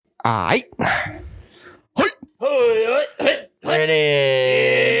All right.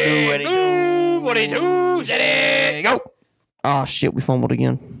 Ready. What do you do? Steady. Go. Oh, shit. We fumbled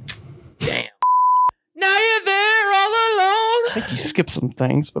again. Damn. Now you're there all alone. I think you skipped some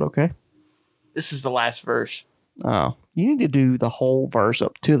things, but okay. This is the last verse. Oh, you need to do the whole verse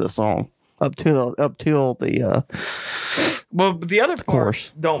up to the song. Up till the Well, the other chorus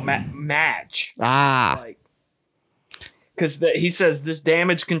parts don't match. Ah. Because he says this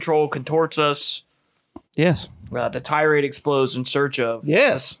damage control contorts us. Yes. The tirade explodes in search of.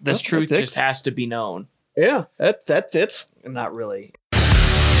 Yes. This truth just has to be known. Yeah, that fits. Not really.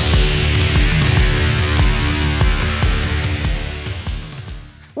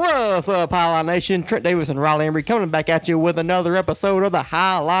 What's up, Highline Nation? Trent Davis and Riley Embry coming back at you with another episode of the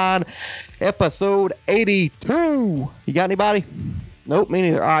Highline, episode 82. You got anybody? Nope, me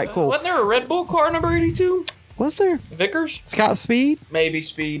neither. All right, cool. Wasn't there a Red Bull car number 82? Was there? Vickers? Scott Speed? Maybe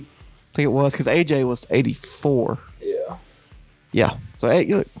Speed. I think it was, because AJ was 84. Yeah. Yeah. So, hey,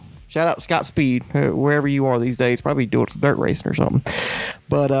 look, shout out to Scott Speed, wherever you are these days. Probably doing some dirt racing or something.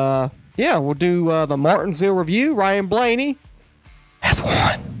 But, yeah, we'll do the Martinsville review. Ryan Blaney has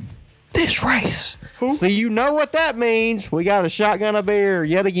won this race. Who? So you know what that means. We got a shotgun of beer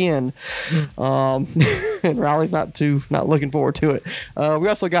yet again. And Riley's not looking forward to it. We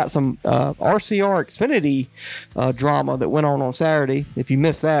also got some RCR Xfinity drama that went on Saturday. If you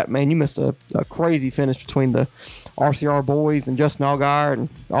missed that, man, you missed a crazy finish between the RCR boys and Justin Allgaier and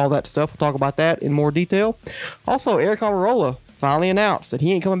all that stuff. We'll talk about that in more detail. Also, Eric Almirola finally announced that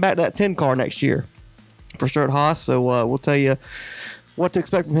he ain't coming back to that 10 car next year for Sturt-Haas. So we'll tell you what to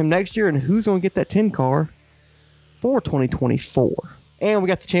expect from him next year and who's going to get that 10 car for 2024. And we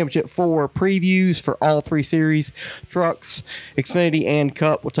got the Championship 4 previews for all three series, trucks, Xfinity, and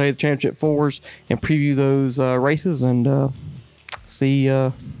Cup. We'll tell you the Championship 4s and preview those races and see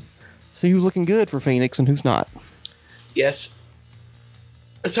who's looking good for Phoenix and who's not. Yes.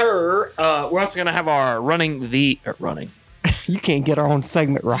 Sir, we're also going to have our running. You can't get our own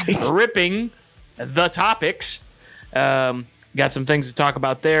segment right. Ripping the topics. Got some things to talk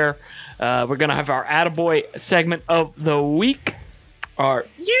about there. We're going to have our Attaboy segment of the week. Our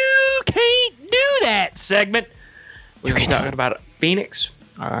You Can't Do That segment. We're talking about Phoenix,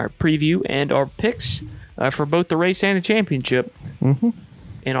 our preview, and our picks for both the race and the championship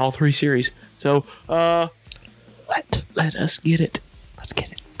in all three series. So, let us get it. Let's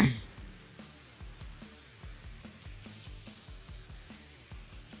get it.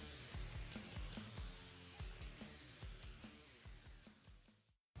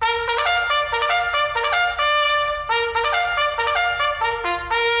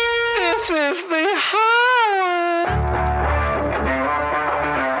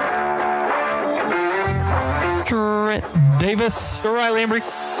 Davis. Riley Embry.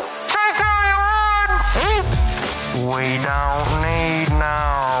 We don't need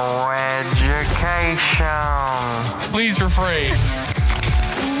no education. Please refrain.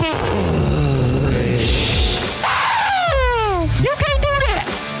 You can't do that.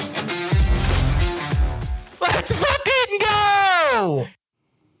 Let's fucking go!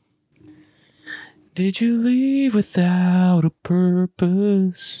 Did you leave without a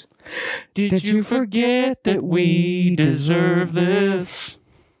purpose? Did you forget that we deserve this?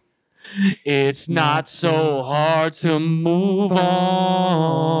 It's not so hard to move on.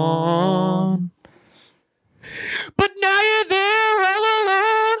 But now you're there all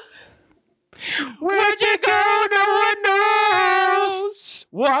alone. Where'd you go? No one knows.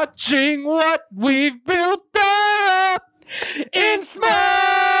 Watching what we've built up in smoke.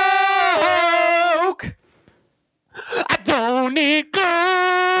 I don't need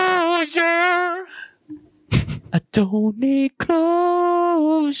closure. I don't need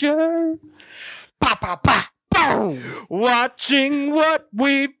closure. Pa, pa, pa, boom. Watching what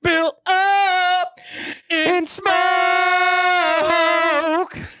we built up in smoke.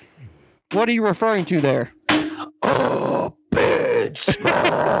 What are you referring to there? Up in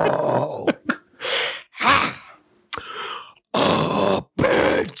smoke. Ha! Up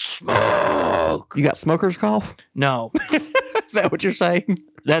in smoke. You got smoker's cough? No. Is that what you're saying?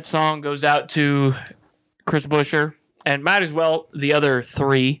 That song goes out to Chris Buescher, and might as well the other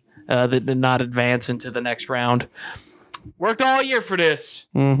three that did not advance into the next round. Worked all year for this.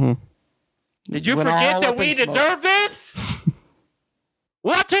 Mm-hmm. Did you Went forget all that up we in smoke. deserve this?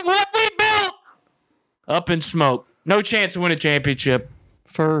 Watching what we built up in smoke. No chance to win a championship.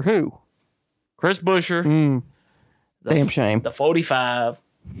 For who? Chris Buescher. Damn shame. The 45.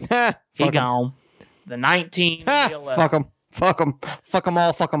 Ha, He fuck 'em. gone. The 19. Ha, the 11. fuck them. Fuck them. Fuck them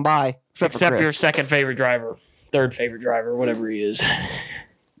all. Fuck them by. Except for Chris. your second favorite driver. Third favorite driver. Whatever he is.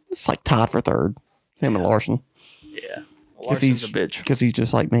 It's like tied for third. Him and Larson. Yeah. Because Larson's a bitch. Because he's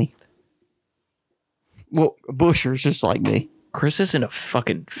just like me. Well, Busher's just like me. Chris isn't a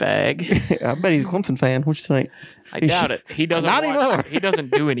fucking fag. I bet he's a Clemson fan. What you think? I doubt it. He doesn't. Not anymore. He doesn't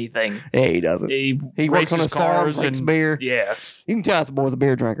do anything. Yeah, he doesn't. He He works on races his farm, cars drinks and beer. Yeah. You can tell the boy's a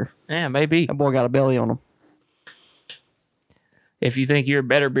beer drinker. Yeah, maybe. That boy got a belly on him. If you think you're a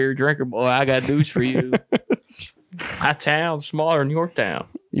better beer drinker, boy, I got news for you. My town's smaller than Yorktown.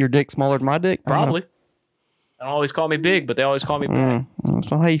 Your dick smaller than my dick? I don't know. Probably. They don't always call me big, but they always call me big.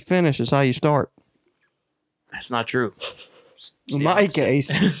 That's not how you finish. It's how you start. That's not true. In my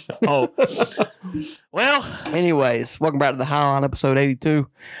case. Oh. Well, Anyways, welcome back to the Highline, episode 82.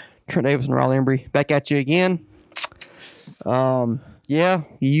 Trent Davis and Raleigh Embry back at you again. Yeah,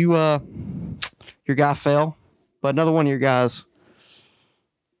 your guy fell, but another one of your guys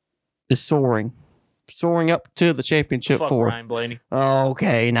is soaring up to the championship fuck four. Ryan Blaney.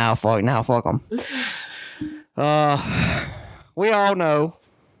 Okay, now fuck them. We all know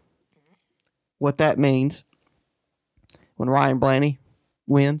what that means when Ryan Blaney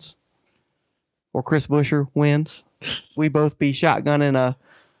wins or Chris Busher wins. We both be shotgunning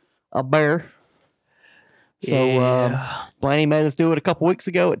a bear. So Yeah. Blaney made us do it a couple weeks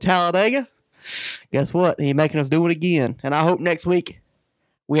ago at Talladega. Guess what? He's making us do it again. And I hope next week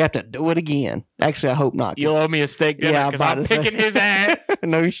we have to do it again. Actually, I hope not. You'll owe me a steak dinner Yeah, I'm because I'm about to say. picking his ass.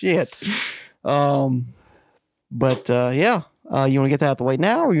 No shit. But yeah. You want to get that out the way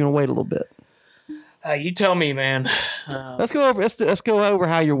now, or you want to wait a little bit? You tell me, man. Let's go over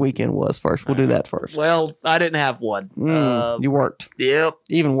how your weekend was first. We'll do that first. Well, I didn't have one. You worked. Yep.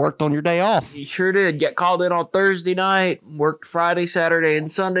 You even worked on your day off. You sure did. Get called in on Thursday night. Worked Friday, Saturday,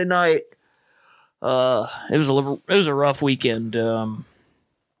 and Sunday night. It was a rough weekend.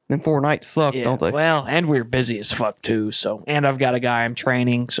 Then 4 nights suck, Yeah. don't they? Well, and we were busy as fuck too. So, and I've got a guy I'm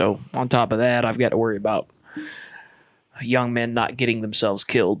training. So on top of that, I've got to worry about young men not getting themselves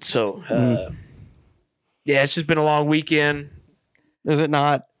killed. So, yeah, it's just been a long weekend. Is it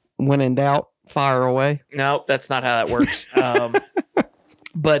not? When in doubt, fire away. No, that's not how that works.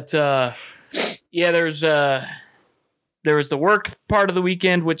 But yeah, there was the work part of the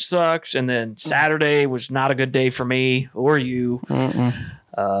weekend, which sucks, and then Saturday was not a good day for me or you.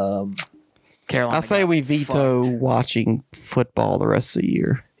 Carolina. I say got we veto fucked. watching football the rest of the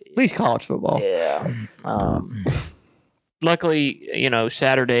year. At least college football. Yeah. Luckily,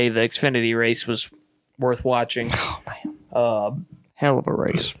 Saturday the Xfinity race was worth watching. Oh, man. Hell of a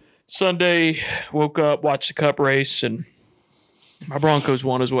race. Sunday, woke up, watched the Cup race, and my Broncos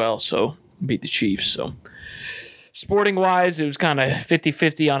won as well, so beat the Chiefs. So, sporting-wise, it was kind of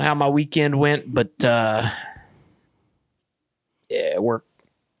 50-50 on how my weekend went, but yeah, work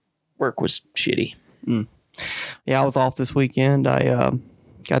was shitty. Yeah, I was off this weekend. I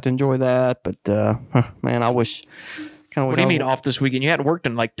got to enjoy that, but man, I wish. What do you mean off this weekend? You hadn't worked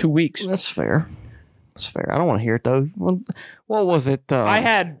in like 2 weeks. That's fair. That's fair. I don't want to hear it though. Well, what was it? I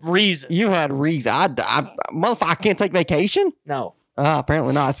had reason. You had reason. I motherfucker, I can't take vacation. No.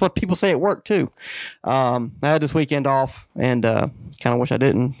 Apparently not. That's what people say at work too. I had this weekend off, and kind of wish I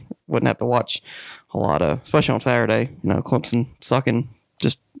didn't. Wouldn't have to watch a lot of, especially on Saturday. Clemson sucking.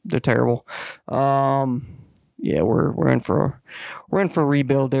 Just they're terrible. Yeah, we're in for a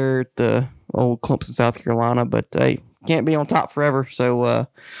rebuild there at the old Clemson, South Carolina. But hey, can't be on top forever. So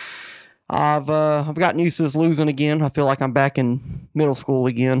I've gotten used to this losing again. I feel like I'm back in middle school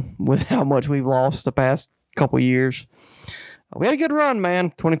again with how much we've lost the past couple years. We had a good run,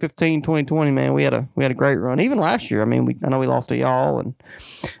 man. 2015, 2020, man. We had a great run. Even last year, I mean, I know we lost to y'all, and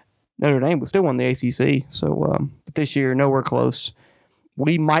Notre Dame, but still won the ACC. So, but this year, nowhere close.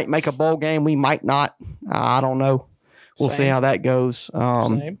 We might make a bowl game. We might not. I don't know. We'll see how that goes.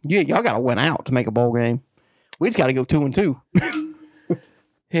 Same. Yeah, y'all got to win out to make a bowl game. We just got to go 2-2.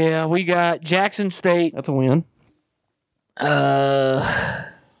 Yeah, we got Jackson State. That's a win.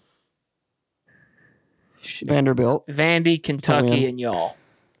 Vanderbilt. Vandy, Kentucky, win. and y'all.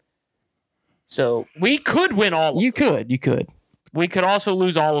 So we could win all of them. You could. We could also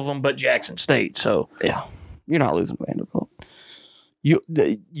lose all of them but Jackson State. So Yeah, you're not losing Vanderbilt. You'll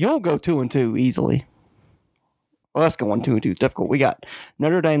go 2-2 easily. Well, let's go 1-2-2. It's difficult. We got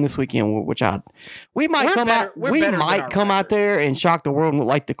Notre Dame this weekend, which we might We're come better- out. we're We better than might our come out there and shock the world and look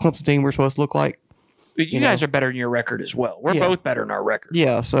like the Clemson team we're supposed to look like. you guys are better than your record as well. We're Yeah. both better than our record.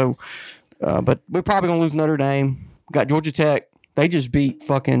 Yeah. So, but we're probably gonna lose Notre Dame. We got Georgia Tech. They just beat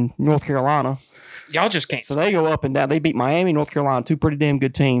fucking North Carolina. Y'all just can't. So they go up and down. They beat Miami, North Carolina, two pretty damn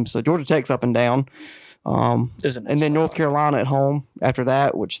good teams. So Georgia Tech's up and down. Isn't it? And then North Carolina at home after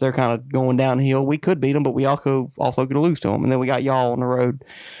that, which they're kind of going downhill. We could beat them, but we also could lose to them. And then we got y'all on the road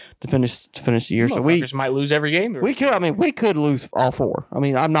to finish the year. So we might lose every game. we could lose all four. I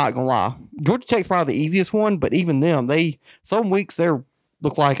mean, I'm not gonna lie. Georgia Tech's probably the easiest one, but even them, some weeks they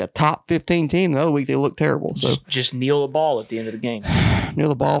look like a top 15 team. The other week they look terrible. So Just kneel the ball at the end of the game. kneel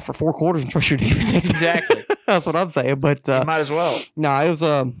the ball for 4 quarters and trust your defense. Exactly. That's what I'm saying. But Might as well. no, it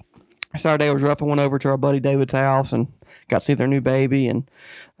was Saturday was rough. I went over to our buddy David's house and got to see their new baby and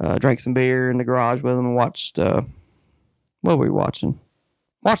drank some beer in the garage with them and watched. What were we watching?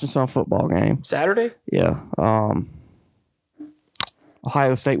 Watching some football game. Saturday? Yeah.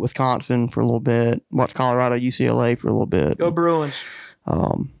 Ohio State, Wisconsin for a little bit. Watched Colorado, UCLA for a little bit. Go Bruins.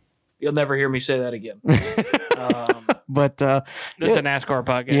 You'll never hear me say that again. But This is a NASCAR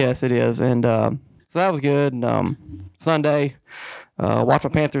podcast. yes, it is. And so that was good. And, Sunday, watched my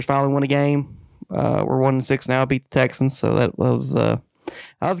Panthers finally win a game. We're 1-6 now, beat the Texans, so that was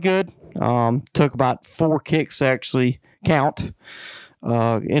good. Took about 4 kicks to actually count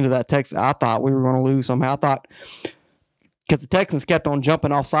into that Texas. I thought we were going to lose somehow. I thought because the Texans kept on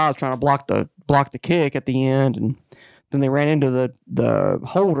jumping off sides trying to block the kick at the end, and then they ran into the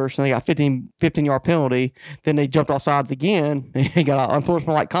holder, so they got 15-yard penalty. Then they jumped off sides again, and they got an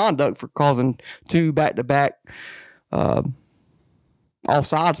unsportsmanlike conduct for causing 2 back-to-back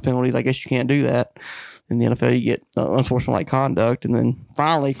offsides penalties. I guess you can't do that in the NFL. You get unsportsmanlike conduct, and then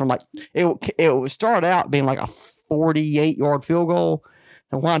finally, from it started out being like a 48-yard field goal,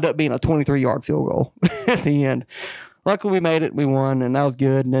 and wound up being a 23-yard field goal at the end. Luckily, we made it. We won, and that was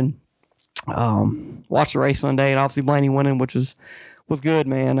good. And then watched the race Sunday, and obviously Blaney winning, which was good,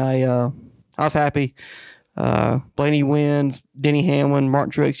 man. I was happy. Blaney wins. Denny Hamlin,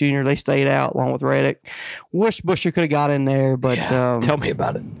 Martin Truex Jr., they stayed out along with Reddick. Wish Buescher could have got in there, but Tell me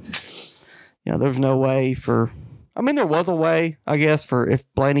about it. there's no way there was a way, I guess, for if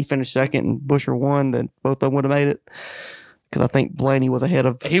Blaney finished second and Buescher won, then both of them would have made it. Because I think Blaney was ahead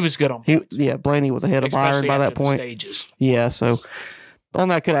of. He was good on points. Blaney was ahead of Byron Especially by that after the point. stages. Yeah, so on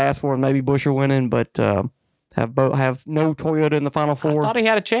that could have asked for maybe Buescher winning, but have no Toyota in the Final I Four. thought he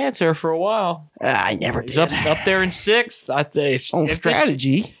had a chance there for a while. I never He's did. up there in 6th. I'd say On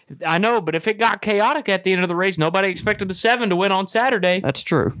strategy. I know, but if it got chaotic at the end of the race, nobody expected the 7 to win on Saturday. That's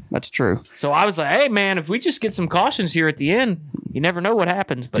true. So I was like, hey, man, if we just get some cautions here at the end, you never know what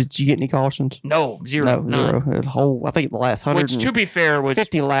happens. But Did you get any cautions? no, zero. No, None. zero. I think the last Which, to be fair, was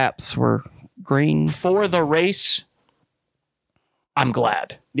 150 laps were green. for the race, I'm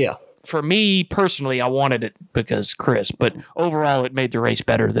glad. Yeah. For me personally, I wanted it because Chris, but overall, it made the race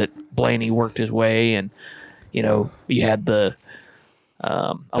better that Blaney worked his way, and you had the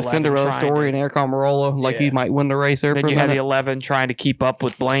The 11 Cinderella trying story to- and Eric Almirola, like he Yeah. might win the race there Then for a you had the minute. 11 trying to keep up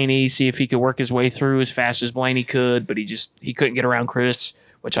with Blaney, see if he could work his way through as fast as Blaney could, but he couldn't get around Chris,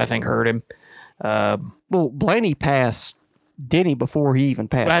 which I think hurt him. Well, Blaney passed Denny before he even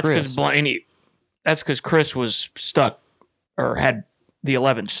passed That's Chris. because Blaney. That's because Chris was stuck, or had the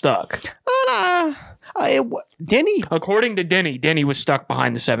 11 stuck. Denny, According to Denny was stuck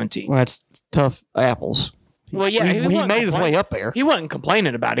behind the 17. well, that's tough apples. Well, yeah, he wasn't made his way complaining. up there. He wasn't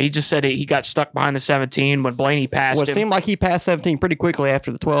complaining about it. He just said he got stuck behind the 17 when Blaney passed Well, it him. seemed like he passed 17 pretty quickly after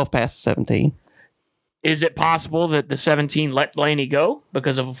the 12 passed 17. Is it possible that the 17 let Blaney go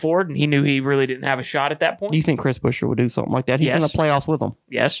because of a Ford, and he knew he really didn't have a shot at that point? Do you think Chris Buescher would do something like that? He's in the Yes. playoffs with them.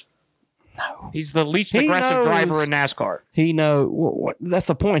 Yes. No. He's the least He aggressive knows- driver in NASCAR. That's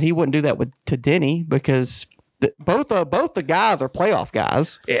the point. He wouldn't do that to Denny because both the guys are playoff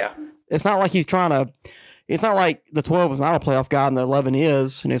guys. Yeah. It's not like he's trying to. It's not like the 12 is not a playoff guy and the 11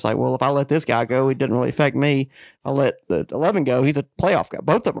 is, and it's like, well, if I let this guy go, it doesn't really affect me. I let the 11 go. He's a playoff guy.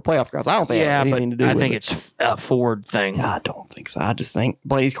 Both of them are playoff guys. I don't think it Yeah, has but anything to do I with think it. it's a Ford thing. I don't think so. I just think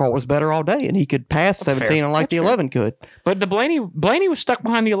Blaney's car was better all day, and he could pass That's 17 fair. unlike That's the fair. 11 could. But the Blaney was stuck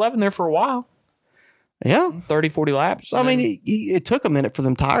behind the 11 there for a while, Yeah. 30, 40 laps. I and then- mean, it took a minute for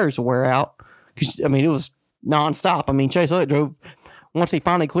them tires to wear out. Because, I mean, it was nonstop. I mean, Chase Elliott drove, once he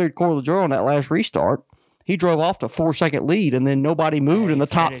finally cleared Corey on that last restart, he drove off to 4-second lead, and then nobody moved in the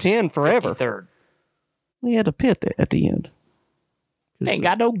top finished 10 forever. 53rd. He had to pit at the end. Ain't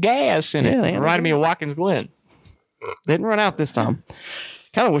got no gas in Yeah, it. they ain't Reminded no me of Watkins Glen. Didn't run out this time.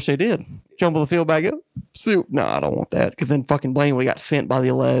 Kind of wish they did. Jumble the field back up. No, I don't want that. Because then fucking Blaney would have got sent by the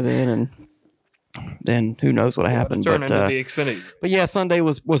 11, and then who knows what happened. Turn But, into the Xfinity. but yeah, Sunday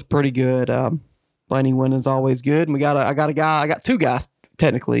was pretty good. Blaney winning's always good. And I got 2 guys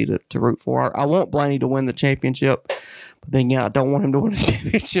technically to root for. I want Blaney to win the championship, but then I don't want him to win the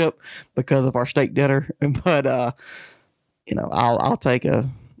championship because of our steak dinner. But I'll take a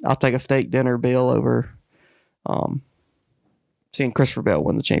I'll take a steak dinner bill over seeing Christopher Bell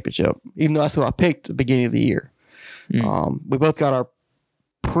win the championship, even though that's who I picked at the beginning of the year. We both got our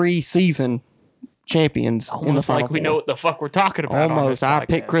preseason champions in the Almost Final like we Four. know what the fuck we're talking about. on Almost. this I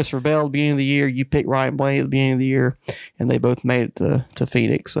picked podcast. Christopher Bell at the beginning of the year. You picked Ryan Blaney at the beginning of the year, and they both made it to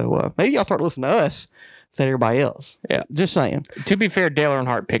Phoenix. So maybe y'all start listening to us instead of everybody else. Yeah. Just saying. To be fair, Dale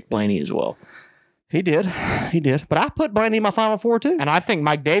Earnhardt picked Blaney as well. He did. But I put Blaney in my Final Four, too. And I think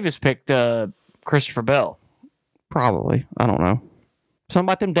Mike Davis picked Christopher Bell. Probably. I don't know. Something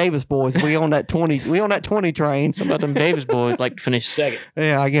about them Davis boys. We on that 20. We on that 20 train. Some of them Davis boys like to finish second.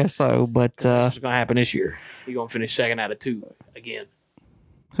 Yeah, I guess so. But What's going to happen this year? You're going to finish second out of 2 again.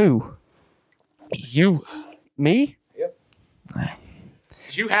 who? You. Me?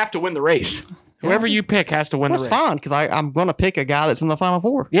 You have to win the race. Whoever you pick has to win That's the race. fine because I'm going to pick a guy that's in the Final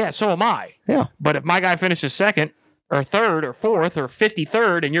Four. Yeah, so am I. Yeah. But if my guy finishes second or third or fourth or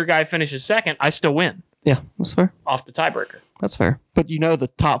 53rd and your guy finishes second, I still win Yeah, that's fair. off the tiebreaker. That's fair. But you know the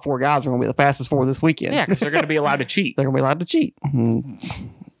top 4 guys are going to be the fastest 4 this weekend. Yeah, because they're going to be allowed to cheat. They're going to be allowed to cheat.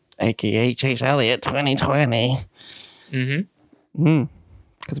 AKA Chase Elliott 2020. Mm-hmm.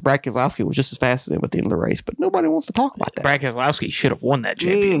 Because Brad Keselowski was just as fast as him at the end of the race, but nobody wants to talk about that. Brad Keselowski should have won that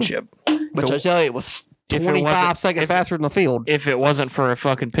championship. But Chase Elliott was if it 25 wasn't- seconds if- faster than the field. If it wasn't for a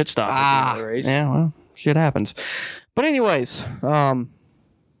fucking pit stop at the end of the race. Yeah, well, shit happens. But anyways, let's go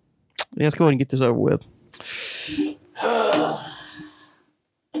ahead and get this over with.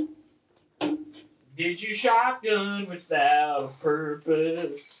 Did you shotgun without a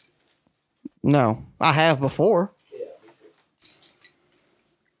purpose? No, I have before. Yeah.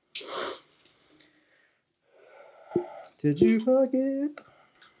 Did you forget?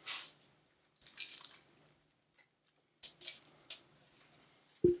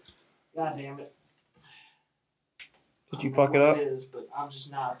 God damn it. Did you fuck it up? It is, but I'm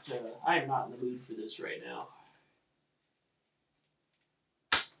just not. I am not in the mood for this right now.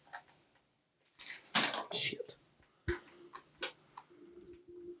 Shit.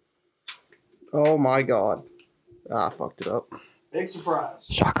 Oh my god. I fucked it up. Big surprise.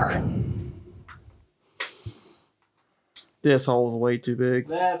 Shocker. This hole's way too big.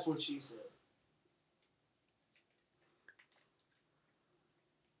 That's what she said.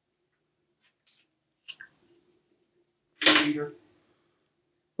 Peter.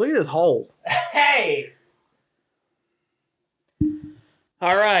 Look at this hole. Hey!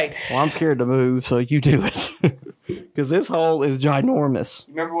 All right. Well, I'm scared to move, so you do it. Because this hole is ginormous.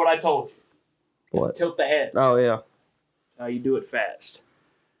 Remember what I told you? What? Tilt the head. Oh, yeah. That's how you do it fast.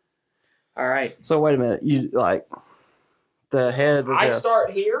 All right. So, wait a minute. You, like, the head of I this.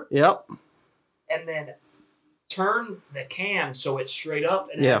 start here Yep. and then turn the can so it's straight up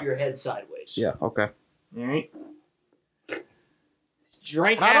and Yeah. have your head sideways. Yeah, okay. All right.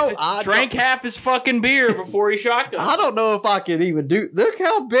 Drank I half his fucking beer before he shotgunned. I don't know if I can even do... Look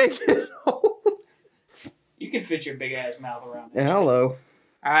how big this hole is. You can fit your big ass mouth around Yeah, that. hello.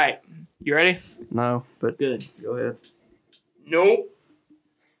 All right. You ready? No, but Good. go ahead. Nope.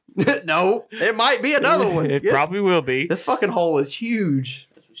 No, it might be another one. It Yes. probably will be. This fucking hole is huge.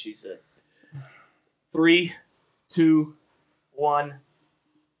 That's what she said. 3, 2, 1,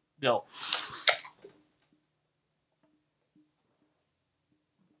 go.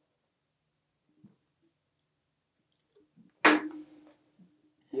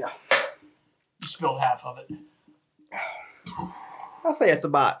 Yeah. You spilled half of it. I'll say it's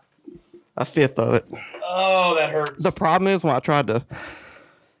about a fifth of it. Oh, that hurts. The problem is when I tried to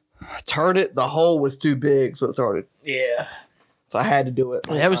turn it, the hole was too big, so it started. Yeah. So I had to do it.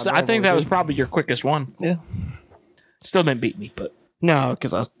 That was. I think that was probably probably your quickest one. Yeah. Still didn't beat me, but No,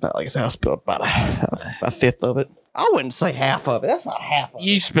 because like I said, I spilled about a fifth of it. I wouldn't say half of it. That's not half of it.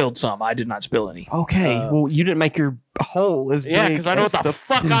 you spilled some. I did not spill any. Okay, well, you didn't make your hole as Yeah, big. because I know what as the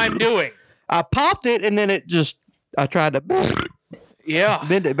fuck I'm doing. I popped it, and then it just... I tried to Yeah.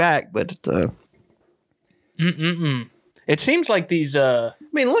 bend it back, but... It seems like these. I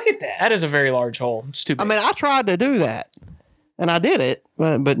mean, look at that. That is a very large hole. It's too big. I mean, I tried to do that, and I did it,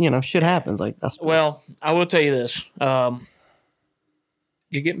 but you know, shit happens. Like that's well, I will tell you this. You're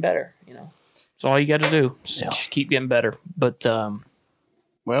getting better. You know, that's all you got to do. Just keep getting better. But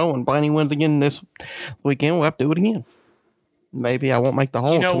well, when Blaney wins again this weekend, we'll have to do it again. Maybe I won't make the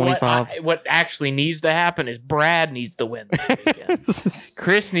whole you know 25. what actually needs to happen is Brad needs to win this weekend.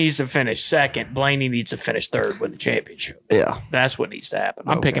 Chris needs to finish second. Blaney needs to finish third, win the championship. Yeah. That's what needs to happen.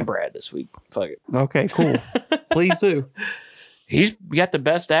 I'm Okay. picking Brad this week. Fuck it. Okay. Cool. Please do. He's got the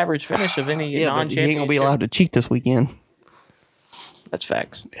best average finish of any Yeah, but he non-championship. ain't gonna be allowed to cheat this weekend. That's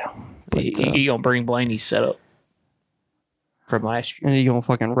facts. Yeah. He gonna bring Blaney's setup. from last year. And you're going to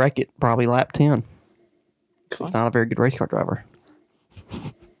fucking wreck it probably lap 10. Fine. He's not a very good race car driver.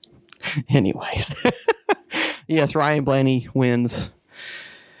 Anyways. Yes, Ryan Blaney wins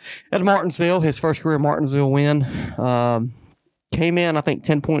at Martinsville. His first career Martinsville win. Came in, I think,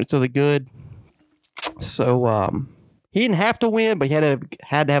 10 points to the good. So he didn't have to win, but he had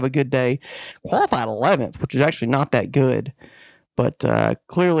to have a good day. Qualified 11th, which is actually not that good. But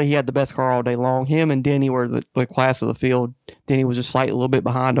clearly he had the best car all day long. Him and Denny were the class of the field. Denny was just slightly a little bit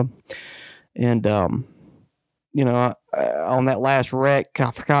behind him. And, you know, on that last wreck,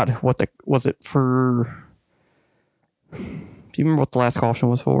 I forgot was it for... Do you remember what the last caution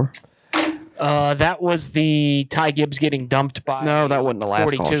was for? That was the Ty Gibbs getting dumped by... No, that wasn't the last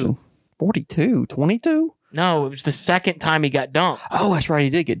 42. caution. 42? 22? No, it was the second time he got dumped. Oh, that's right. He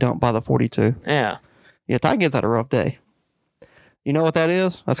did get dumped by the 42. Yeah. Yeah, Ty Gibbs had a rough day. You know what that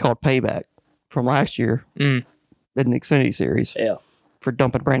is? That's called payback from last year in the Xfinity Series Yeah. for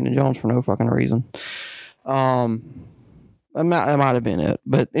dumping Brandon Jones for no fucking reason. That might have been it.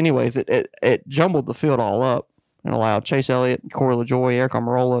 But anyways, it jumbled the field all up and allowed Chase Elliott, Corey LaJoie, Eric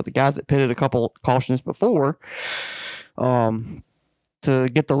Almirola, the guys that pitted a couple cautions before, to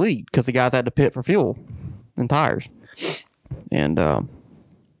get the lead because the guys had to pit for fuel and tires. And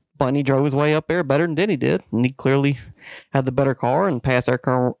Blaney drove his way up there better than Denny did, and he clearly had the better car and passed Eric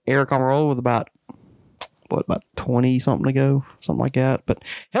Almirola with about 20 something to go, something like that. But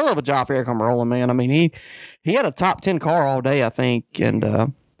hell of a job for Eric Almirola, man. I mean, he had a top 10 car all day, I think,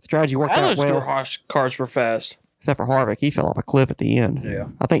 and strategy worked out well. Those cars were fast. Except for Harvick, he fell off a cliff at the end. Yeah.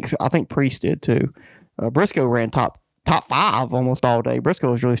 I think Priest did too. Briscoe ran top 5 almost all day.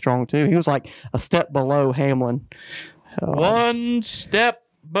 Briscoe was really strong too. He was like a step below Hamlin. One step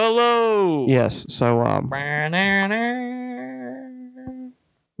below. Yes. So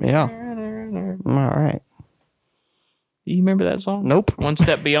yeah. All right. You remember that song? Nope. One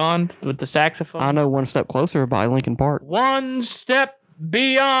Step Beyond with the saxophone? I know One Step Closer by Linkin Park. One step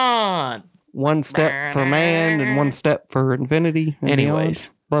beyond. One step for man and one step for infinity. Anyways.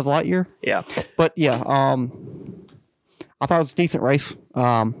 Beyond. Buzz Lightyear. Yeah. But yeah, I thought it was a decent race.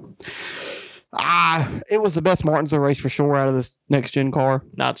 It was the best Martinsville race for sure out of this next gen car.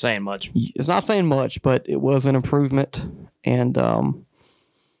 Not saying much. It's not saying much, but it was an improvement. And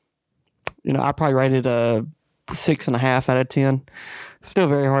you know, I probably rated a 6.5 out of 10. Still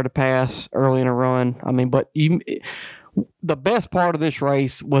very hard to pass early in a run. I mean, but the best part of this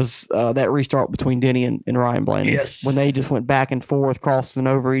race was that restart between Denny and Ryan Blaney. Yes. When they just went back and forth, crossing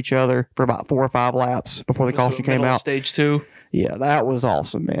over each other for about 4 or 5 laps before the caution came out. Stage 2. Yeah, that was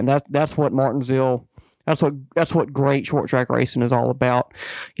awesome, man. That's what Martinsville. That's what great short track racing is all about.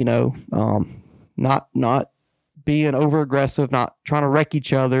 You know, not being over aggressive, not trying to wreck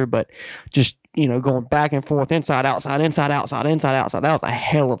each other, but just, you know, going back and forth, inside, outside, inside, outside, inside, outside. That was a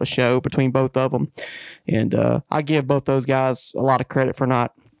hell of a show between both of them. And I give both those guys a lot of credit for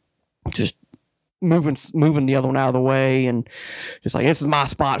not just moving the other one out of the way and just like, this is my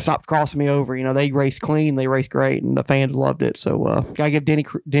spot, stop crossing me over. You know, they raced clean, they raced great, and the fans loved it. So gotta give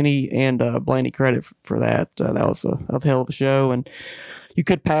Denny and Blaney credit for that. That was a hell of a show, and you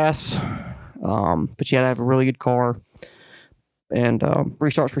could pass, but you had to have a really good car. And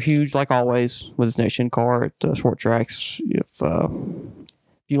restarts were huge, like always, with this nation car at short tracks. If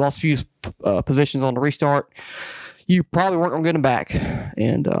you lost a few positions on the restart, you probably weren't going to get them back.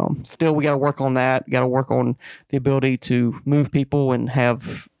 And still, we got to work on that. Got to work on the ability to move people and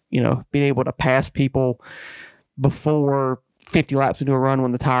have, you know, being able to pass people before 50 laps into a run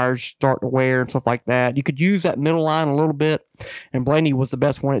when the tires start to wear and stuff like that. You could use that middle line a little bit, and Blaney was the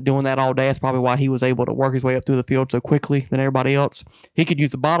best one at doing that all day. That's probably why he was able to work his way up through the field so quickly than everybody else. He could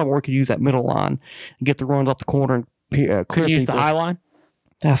use the bottom, or he could use that middle line and get the runs off the corner and clear Could use people. the high line?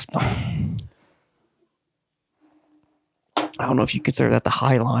 That's I don't know if you consider that the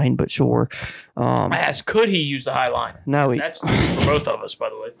high line, but sure. I asked, could he use the high line? No, That's for both of us, by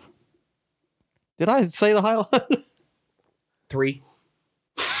the way. did I say the high line? 3.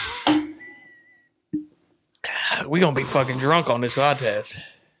 We gonna be fucking drunk on this podcast.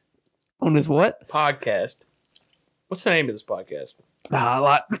 On this what? Podcast. What's the name of this podcast?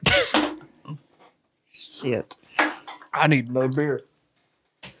 Shit. I need another beer.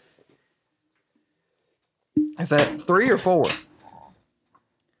 Is that 3 or 4?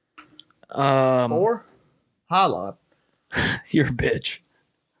 4? High line. You're a bitch.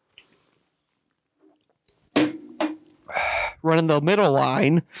 Running the middle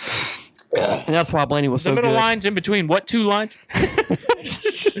line. And that's why Blaney was The so good. middle line's in between what 2 lines?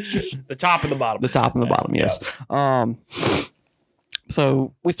 The top and the bottom. The top and the bottom, yes.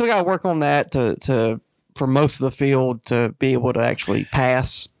 So we still got to work on that to for most of the field to be able to actually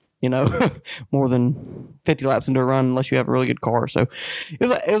pass, more than 50 laps into a run unless you have a really good car. So it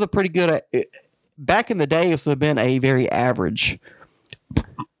was a pretty good. Back in the day, this would have been a very average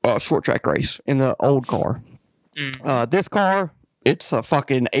short track race in the old car. This car, it's a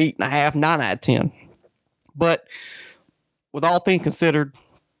fucking 8.5, 9 out of 10. But with all things considered,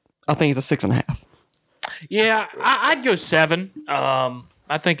 I think it's a 6.5. Yeah, I'd go 7.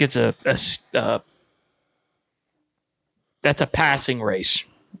 I think it's that's a passing race.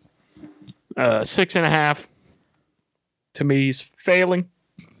 6.5 to me is failing.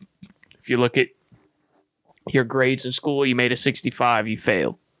 If you look at your grades in school, you made a 65, you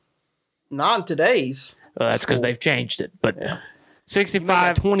failed. Not in today's. That's because they've changed it. But Yeah.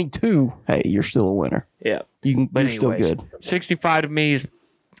 65, 22. Hey, you're still a winner. yeah. You're But still anyways, good. 65 to me is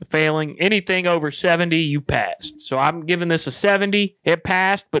failing. Anything over 70, you passed. So I'm giving this a 70. It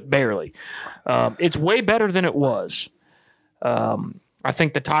passed, but barely. It's way better than it was. I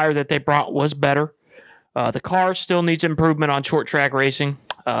think the tire that they brought was better. The car still needs improvement on short track racing.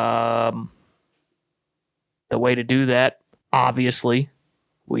 The way to do that, obviously,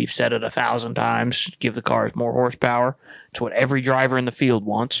 we've said it 1,000 times, give the cars more horsepower. It's what every driver in the field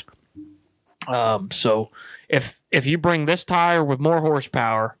wants. So if you bring this tire with more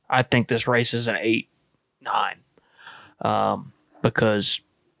horsepower, I think this race is an 8, 9. Because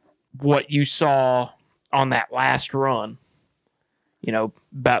what you saw on that last run,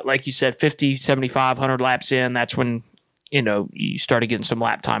 about like you said, 50, 75, 100 laps in, that's when, you started getting some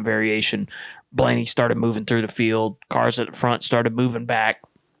lap time variation. Blaney started moving through the field. Cars at the front started moving back.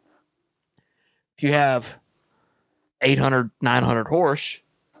 If you have 800, 900 horse,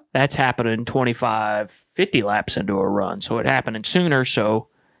 that's happening 25, 50 laps into a run. So it happening sooner. So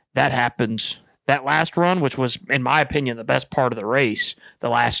that happens. That last run, which was, in my opinion, the best part of the race, the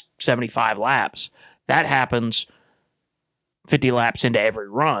last 75 laps, that happens 50 laps into every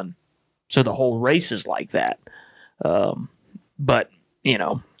run. So the whole race is like that. But,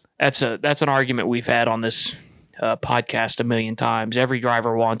 that's an argument we've had on this podcast a million times. Every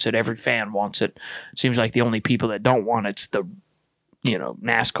driver wants it. Every fan wants it. Seems like the only people that don't want it's the,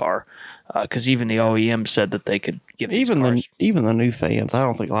 NASCAR. Because even the OEM said that they could give these cars. Even the new fans. I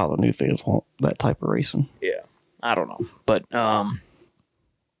don't think a lot of the new fans want that type of racing. Yeah, I don't know, but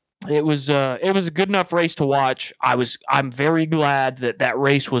it was a good enough race to watch. I'm very glad that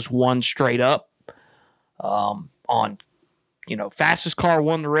race was won straight up. On fastest car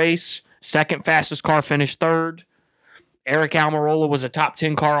won the race. Second fastest car finished third. Eric Almirola was a top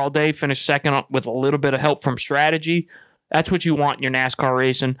 10 car all day, finished second with a little bit of help from strategy. That's what you want in your NASCAR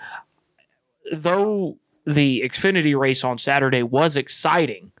racing. Though the Xfinity race on Saturday was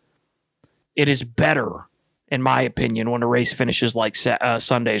exciting, it is better, in my opinion, when a race finishes like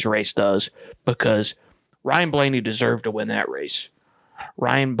Sunday's race does, because Ryan Blaney deserved to win that race.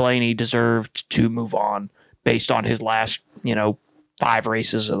 Ryan Blaney deserved to move on based on his last, 5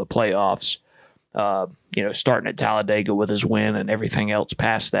 races of the playoffs. Starting at Talladega with his win and everything else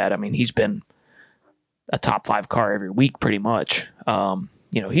past that. I mean, he's been a top 5 car every week pretty much.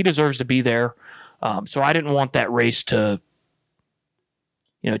 He deserves to be there. So I didn't want that race to,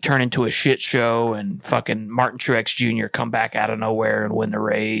 turn into a shit show and fucking Martin Truex Jr. come back out of nowhere and win the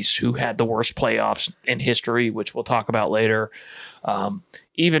race, who had the worst playoffs in history, which we'll talk about later.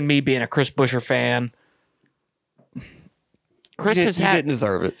 Even me being a Chris Buescher fan, Chris has had an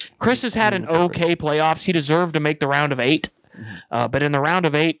okay playoffs. He deserved to make the round of 8. But in the round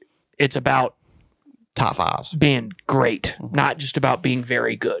of 8, it's about top 5s being great, not just about being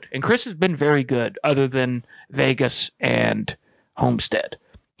very good. And Chris has been very good other than Vegas and Homestead.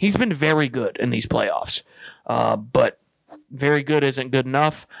 He's been very good in these playoffs. But very good isn't good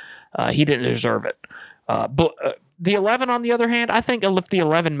enough. He didn't deserve it. But the 11, on the other hand, I think if the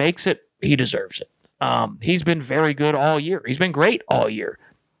 11 makes it, he deserves it. He's been very good all year. He's been great all year.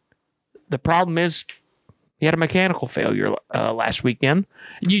 The problem is he had a mechanical failure last weekend.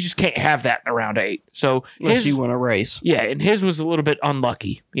 You just can't have that in round 8. So unless you win a race. Yeah, and his was a little bit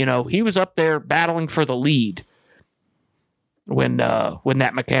unlucky. He was up there battling for the lead when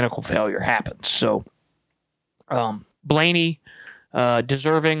that mechanical failure happens. So Blaney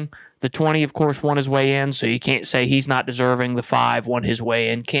deserving. The 20, of course, won his way in, so you can't say he's not deserving. The 5 won his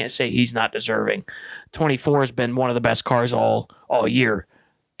way in. Can't say he's not deserving. 24 has been one of the best cars all year.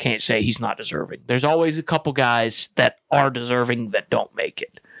 Can't say he's not deserving. There's always a couple guys that are deserving that don't make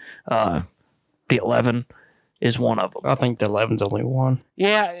it. The 11 is one of them. I think the 11's only one.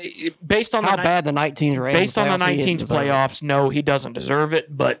 Yeah, based on how bad the 19's ran. Based on the 19's playoffs, no, he doesn't deserve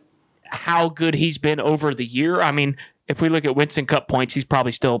it. But how good he's been over the year, I mean, if we look at Winston Cup points, he's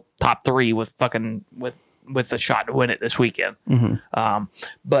probably still top 3 with a shot to win it this weekend.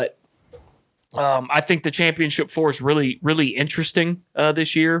 But I think the championship 4 is really, really interesting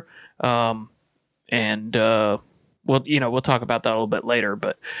this year. And we'll talk about that a little bit later.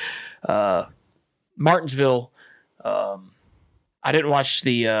 But Martinsville, I didn't watch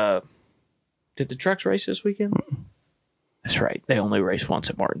the. Did the trucks race this weekend? That's right. They only race once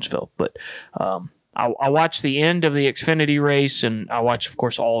at Martinsville. But I watched the end of the Xfinity race, and I watched, of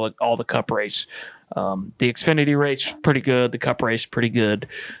course, all the Cup race. The Xfinity race pretty good. The Cup race pretty good.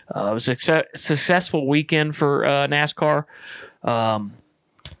 It was a successful weekend for NASCAR. I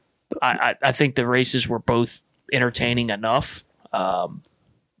think the races were both entertaining enough,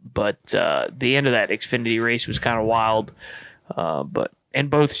 but the end of that Xfinity race was kind of wild. But in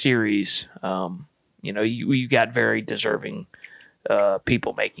both series, you got very deserving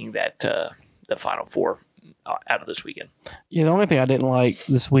people making that the Final Four out of this weekend. Yeah, the only thing I didn't like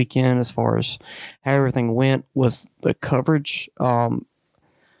this weekend as far as how everything went was the coverage. I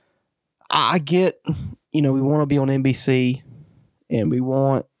get, we want to be on NBC and we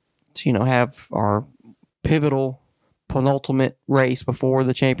want to, have our pivotal penultimate race before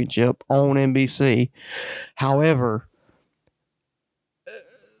the championship on NBC. However,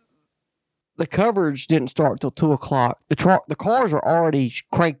 the coverage didn't start till 2 o'clock. The cars are already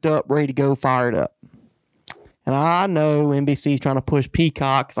cranked up, ready to go, fired up. And I know NBC's trying to push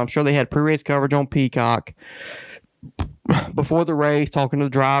Peacock, because I'm sure they had pre-race coverage on Peacock before the race, talking to the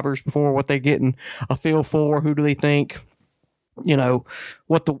drivers before what they're getting a feel for, who do they think,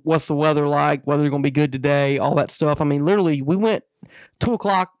 what's the weather like, whether they're going to be good today, all that stuff. I mean, literally, we went 2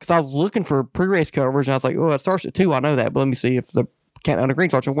 o'clock because I was looking for pre-race coverage, and I was like, oh, it starts at 2, I know that, but let me see if the Canton Under Green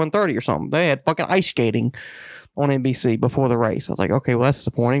starts at 1:30 or something. They had fucking ice skating on NBC before the race. I was like, okay, well, that's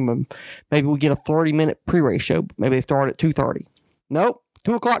disappointing, but maybe we get a 30-minute pre-race show. Maybe they start at 2:30. Nope.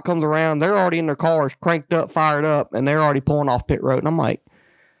 2 o'clock comes around. They're already in their cars, cranked up, fired up, and they're already pulling off pit road. And I'm like,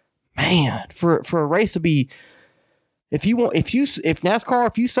 man, for a race to be, if NASCAR,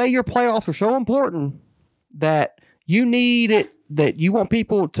 if you say your playoffs are so important that you need it, that you want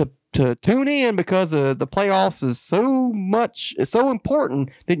people to tune in because the playoffs is so important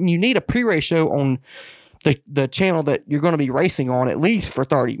that you need a pre-race show on the channel that you're going to be racing on at least for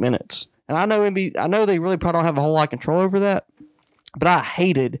 30 minutes. And I know they really probably don't have a whole lot of control over that, but I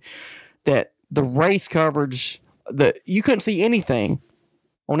hated that the race coverage, that you couldn't see anything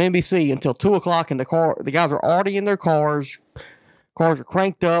on NBC until 2 o'clock, and the guys are already in their cars are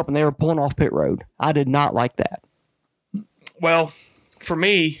cranked up, and they were pulling off pit road. I did not like that. Well, for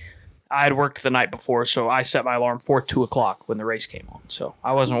me, I had worked the night before, so I set my alarm for 2 o'clock when the race came on. So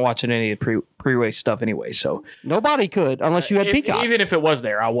I wasn't watching any of the pre-race stuff anyway. So nobody could unless you had Peacock. Even if it was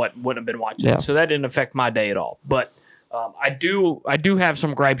there, I wouldn't have been watching it. So that didn't affect my day at all. But I do have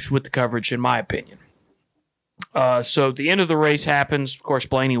some gripes with the coverage, in my opinion. So the end of the race happens. Of course,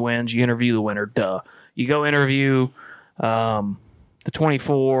 Blaney wins. You interview the winner. Duh. You go interview the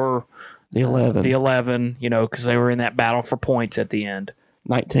 24, the 11. Because they were in that battle for points at the end.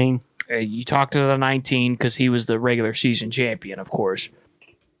 19. You talk to the 19 because he was the regular season champion, of course.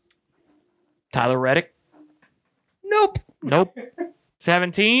 Tyler Reddick? Nope.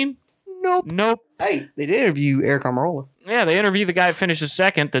 17? Nope. Hey, they did interview Eric Almirola. Yeah, they interviewed the guy that finishes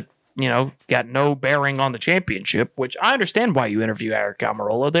second that, got no bearing on the championship, which I understand why you interview Eric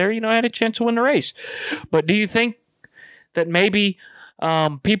Almirola there. Had a chance to win the race. But do you think that maybe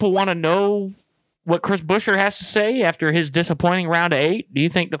people want to know what Chris Buescher has to say after his disappointing round of 8? Do you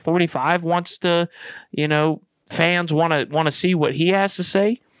think the 45 wants to, fans want to see what he has to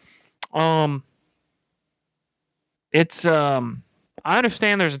say? It's I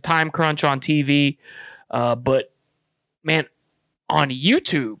understand there's a time crunch on TV, but man, on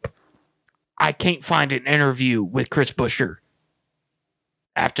YouTube, I can't find an interview with Chris Buescher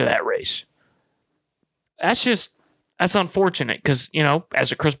after that race. That's unfortunate because,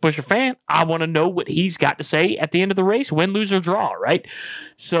 as a Chris Buescher fan, I want to know what he's got to say at the end of the race, win, lose, or draw, right?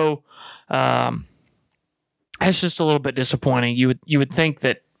 So that's just a little bit disappointing. You would think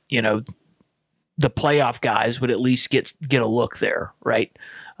that, the playoff guys would at least get a look there, right?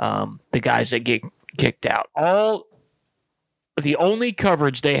 The guys that get kicked out. The only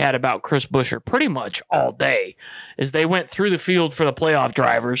coverage they had about Chris Buescher pretty much all day is they went through the field for the playoff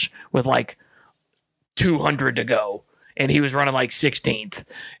drivers with like 200 to go. And he was running like 16th.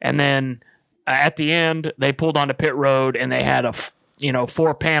 And then at the end, they pulled onto pit road and they had a,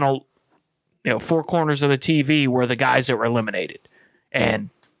 4-panel, 4 corners of the TV were the guys that were eliminated. And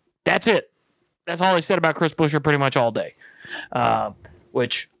that's it. That's all they said about Chris Buescher pretty much all day.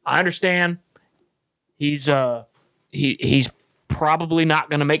 Which I understand. He's he's probably not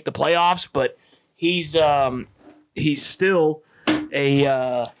going to make the playoffs, but he's still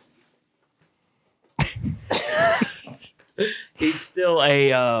a he's still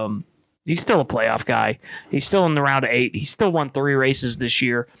a playoff guy. He's still in the round of 8. He still won 3 races this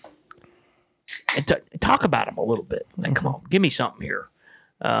year. And talk about him a little bit. Like, come on, give me something here.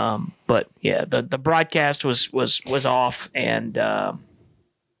 But yeah, the broadcast was off, and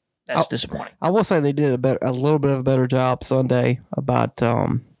that's disappointing. I will say they did a little bit of a better job Sunday about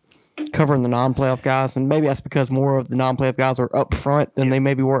covering the non-playoff guys, and maybe that's because more of the non-playoff guys are up front than they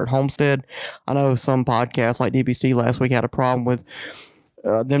maybe were at Homestead. I know some podcasts like DBC last week had a problem with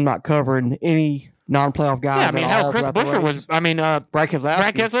them not covering any non-playoff guys. Yeah, I mean, hell, Chris Buescher was. I mean, Brad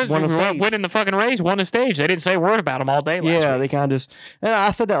Keselowski winning the fucking race, won the stage. They didn't say a word about him all day last week. Yeah, they kind of just. And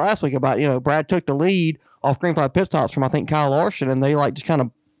I said that last week about Brad took the lead off green flag pit stops from I think Kyle Larson, and they like just kind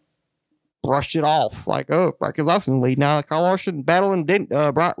of brushed it off like, oh, Brad Keselowski in the lead now. Kyle Larson battling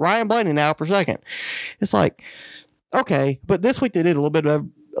Ryan Blaney now for second. It's like, okay, but this week they did a little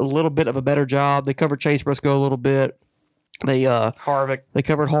bit of a better job. They covered Chase Briscoe a little bit. They Harvick. They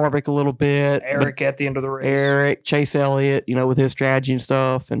covered Harvick a little bit. Eric at the end of the race. Chase Elliott, with his strategy and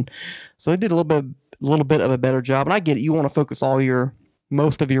stuff, and so they did a little bit of a better job. And I get it. You want to focus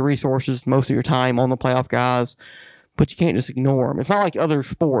most of your resources, most of your time on the playoff guys, but you can't just ignore them. It's not like other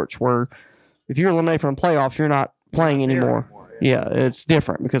sports where if you're eliminated from the playoffs, you're not playing anymore. Yeah, it's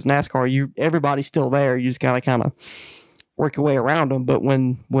different because NASCAR, everybody's still there. You just gotta kind of work your way around them. But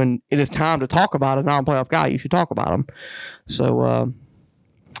when it is time to talk about a non-playoff guy, you should talk about him. So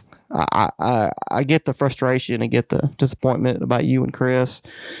I get the frustration and get the disappointment about you and Chris.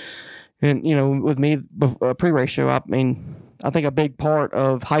 And, with me, pre-race show, I mean, I think a big part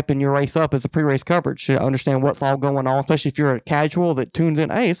of hyping your race up is the pre-race coverage to understand what's all going on, especially if you're a casual that tunes in.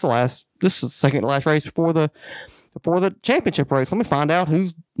 Hey, this is the second to last race before the championship race. Let me find out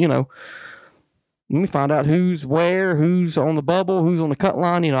who's where, who's on the bubble, who's on the cut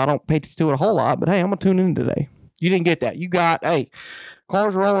line. I don't pay attention to it a whole lot, but hey, I'm going to tune in today. You didn't get that. You got, hey,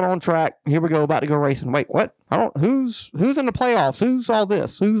 cars rolling on track. Here we go, about to go racing. Wait, what? Who's in the playoffs? Who's all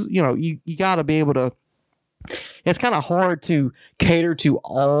this? You got to be able to. It's kind of hard to cater to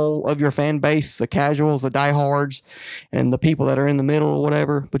all of your fan base, the casuals, the diehards, and the people that are in the middle or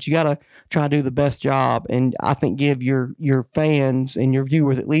whatever. But you got to try to do the best job, and I think give your fans and your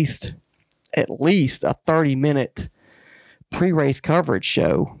viewers at least a 30-minute pre-race coverage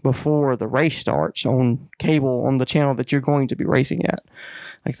show before the race starts on cable on the channel that you're going to be racing at.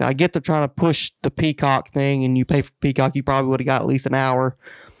 Like I said, I get to trying to push the Peacock thing, and you pay for Peacock, you probably would have got at least an hour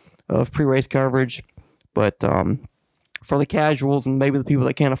of pre-race coverage. But for the casuals and maybe the people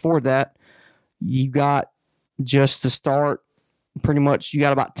that can't afford that, you got just to start, pretty much you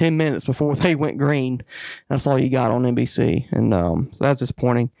got about 10 minutes before they went green. That's all you got on NBC. And so that's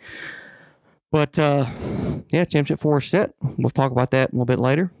disappointing. But, Championship 4 is set. We'll talk about that a little bit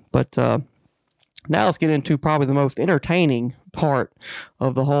later. But now let's get into probably the most entertaining part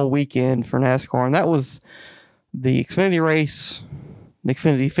of the whole weekend for NASCAR. And that was the Xfinity race, the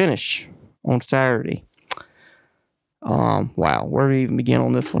Xfinity finish on Saturday. Wow, where do we even begin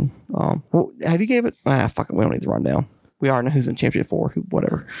on this one? Have you gave it? Fuck it, we don't need the rundown. We already know who's in Championship 4,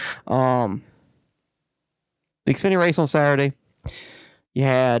 whatever. The Xfinity race on Saturday, you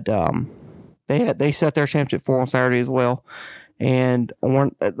had, they set their Championship 4 on Saturday as well. And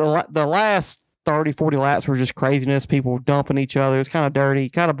on the last 30, 40 laps were just craziness. People dumping each other. It's kind of dirty,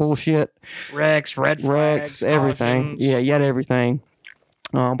 kind of bullshit. Wrecks, red flags, everything. cautions. Yeah, you had everything.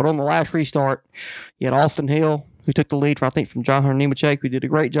 But on the last restart, you had Austin Hill, who took the lead from John Hunter Nemechek, who did a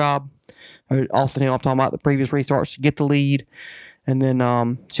great job. Austin Hill, I'm talking about the previous restarts to get the lead. And then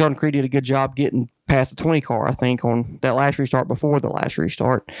Sheldon Creed did a good job getting past the 20 car, I think, on that last restart before the last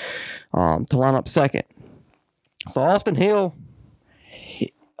restart to line up second. So Austin Hill,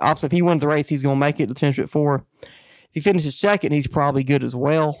 obviously, if he wins the race, he's going to make it to the Championship 4. If he finishes second, he's probably good as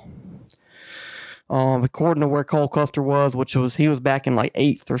well. According to where Cole Custer was, he was back in like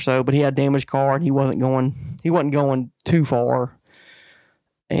 8th or so, but he had a damaged car and he wasn't going too far.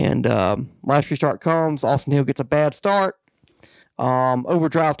 And last restart comes, Austin Hill gets a bad start.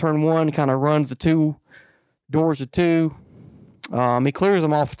 Overdrives turn 1, kind of runs the 2 doors of 2. He clears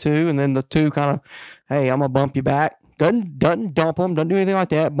them off 2, and then the 2 kind of, hey, I'm gonna bump you back. Doesn't dump them, doesn't do anything like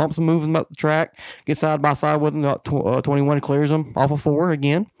that. Bumps them, moves them up the track, gets side by side with them. 21 clears them off of 4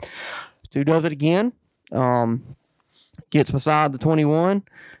 again. 2 does it again. Gets beside the 21.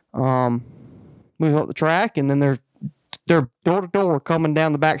 Moves up the track, and then they're door to door coming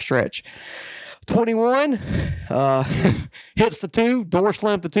down the backstretch. 21 hits the 2, door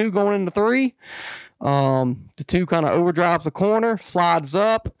slammed the 2 going into 3. The 2 kind of overdrives the corner, slides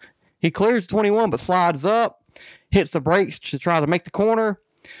up. He clears 21, but slides up, hits the brakes to try to make the corner.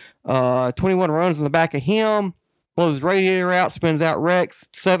 21 runs in the back of him, blows his radiator out, spins out Rex.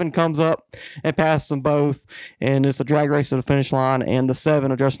 7 comes up and passes them both, and it's a drag race to the finish line, and the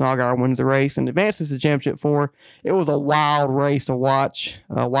 7 of Justin Allgaier wins the race and advances to championship 4. It was a wild race to watch,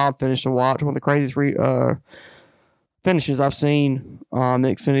 a wild finish to watch, one of the craziest finishes I've seen on the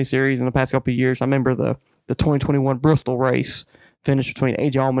Xfinity Series in the past couple of years. I remember the 2021 Bristol race finish between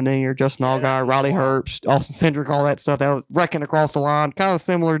AJ Allmendinger, Justin Allgaier, Riley Herbst, Austin Cindric, all that stuff. That was wrecking across the line. Kind of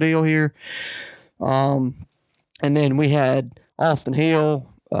similar deal here. And then we had Austin Hill,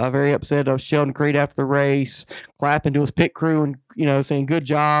 very upset of Sheldon Creed after the race, clapping to his pit crew and, saying, good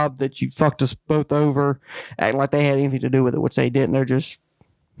job that you fucked us both over, acting like they had anything to do with it, which they didn't.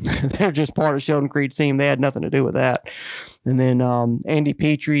 They're just part of Sheldon Creed's team. They had nothing to do with that. And then Andy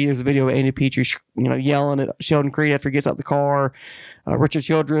Petrie, there's a video of Andy Petrie, yelling at Sheldon Creed after he gets out the car. Richard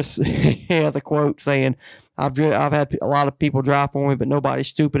Childress has a quote saying, I've had a lot of people drive for me, but nobody's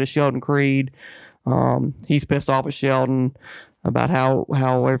stupid as Sheldon Creed. He's pissed off at Sheldon about how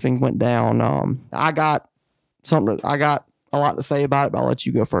everything went down. I got a lot to say about it, but I'll let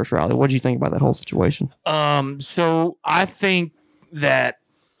you go first, Riley. What do you think about that whole situation? So I think that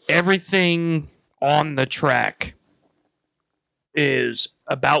everything on the track is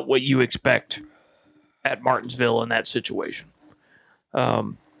about what you expect at Martinsville in that situation.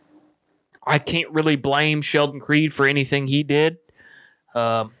 I can't really blame Sheldon Creed for anything he did.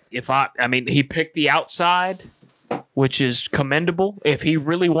 He picked the outside, which is commendable. If he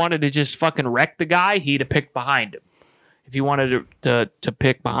really wanted to just fucking wreck the guy, he'd have picked behind him. If he wanted to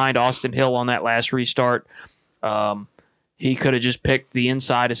pick behind Austin Hill on that last restart, he could have just picked the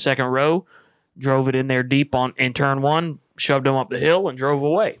inside of second row, drove it in there deep in turn 1, shoved him up the hill, and drove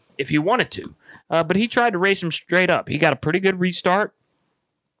away if he wanted to. But he tried to race him straight up. He got a pretty good restart.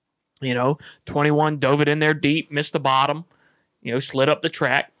 21 dove it in there deep, missed the bottom, slid up the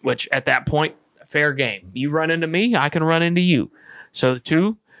track, which at that point, fair game. You run into me, I can run into you. So the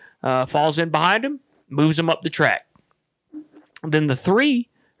 2 falls in behind him, moves him up the track. Then the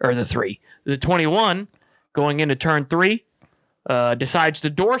 21 going into turn 3, decides to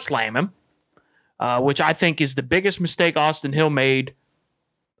door slam him, which I think is the biggest mistake Austin Hill made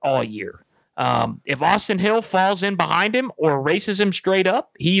all year. If Austin Hill falls in behind him or races him straight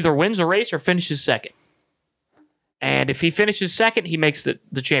up, he either wins the race or finishes second. And if he finishes second, he makes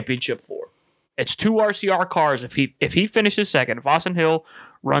the championship 4. It's 2 RCR cars. If he finishes second, if Austin Hill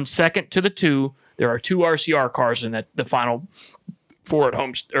runs second to the 2, there are 2 RCR cars in the final 4 at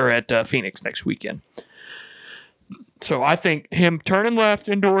home or at Phoenix next weekend. So I think him turning left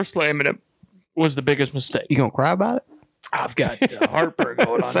and door slamming him was the biggest mistake. You gonna cry about it? I've got heartburn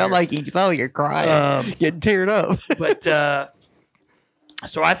going on. Sound like you're crying, getting teared up. But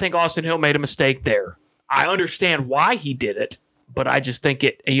so I think Austin Hill made a mistake there. I understand why he did it, but I just think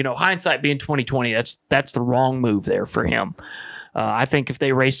it. Hindsight being 2020, that's the wrong move there for him. I think if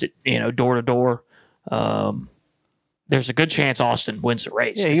they race it, door to door, there's a good chance Austin wins the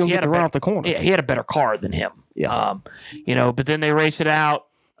race. Yeah, he'll get to run off the corner. Yeah, he had a better car than him. Yeah. But then they race it out.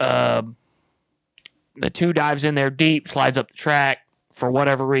 The 2 dives in there deep, slides up the track for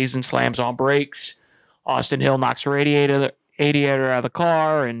whatever reason, slams on brakes. Austin Hill knocks the radiator out of the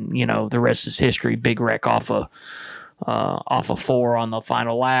car, and the rest is history. Big wreck off of 4 on the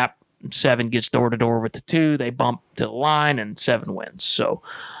final lap. 7 gets door to door with the 2. They bump to the line, and 7 wins. So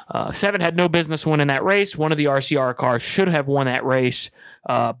 7 had no business winning that race. One of the RCR cars should have won that race.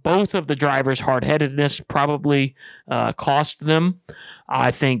 Both of the drivers' hard-headedness probably cost them.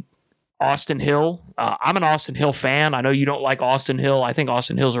 I think Austin Hill, I'm an Austin Hill fan. I know you don't like Austin Hill. I think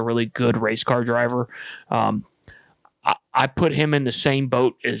Austin Hill's a really good race car driver. I put him in the same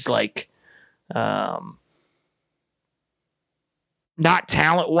boat as not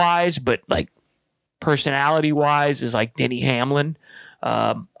talent-wise, but personality-wise is Denny Hamlin.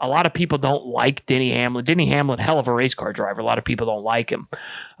 A lot of people don't like Denny Hamlin. Denny Hamlin, hell of a race car driver. A lot of people don't like him,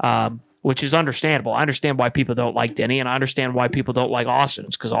 which is understandable. I understand why people don't like Denny, and I understand why people don't like Austin.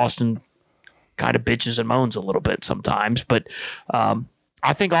 It's because Austin kind of bitches and moans a little bit sometimes. But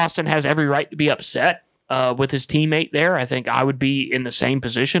I think Austin has every right to be upset with his teammate there. I think I would be in the same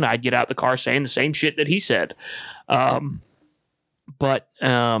position. I'd get out the car saying the same shit that he said. But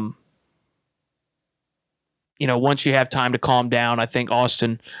once you have time to calm down, I think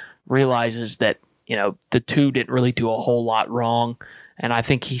Austin realizes that, the 2 didn't really do a whole lot wrong. And I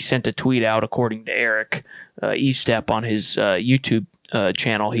think he sent a tweet out, according to Eric Estep on his YouTube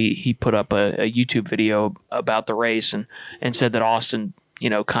channel. He put up a YouTube video about the race and said that Austin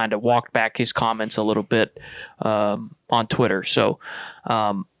kind of walked back his comments a little bit on Twitter. So,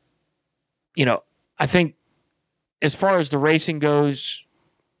 I think as far as the racing goes,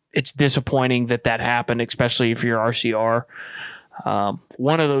 it's disappointing that happened, especially if you're RCR.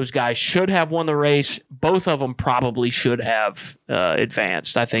 One of those guys should have won the race. Both of them probably should have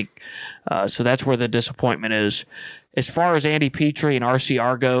advanced, I think. So that's where the disappointment is. As far as Andy Petrie and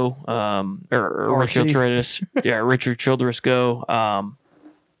RCR go, or Richard Childress go,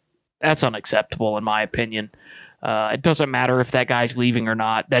 that's unacceptable in my opinion. It doesn't matter if that guy's leaving or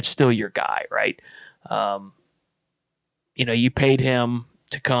not. That's still your guy, right? You paid him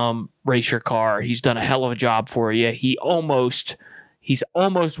to come race your car. He's done a hell of a job for you. He's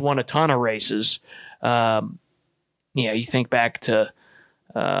almost won a ton of races. You think back to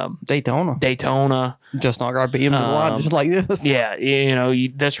Daytona. Just not gonna beat him to the line just like this. Yeah,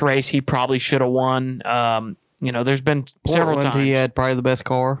 this race he probably should have won. There's been several Portland, times he had probably the best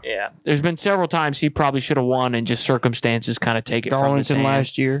car. Yeah, there's been several times he probably should have won, and just circumstances kind of take it from his hand. Darlington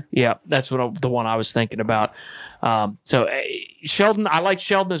last year. Yeah, that's the one I was thinking about. Sheldon, I like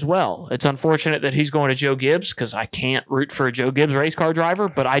Sheldon as well. It's unfortunate that he's going to Joe Gibbs because I can't root for a Joe Gibbs race car driver,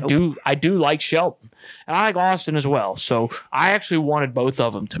 but I do like Sheldon. And I like Austin as well. So I actually wanted both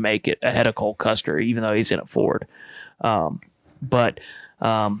of them to make it ahead of Cole Custer, even though he's in a Ford. But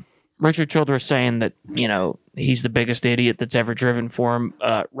Richard Childress saying that, he's the biggest idiot that's ever driven for him.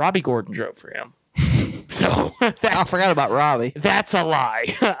 Robbie Gordon drove for him. So I forgot about Robbie. That's a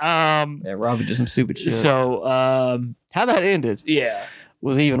lie. Yeah, Robbie did some stupid shit. So how that ended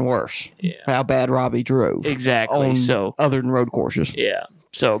was even worse. Yeah. How bad Robbie drove. Exactly. So other than road courses. Yeah.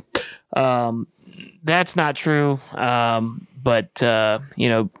 So that's not true. But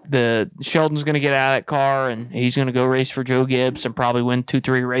the Sheldon's going to get out of that car and he's going to go race for Joe Gibbs and probably win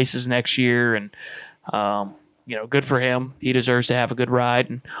 2-3 races next year. And good for him. He deserves to have a good ride.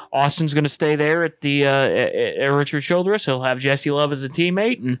 And Austin's going to stay there at the at Richard Childress. He'll have Jesse Love as a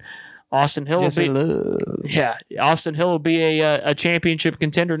teammate, and Austin Hill Austin Hill will be a championship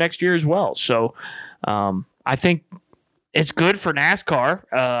contender next year as well. So I think it's good for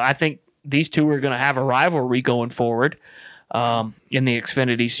NASCAR. I think these two are going to have a rivalry going forward in the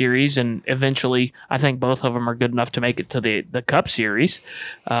Xfinity Series, and eventually I think both of them are good enough to make it to the Cup Series.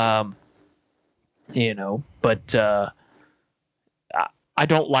 But I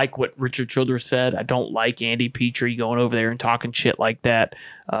don't like what Richard Childress said. I don't like Andy Petrie going over there and talking shit like that.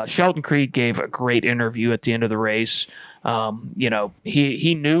 Sheldon Creed gave a great interview at the end of the race.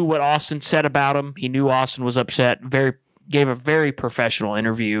 He knew what Austin said about him. He knew Austin was upset. Gave a very professional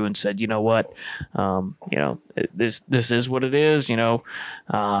interview and said, this is what it is.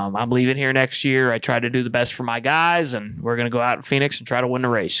 I'm leaving here next year. I try to do the best for my guys, and we're going to go out in Phoenix and try to win the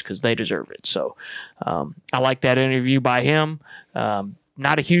race because they deserve it. So I like that interview by him.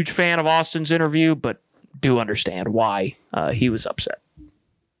 Not a huge fan of Austin's interview, but do understand why he was upset.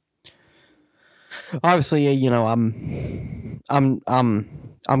 Obviously, I'm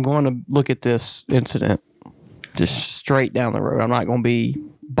going to look at this incident just straight down the road. I'm not going to be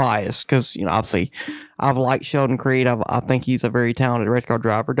biased because, obviously I've liked Sheldon Creed. I think he's a very talented race car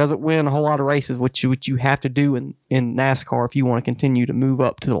driver. Doesn't win a whole lot of races, which you have to do in NASCAR if you want to continue to move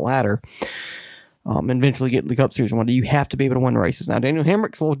up to the ladder. And eventually get to the Cup Series one day. You have to be able to win races. Now, Daniel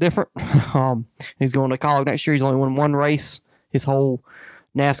Hemrick's a little different. He's going to college next year. He's only won one race his whole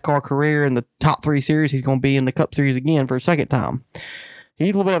NASCAR career. In the top 3 series, he's going to be in the Cup Series again for a second time.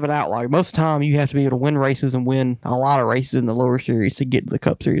 He's a little bit of an outlier. Most of the time, you have to be able to win races and win a lot of races in the lower series to get to the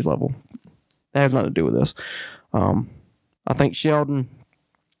Cup Series level. That has nothing to do with this. I think Sheldon,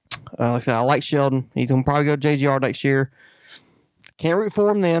 like I said, I like Sheldon. He's going to probably go to JGR next year. Can't root for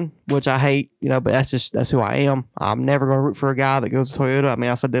him then, which I hate, but that's who I am. I'm never going to root for a guy that goes to Toyota. I mean,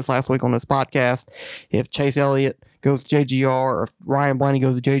 I said this last week on this podcast. If Chase Elliott goes to JGR or if Ryan Blaney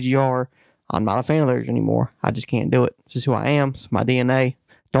goes to JGR, I'm not a fan of theirs anymore. I just can't do it. It's just who I am. It's my DNA.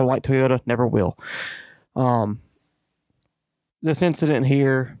 Don't like Toyota. Never will. This incident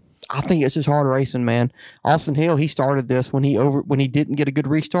here, I think it's just hard racing, man. Austin Hill, he started this when he didn't get a good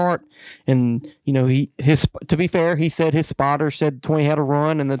restart, and to be fair, he said his spotter said 20 had a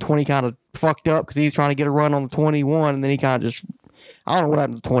run, and the 20 kind of fucked up because he's trying to get a run on the 21, and then he kind of just. I don't know what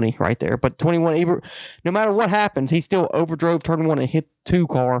happened to 20 right there, but 21, no matter what happens, he still overdrove turn 1 and hit 2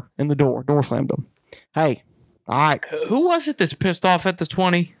 car in the door slammed him. Hey, all right. Who was it that's pissed off at the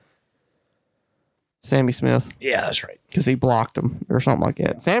 20? Sammy Smith. Yeah, that's right. Because he blocked him or something like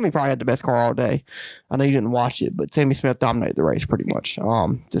that. Sammy probably had the best car all day. I know you didn't watch it, but Sammy Smith dominated the race pretty much.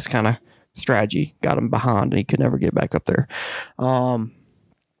 This kind of strategy got him behind, and he could never get back up there.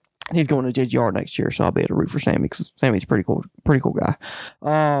 He's going to JGR next year, so I'll be able to root for Sammy because Sammy's a pretty cool guy.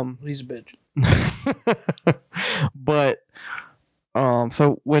 He's a bitch. But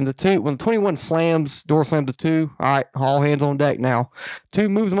so when the 21 door slams the 2, all right, all hands on deck now. 2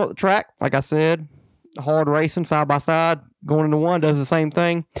 moves him up the track, like I said, hard racing side by side. Going into 1 does the same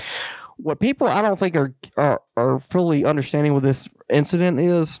thing. What people I don't think are fully understanding with this incident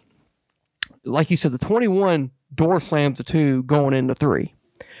is, like you said, the 21 door slams the 2 going into 3.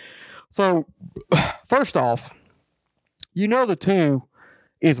 So first off, the 2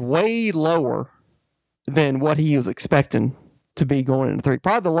 is way lower than what he was expecting to be going into 3.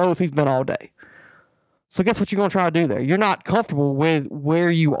 Probably the lowest he's been all day. So guess what you're going to try to do there? You're not comfortable with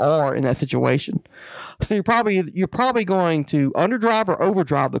where you are in that situation. So you're probably going to underdrive or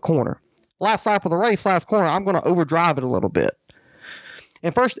overdrive the corner. Last lap of the race, last corner, I'm going to overdrive it a little bit.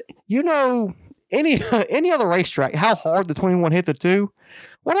 And first, any other racetrack, how hard the 21 hit the 2?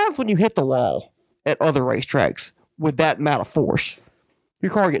 What happens when you hit the wall at other racetracks with that amount of force?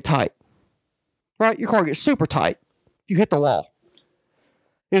 Your car gets tight, right? Your car gets super tight. You hit the wall.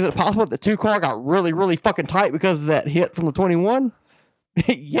 Is it possible that the 2 car got really, really fucking tight because of that hit from the 21?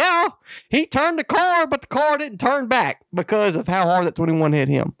 Yeah, he turned the car, but the car didn't turn back because of how hard that 21 hit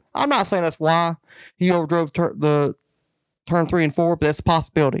him. I'm not saying that's why he overdrove the turn 3 and 4, but that's a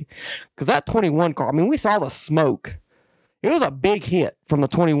possibility. Because that 21 car, I mean, we saw the smoke. It was a big hit from the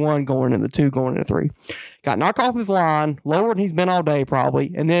 21 going into 2, going into 3. Got knocked off his line, lower than he's been all day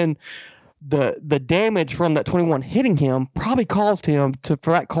probably, and then the damage from that 21 hitting him probably caused him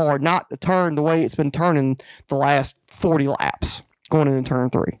for that car not to turn the way it's been turning the last 40 laps going into turn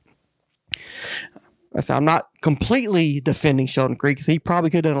 3. I'm not completely defending Sheldon Creek because he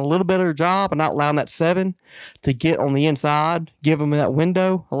probably could have done a little better job of not allowing that 7 to get on the inside, give him that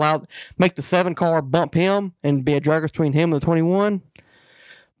window, make the 7 car bump him and be a dragger between him and the 21.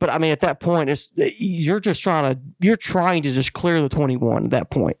 But I mean, at that point, you're trying to just clear the 21 at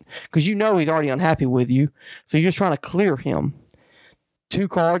that point because he's already unhappy with you, so you're just trying to clear him. 2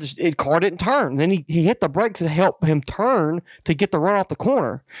 car didn't turn. Then he hit the brakes to help him turn to get the run off the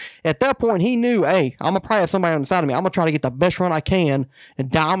corner. At that point, he knew, hey, I'm gonna probably have somebody on the side of me. I'm gonna try to get the best run I can and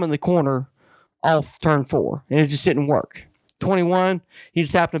dime in the corner off turn 4, and it just didn't work. 21, he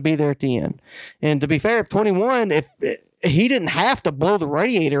just happened to be there at the end. And to be fair, if 21, he didn't have to blow the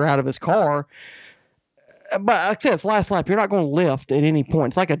radiator out of his car. But like I said, it's last lap. You're not going to lift at any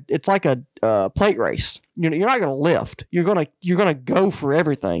point. It's like a plate race. You're not going to lift. You're gonna go for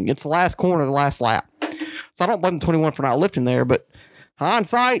everything. It's the last corner of the last lap. So I don't blame the 21 for not lifting there. But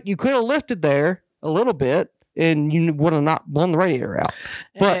hindsight, you could have lifted there a little bit, and you would have not blown the radiator out.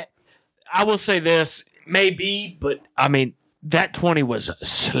 But I will say this, maybe, but I mean that 20 was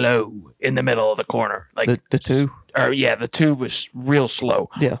slow in the middle of the corner. Like the 2. The 2 was real slow.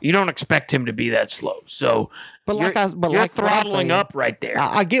 Yeah, you don't expect him to be that slow. So, you're throttling up right there.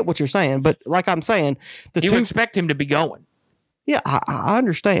 I get what you're saying, but like I'm saying, you expect him to be going. Yeah, I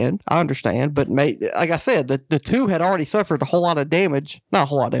understand. But like I said, the 2 had already suffered a whole lot of damage. Not a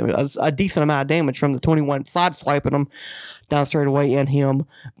whole lot of damage, a decent amount of damage from the 21 sideswiping him down straightaway and him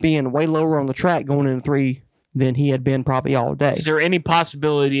being way lower on the track going into 3 than he had been probably all day. Is there any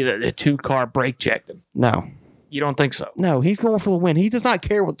possibility that the 2 car brake checked him? No. You don't think so? No, he's going for the win. He does not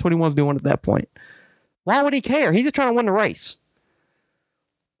care what 21's doing at that point. Why would he care? He's just trying to win the race.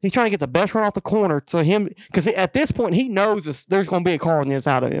 He's trying to get the best run off the corner to him because at this point he knows there's going to be a car on the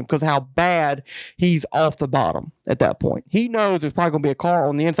inside of him because how bad he's off the bottom at that point. He knows there's probably going to be a car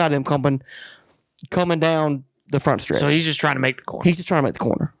on the inside of him coming down the front stretch. So he's just trying to make the corner. He's just trying to make the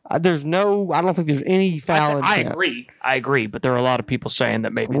corner. I don't think there's any foul. I agree, but there are a lot of people saying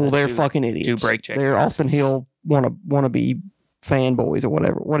that maybe they're fucking idiots. 2 brake check. They're Austin Hill want to be fanboys or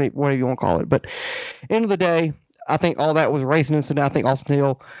whatever you want to call it. But end of the day, I think all that was a racing incident. I think Austin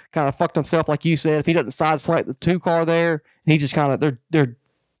Hill kind of fucked himself, like you said. If he doesn't sideswipe the 2 car there, he just kind of they're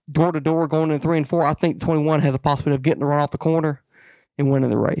door to door going in 3 and 4. I think 21 has a possibility of getting the run off the corner and winning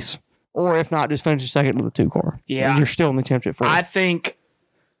the race. Or if not, just finish second with the 2 car. Yeah, and you're still in the championship for. I think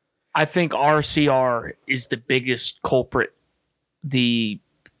RCR is the biggest culprit. They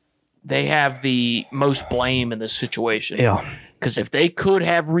have the most blame in this situation. Yeah, because if they could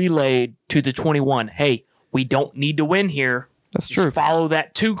have relayed to the 21, hey, we don't need to win here. That's true. Follow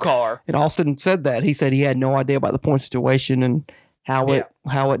that 2 car. And Austin said that. He said he had no idea about the point situation and how it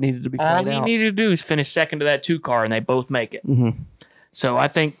needed to be played out. All he needed to do is finish second to that 2 car, and they both make it. Mm-hmm. So I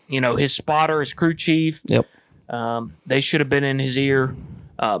think, his spotter, his crew chief, yep, they should have been in his ear.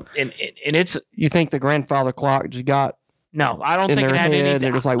 And it's. You think the grandfather clock just got No, I don't in think their it had head. anything.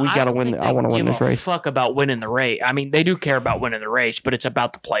 They're just like, we got to win. I want to win this race. Fuck about winning the race. I mean, they do care about winning the race, but it's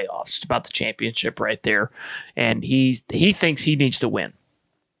about the playoffs. It's about the championship right there, and he thinks he needs to win.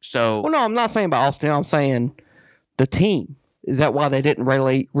 So, Well, no, I'm not saying about Austin. I'm saying the team. Is that why they didn't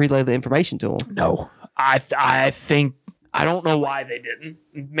relay the information to him? no, I think I don't know why they didn't.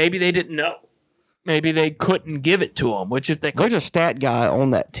 Maybe they didn't know. Maybe they couldn't give it to him. Which if they There's a stat guy on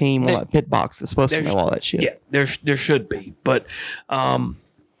that team on that pit box that's supposed to know all that shit. Yeah, there should be, but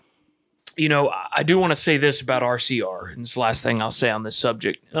you know, I do want to say this about RCR, and it's the last thing I'll say on this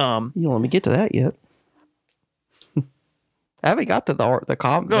subject. You don't let me get to that yet. I haven't got to the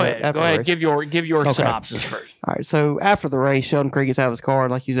comp. Go ahead. Give your synopsis first. All right. So after the race, Sheldon Creed gets out of his car,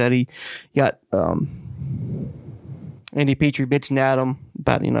 and like you said, he got Andy Petrie bitching at him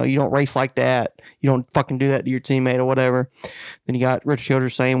about, you don't race like that. You don't fucking do that to your teammate or whatever. Then you got Richard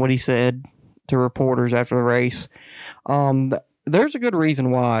Childress saying what he said to reporters after the race. There's a good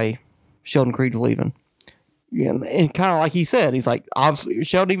reason why Sheldon Creed's leaving. And kind of like he said, he's like, obviously,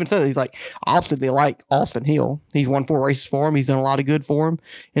 Sheldon even said, he's like, obviously they like Austin Hill. He's won 4 races for him. He's done a lot of good for him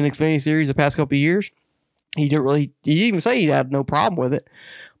in the Xfinity Series the past couple of years. He didn't even say he had no problem with it.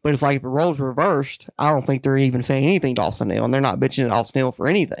 But it's like if the roles were reversed, I don't think they're even saying anything to Austin Hill, and they're not bitching at Austin Hill for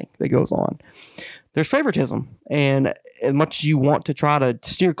anything that goes on. There's favoritism, and as much as you want to try to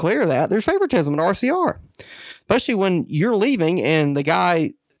steer clear of that, there's favoritism in RCR, especially when you're leaving and the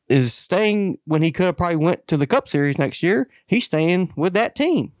guy is staying when he could have probably went to the Cup Series next year. He's staying with that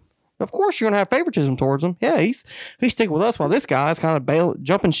team. Of course, you're going to have favoritism towards him. Yeah, he's sticking with us while this guy's kind of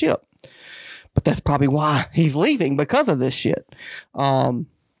jumping ship. But that's probably why he's leaving, because of this shit.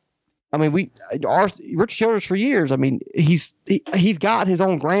 I mean, Richard Childress for years. I mean, he's got his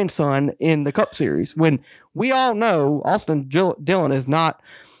own grandson in the Cup Series. When we all know Austin Dillon is not.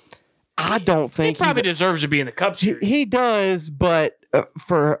 I don't think he probably deserves to be in the Cup Series. He does, but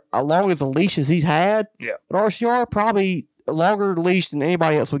for as long as the leashes he's had, yeah, but RCR probably a longer leash than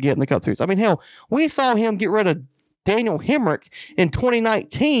anybody else would get in the Cup Series. I mean, hell, we saw him get rid of Daniel Hemrick in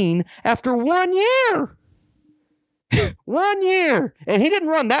 2019 after 1 year. 1 year, and he didn't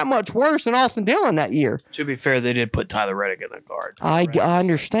run that much worse than Austin Dillon that year. To be fair, they did put Tyler Reddick in the guard. I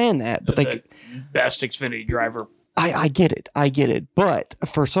understand that, but the best Xfinity driver. I get it. But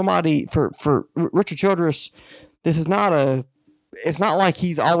for somebody, for Richard Childress, this is not it's not like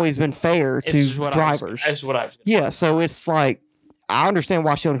he's always been fair to drivers. That's what I was. Yeah, so it's like, I understand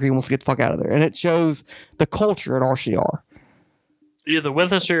why Sheldon Creed wants to get the fuck out of there, and it shows the culture at RCR. You're either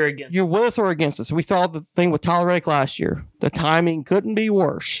with us or against us. You're with us or against us. We saw the thing with Tyler Reddick last year. The timing couldn't be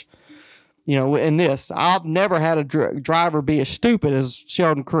worse. In this, I've never had a driver be as stupid as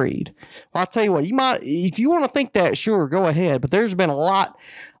Sheldon Creed. Well, I'll tell you what, you might, if you want to think that, sure, go ahead. But there's been a lot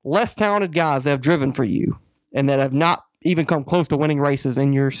less talented guys that have driven for you and that have not even come close to winning races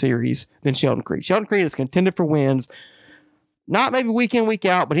in your series than Sheldon Creed. Sheldon Creed has contended for wins. Not maybe week in, week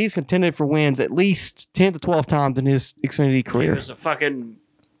out, but he's contended for wins at least 10 to 12 times in his Xfinity career. He was a fucking,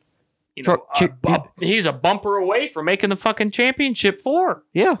 he's a bumper away from making the fucking championship 4.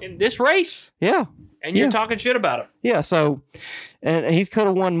 Yeah. In this race. Yeah. And you're talking shit about him. Yeah, so, and he could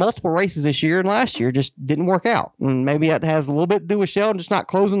have won multiple races this year and last year, just didn't work out. And maybe that has a little bit to do with Sheldon just not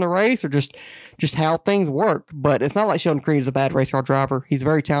closing the race or just how things work. But it's not like Sheldon Creed is a bad race car driver. He's a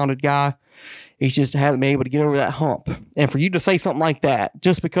very talented guy. He just hasn't been able to get over that hump. And for you to say something like that,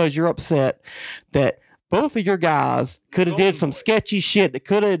 just because you're upset that both of your guys could have did some sketchy shit that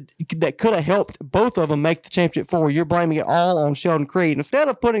could have helped both of them make the championship 4, you're blaming it all on Sheldon Creed instead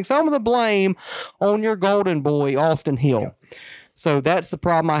of putting some of the blame on your golden boy, Austin Hill. Yeah. So that's the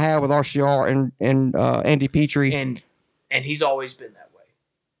problem I have with RCR and Andy Petrie. And he's always been that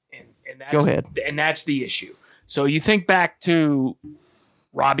way. And that's, go ahead. And that's the issue. So you think back to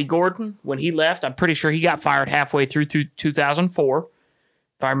Robbie Gordon, when he left, I'm pretty sure he got fired halfway through 2004,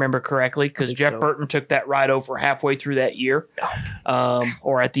 if I remember correctly, because Jeff Burton took that ride over halfway through that year,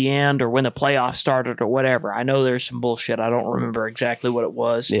 or at the end, or when the playoffs started, or whatever. I know there's some bullshit. I don't remember exactly what it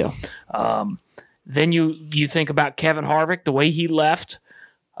was. Yeah. Then you think about Kevin Harvick, the way he left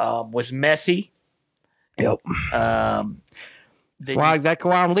was messy. Yep. That's exactly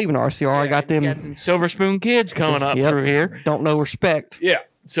why I'm leaving RCR. Yeah, I got them Silver Spoon kids coming up through here. Don't know respect. Yeah.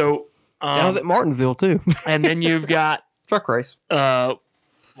 So I was at Martinsville too. And then you've got truck race.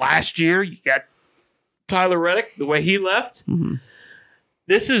 Last year you got Tyler Reddick, the way he left. Mm-hmm.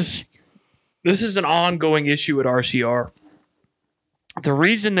 This is an ongoing issue at RCR. The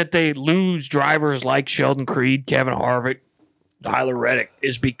reason that they lose drivers like Sheldon Creed, Kevin Harvick, Tyler Reddick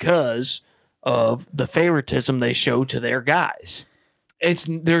is because of the favoritism they show to their guys.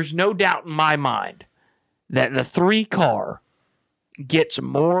 There's no doubt in my mind that the 3 car gets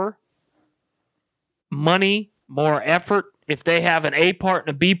more money, more effort. If they have an A part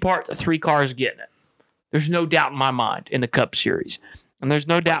and a B part, the 3 cars are getting it. There's no doubt in my mind in the Cup Series. And there's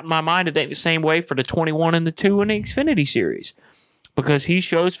no doubt in my mind it ain't the same way for the 21 and the 2 in the Xfinity Series, because he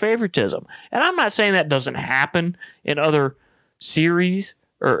shows favoritism. And I'm not saying that doesn't happen in other series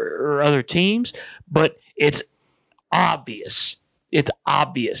or other teams, but it's obvious. It's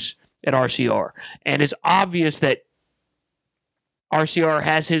obvious at RCR. And it's obvious that RCR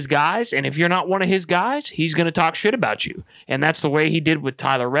has his guys, and if you're not one of his guys, he's going to talk shit about you. And that's the way he did with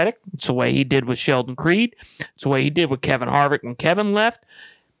Tyler Reddick. It's the way he did with Sheldon Creed. It's the way he did with Kevin Harvick when Kevin left.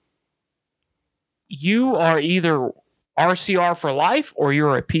 You are either RCR for life or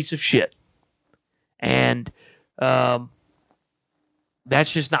you're a piece of shit. And that's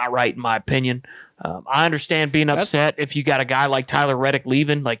just not right, in my opinion. I understand being upset if you got a guy like Tyler Reddick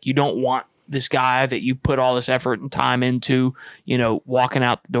leaving. Like, you don't want this guy that you put all this effort and time into, walking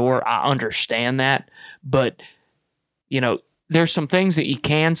out the door. I understand that. But, there's some things that you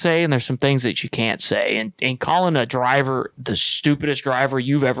can say and there's some things that you can't say. And calling a driver the stupidest driver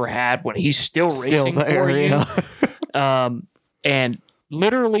you've ever had when he's still racing there, for you, yeah. and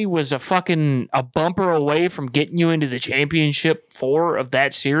literally was a bumper away from getting you into the championship 4 of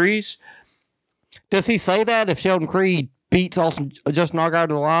that series. Does he say that if Sheldon Creed beats Justin Allgaier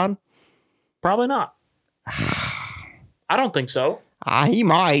to the line? Probably not. I don't think so. He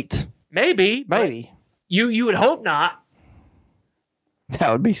might. Maybe. Maybe. You would hope not.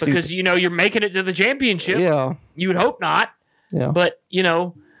 That would be stupid. Because, you're making it to the championship. Yeah. You would hope not. Yeah. But,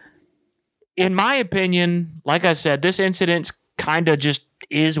 in my opinion, like I said, this incident's kind of just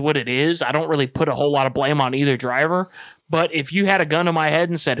is what it is. I don't really put a whole lot of blame on either driver. But if you had a gun to my head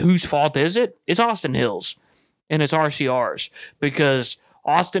and said, whose fault is it? It's Austin Hill's. And it's RCR's. Because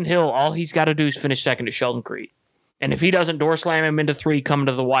Austin Hill, all he's got to do is finish second to Sheldon Creed. And if he doesn't door slam him into 3 coming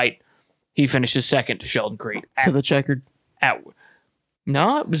to the white, he finishes second to Sheldon Creed. To the checkered.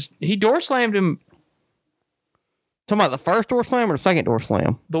 No, he door slammed him. Talking about the first door slam or the second door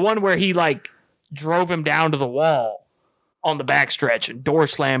slam? The one where he drove him down to the wall on the backstretch and door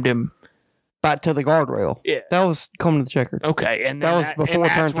slammed him back to the guardrail. Yeah. That was coming to the checkered. Okay. And that was before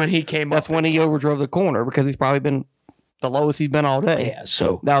that's when he came That's up. when he overdrove the corner because he's probably been the lowest he's been all day. Yeah,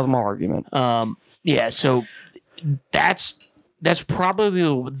 so that was my argument. So that's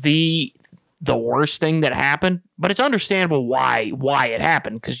probably the worst thing that happened, but it's understandable why it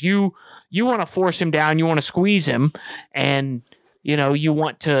happened, because you want to force him down, you want to squeeze him, and you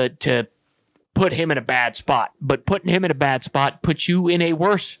want to put him in a bad spot. But putting him in a bad spot puts you in a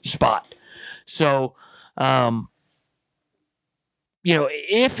worse spot. So,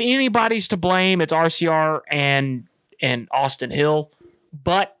 if anybody's to blame, it's RCR and Austin Hill.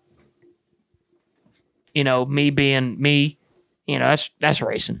 But, me being me, that's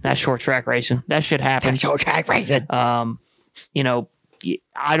racing. That's short track racing. That shit happens. That's short track racing. I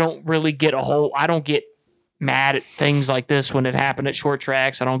don't really I don't get mad at things like this when it happened at short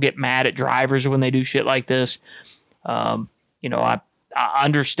tracks. I don't get mad at drivers when they do shit like this. I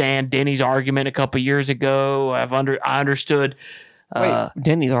understand Denny's argument a couple years ago. I understood.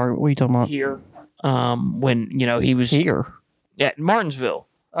 Denny's argument? What are you talking about? Here, when he was here at Martinsville.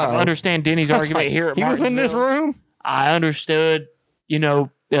 I understand Denny's argument here at Martinsville. He was in this room. I understood.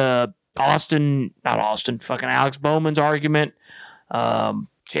 Alex Bowman's argument.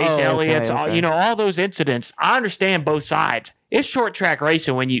 Chase Elliott's. Okay. All those incidents. I understand both sides. It's short track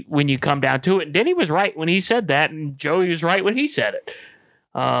racing when you come down to it. And Denny was right when he said that, and Joey was right when he said it.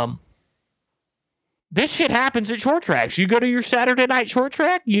 This shit happens at short tracks. You go to your Saturday night short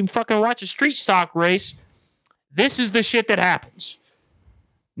track, you fucking watch a street stock race. This is the shit that happens.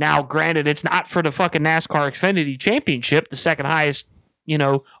 Now, granted, it's not for the fucking NASCAR Xfinity Championship, the second highest,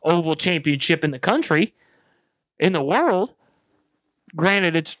 oval championship in the country, in the world.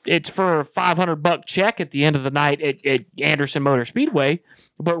 Granted, it's for a $500 check at the end of the night at Anderson Motor Speedway,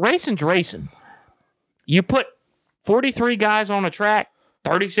 but racing's racing. You put 43 guys on a track,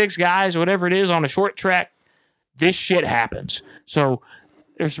 36 guys, whatever it is, on a short track, this shit happens. So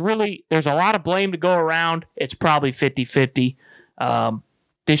there's a lot of blame to go around. It's probably 50-50.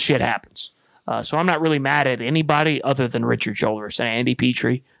 This shit happens. So I'm not really mad at anybody other than Richard Childress and Andy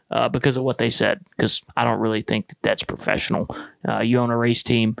Petrie because of what they said, because I don't really think that that's professional. You own a race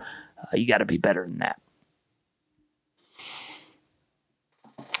team. You got to be better than that.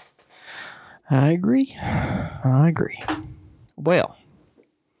 I agree. Well,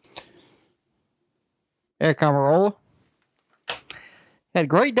 Eric Almirola had a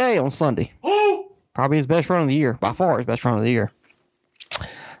great day on Sunday. Probably his best run of the year. By far his best run of the year.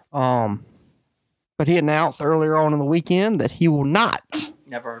 but he announced earlier on in the weekend that he will not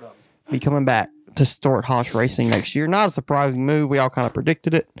Never heard of him. be coming back to Stuart Haas Racing next year. Not a surprising move. We all kind of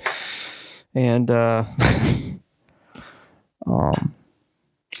predicted it. And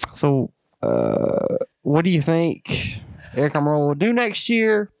so what do you think Eric Almirola will do next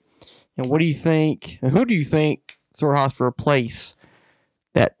year? And what do you think, and who do you think Stuart Haas will replace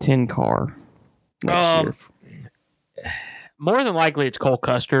that 10 car next year? More than likely, it's Cole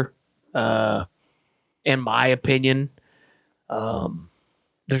Custer. In my opinion,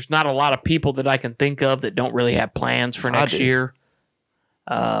 there's not a lot of people that I can think of that don't really have plans for next year.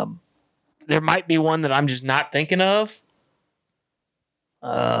 There might be one that I'm just not thinking of.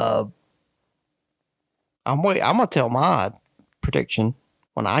 I'm gonna tell my prediction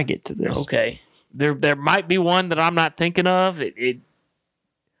when I get to this. Okay, there might be one that I'm not thinking of. Are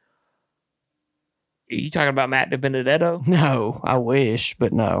you talking about Matt DiBenedetto? No, I wish,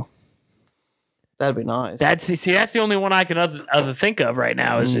 but no. That'd be nice. That's the only one I can other think of right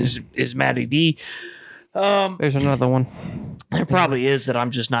now is Matty D. There's another one. There probably is that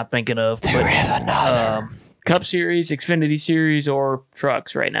I'm just not thinking of. There is another. Cup Series, Xfinity Series, or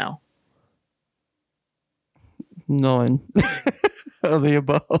trucks right now. None of the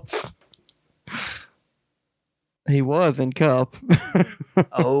above. He was in Cup.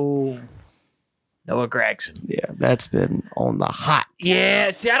 Oh, Noah Gragson. Yeah, that's been on the hot. Yeah,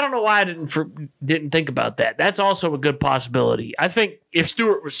 see, I don't know why I didn't think about that. That's also a good possibility. I think if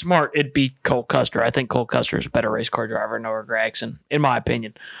Stewart was smart, it'd be Cole Custer. I think Cole Custer is a better race car driver than Noah Gragson, in my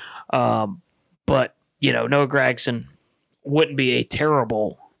opinion. But Noah Gragson wouldn't be a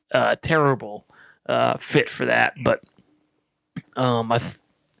terrible fit for that. But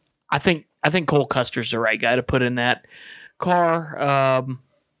I think Cole Custer's the right guy to put in that car.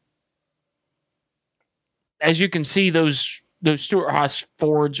 As you can see, those Stuart Haas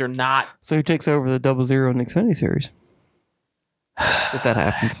Fords are not. So who takes over the 00 in the Xfinity Series? If that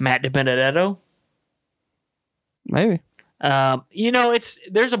happens. Matt DiBenedetto. Maybe.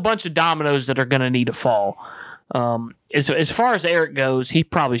 There's a bunch of dominoes that are going to need to fall. As far as Eric goes, he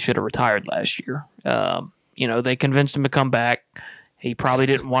probably should have retired last year. They convinced him to come back. He probably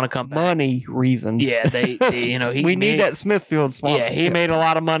didn't want to come back. Money reasons. Yeah, we need that Smithfield sponsor. Yeah, he made a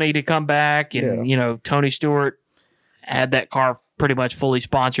lot of money to come back, and Tony Stewart had that car pretty much fully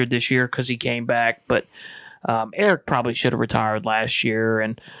sponsored this year because he came back. But Eric probably should have retired last year,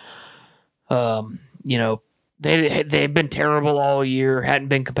 and they've been terrible all year, hadn't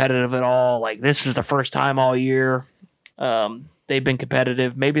been competitive at all. Like, this is the first time all year they've been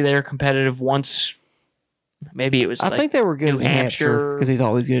competitive. Maybe they're competitive once. Maybe it was. I think they were good New in New Hampshire because he's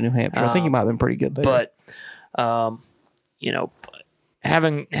always good in New Hampshire. I think he might have been pretty good there. But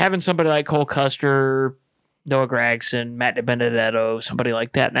having somebody like Cole Custer, Noah Gragson, Matt DiBenedetto, somebody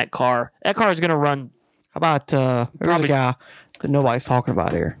like that in that car is going to run. How about there's a guy that nobody's talking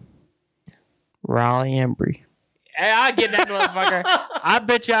about here, Riley Embry. Hey, I get that motherfucker. I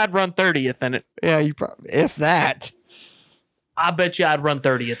bet you I'd run 30th in it. Yeah, you probably, if that. I bet you I'd run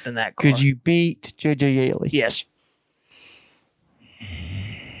 30th in that car. Could you beat J.J. Yaley? Yes.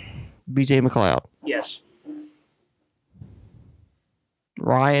 B.J. McLeod? Yes.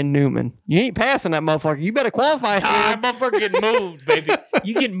 Ryan Newman? You ain't passing that motherfucker. You better qualify him. That motherfucker getting moved, baby.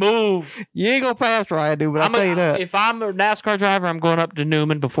 You get moved. You ain't gonna pass Ryan Newman. I'll tell you that. If I'm a NASCAR driver, I'm going up to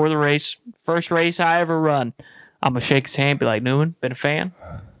Newman before the race. First race I ever run. I'm gonna shake his hand, be like, Newman, been a fan.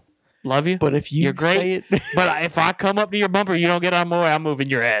 Love you. But if you're great, but if I come up to your bumper, you don't get on my way, I'm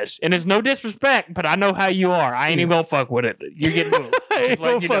moving your ass. And it's no disrespect, but I know how you are. I ain't even gonna fuck with it. You're getting moved. I ain't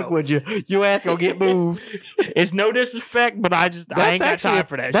gonna fuck with you. Your ass gonna get moved. It's no disrespect, but I ain't got time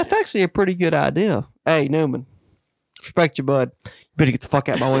for that. That's actually a pretty good idea. Hey, Newman, respect you, bud. You better get the fuck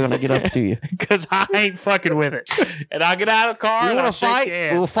out of my way when I get up to you. Because I ain't fucking with it. And I'll get out of the car. You want to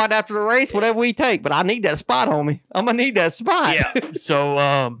fight? We'll fight after the race, whatever we take. But I need that spot, homie. I'm gonna need that spot. Yeah.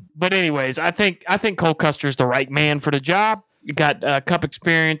 So, but anyways, I think Cole Custer's the right man for the job. You got Cup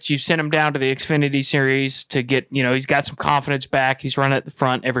experience. You sent him down to the Xfinity Series to get, he's got some confidence back. He's running at the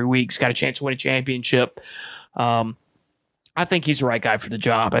front every week. He's got a chance to win a championship. I think he's the right guy for the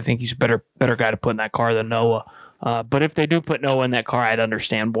job. I think he's a better guy to put in that car than Noah. But if they do put Noah in that car, I'd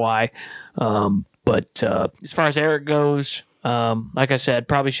understand why. But as far as Eric goes, like I said,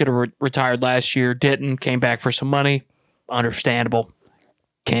 probably should have retired last year. Didn't. Came back for some money. Understandable.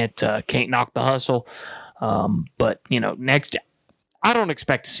 Can't knock the hustle. But next, I don't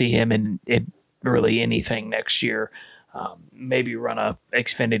expect to see him in really anything next year. Maybe run a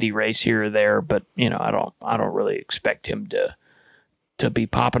Xfinity race here or there, but I don't really expect him to be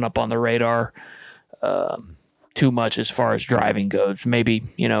popping up on the radar too much as far as driving goes. Maybe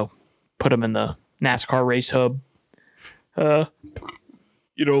put him in the NASCAR Race Hub, lineup.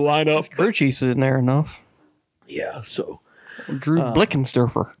 Crew chief's in there enough. Yeah, so Drew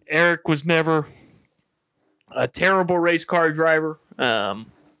Blickensturfer. Eric was never a terrible race car driver,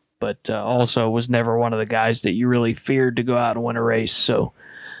 but also was never one of the guys that you really feared to go out and win a race. So,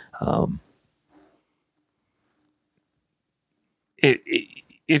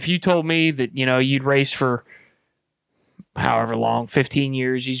 if you told me that you'd race for however long, 15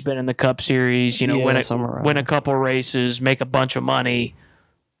 years, he's been in the Cup Series, win a couple races, make a bunch of money.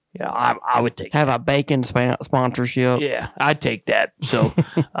 Yeah, I would take have a bacon sponsorship. Yeah, I'd take that. So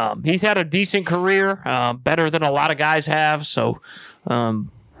he's had a decent career, better than a lot of guys have. So,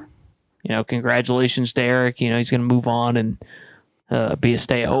 congratulations to Eric. He's going to move on and be a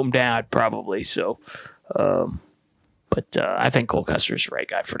stay-at-home dad probably. So, but I think Cole Custer's the right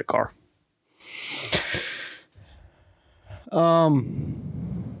guy for the car.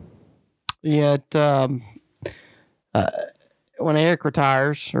 When Eric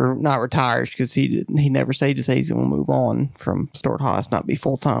retires, or not retires, because he never said to say he's going to move on from Stewart-Haas, not be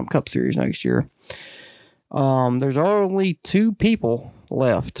full-time Cup Series next year. There's only two people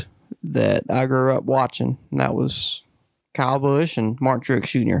left that I grew up watching, and that was Kyle Busch and Martin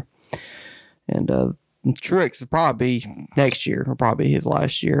Truex Jr. And Truex will probably be next year, or probably his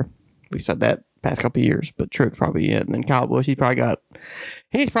last year. We said that past couple of years, but Truex probably it. And then Kyle Busch, he's probably got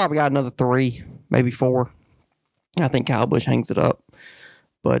another 3, maybe 4. I think Kyle Busch hangs it up.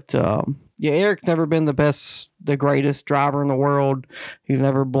 But, Eric's never been the greatest driver in the world. He's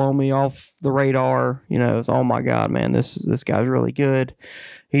never blown me off the radar. It's, oh my God, man, this guy's really good.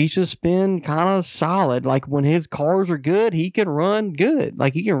 He's just been kind of solid. Like, when his cars are good, he can run good.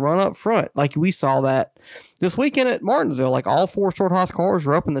 Like, he can run up front. Like, we saw that this weekend at Martinsville. Like, all 4 Stewart-Haas cars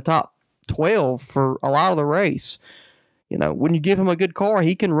were up in the top 12 for a lot of the race. When you give him a good car,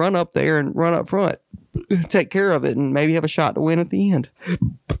 he can run up there and run up front, take care of it, and maybe have a shot to win at the end.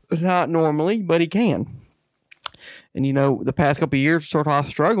 Not normally, but he can. And, the past couple of years, Stewart-Haas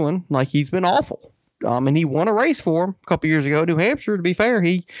struggling. Like, he's been awful. And he won a race for him a couple of years ago, New Hampshire. To be fair,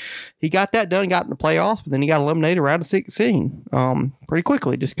 he got that done, got in the playoffs, but then he got eliminated around the 16 pretty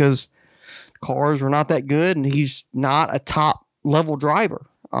quickly just because cars were not that good, and he's not a top-level driver.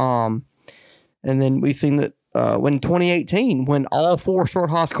 And then we've seen that when 2018, when all 4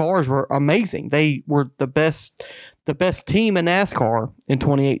 Stewart-Haas cars were amazing. They were the best team in NASCAR in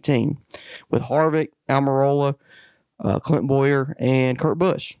 2018 with Harvick, Almirola, Clint Bowyer, and Kurt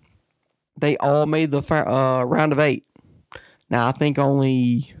Busch. They all made the round of 8. Now, I think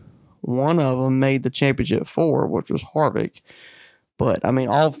only one of them made the championship 4, which was Harvick. But, I mean,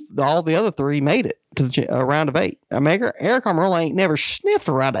 all the other 3 made it to the round of 8. I mean, Eric Almirola ain't never sniffed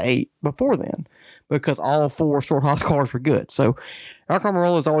a round of 8 before then, because all 4 Stewart-Haas cars were good. So Eric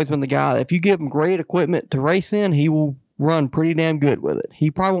Almirola has always been the guy that if you give him great equipment to race in, he will run pretty damn good with it.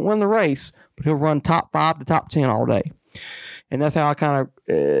 He probably won't win the race, but he'll run top 5 to top 10 all day. And that's how I kind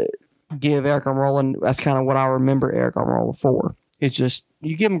of give Eric Almirola, and that's kind of what I remember Eric Almirola for. It's just,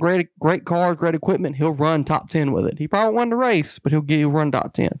 you give him great cars, great equipment, he'll run top 10 with it. He probably won the race, but he'll run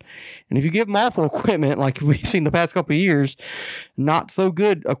top 10. And if you give him awful equipment, like we've seen the past couple of years, not so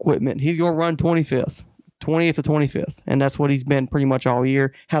good equipment, he's going to run 20th to 25th. And that's what he's been pretty much all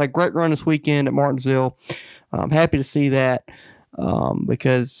year. Had a great run this weekend at Martinsville. I'm happy to see that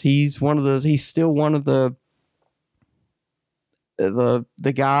because he's still one of the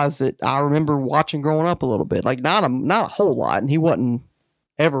guys that I remember watching growing up a little bit, like not a whole lot, and he wasn't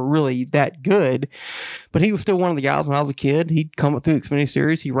ever really that good, but he was still one of the guys when I was a kid. He'd come up through the Xfinity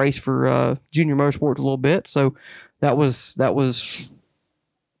Series. He raced for Junior Motorsports a little bit, so that was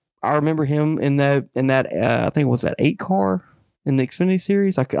I remember him in that I think it was that 8 car in the Xfinity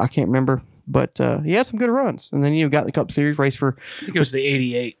Series. I can't remember, but he had some good runs, and then got in the Cup Series, raced for, I think it was the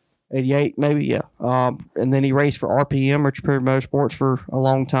 88. 88, maybe, yeah. And then he raced for RPM, Richard Perry Motorsports, for a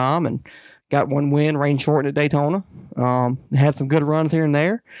long time and got one win, rain shortened at Daytona. Had some good runs here and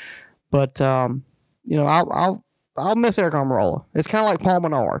there. But, I'll miss Eric Almirola. It's kind of like Paul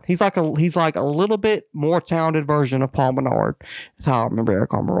Menard. He's like a little bit more talented version of Paul Menard. That's how I remember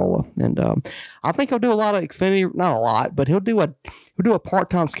Eric Almirola. And I think he'll do a lot of Xfinity, not a lot, but he'll do a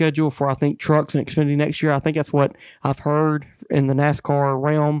part-time schedule for, I think, trucks and Xfinity next year. I think that's what I've heard in the NASCAR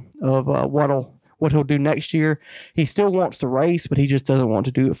realm of what he'll do next year. He still wants to race, but he just doesn't want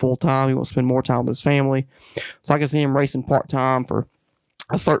to do it full-time. He wants to spend more time with his family. So I can see him racing part-time for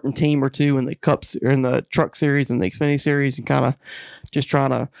a certain team or two in the Cups or in the Truck Series and the Xfinity Series, and kind of just trying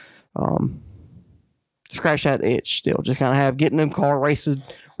to scratch that itch still. Just kind of getting them car race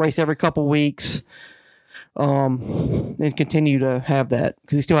every couple weeks, and continue to have that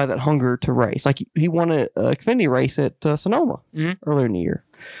because he still has that hunger to race. Like he won an Xfinity race at Sonoma earlier in the year,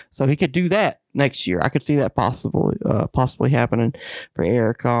 so he could do that next year. I could see that possibly happening for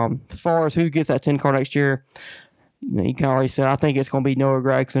Eric. As far as who gets that 10 car next year, you can already said I think it's going to be Noah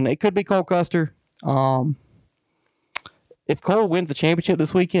Gragson. It could be Cole Custer. If Cole wins the championship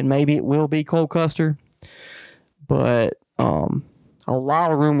this weekend, maybe it will be Cole Custer. But a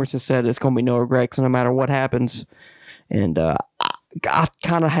lot of rumors have said it's going to be Noah Gragson no matter what happens. And I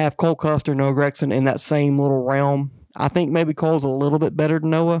kind of have Cole Custer, Noah Gragson in that same little realm. I think maybe Cole's a little bit better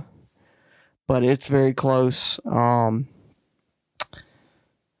than Noah, but it's very close.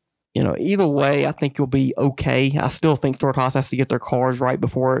 Either way, I think you'll be okay. I still think Stewart-Haas has to get their cars right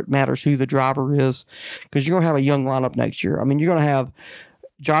before it matters who the driver is, because you're going to have a young lineup next year. I mean, you're going to have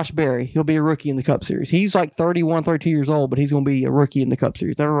Josh Berry. He'll be a rookie in the Cup Series. He's like 31, 32 years old, but he's going to be a rookie in the Cup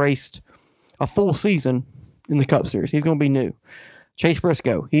Series. Never raced a full season in the Cup Series. He's going to be new. Chase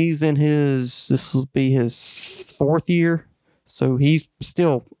Briscoe, this will be his fourth year, so he's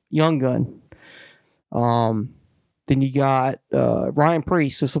still young gun. Then you got Ryan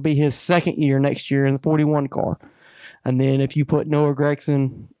Preece. This will be his second year next year in the 41 car. And then if you put Noah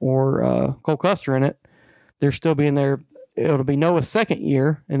Gragson or Cole Custer in it, they're still being there. It'll be Noah's second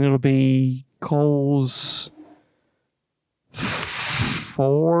year, and it'll be Cole's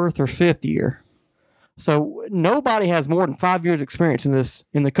fourth or fifth year. So nobody has more than 5 years experience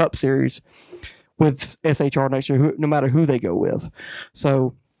in the Cup Series with SHR next year, no matter who they go with.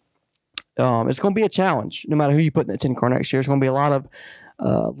 So it's going to be a challenge, no matter who you put in that 10 car next year. It's going to be a lot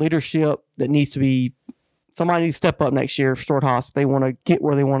of leadership that needs to be. Somebody needs to step up next year for Stewart-Haas if they want to get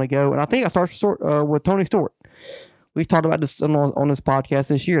where they want to go. And I think I start with Tony Stewart. We've talked about this on this podcast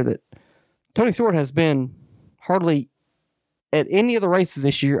this year that Tony Stewart has been hardly at any of the races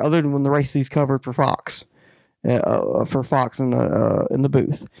this year, other than when the races he's covered for Fox, in the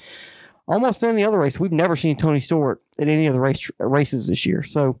booth. Almost any other race, we've never seen Tony Stewart at any of the races this year.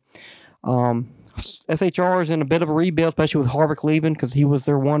 So SHR is in a bit of a rebuild, especially with Harvick leaving, because he was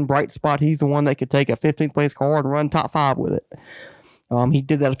their one bright spot. He's the one that could take a 15th place car and run top 5 with it. He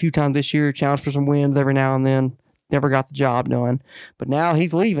did that a few times this year, challenged for some wins every now and then. Never got the job done, but now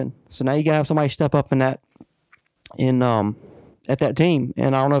he's leaving. So now you gotta have somebody step up at that team.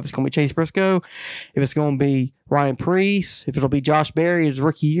 And I don't know if it's gonna be Chase Briscoe, if it's gonna be Ryan Preece, if it'll be Josh Berry his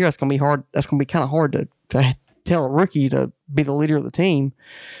rookie year. That's gonna be hard. That's gonna be kind of hard to tell a rookie to be the leader of the team.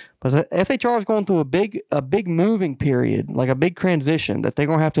 But SHR is going through a big moving period, like a big transition that they're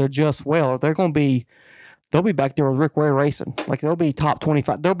gonna have to adjust well. They'll be back there with Rick Ware racing. Like, they'll be top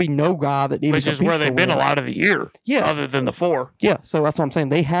 25. There'll be no guy that even Which is where they've been a lot of the year. Yes. Other than the 4. Yeah, so that's what I'm saying.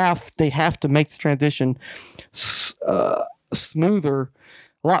 They have to make the transition smoother,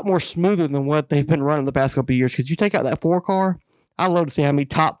 a lot more smoother than what they've been running the past couple of years. Because you take out that 4 car, I'd love to see how many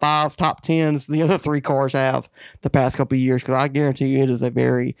top 5s, top 10s the other 3 cars have the past couple of years. Because I guarantee you it is a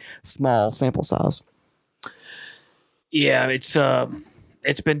very small sample size. Yeah,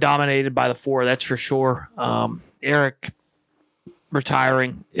 it's been dominated by the 4, that's for sure. Eric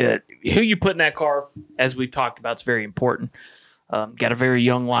retiring. Who you put in that car, as we've talked about, is very important. Got a very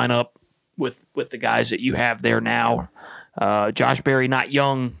young lineup with the guys that you have there now. Josh Berry, not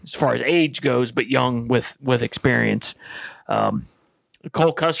young as far as age goes, but young with experience.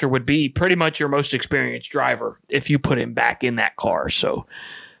 Cole Custer would be pretty much your most experienced driver if you put him back in that car. So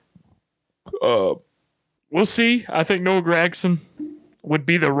we'll see. I think Noah Gragson would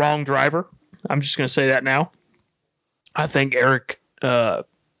be the wrong driver. I'm just going to say that now. I think Eric. I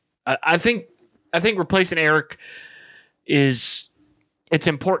think replacing Eric it's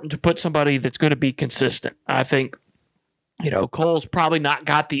important to put somebody that's going to be consistent. I think Cole's probably not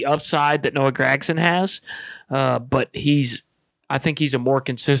got the upside that Noah Gragson has, but I think he's a more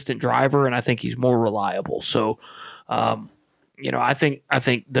consistent driver, and I think he's more reliable. So, I think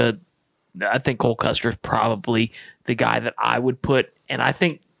Cole Custer's probably the guy that I would put. And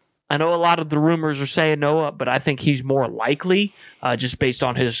I know a lot of the rumors are saying Noah, but I think he's more likely just based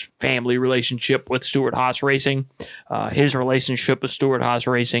on his family relationship with Stewart-Haas Racing, his relationship with Stewart-Haas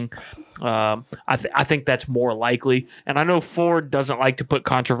Racing. I think that's more likely. And I know Ford doesn't like to put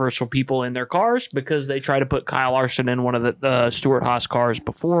controversial people in their cars because they tried to put Kyle Larson in one of the Stewart-Haas cars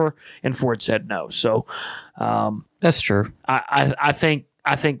before, and Ford said no. So that's true. I think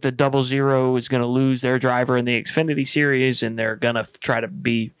the 00 is going to lose their driver in the Xfinity Series, and they're going to try to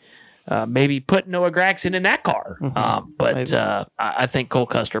be maybe put Noah Gragson in that car. But I think Cole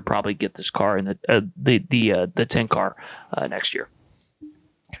Custer probably get this car in the 10 car next year.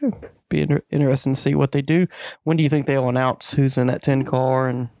 Okay. Be interesting to see what they do. When do you think they'll announce who's in that 10 car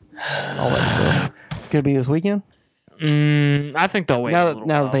and all that stuff? Could it be this weekend? I think they'll wait.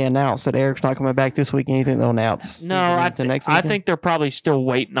 Now that they announced that Eric's not coming back this week, anything they'll announce? No, next I weekend? think they're probably still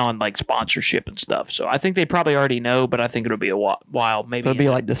waiting on like sponsorship and stuff. So I think they probably already know, but I think it'll be a while. Maybe So it'll be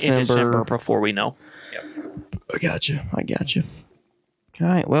like in December. December before we know. I got you. All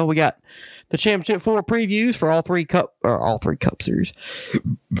right. Well, we got the Championship 4 previews for all three cup series.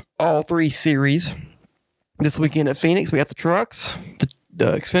 All three series. This weekend at Phoenix, we got the Trucks,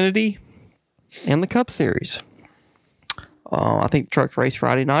 the Xfinity, and the Cup Series. I think the Trucks race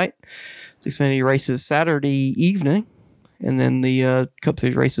Friday night. The Xfinity races Saturday evening. And then the Cup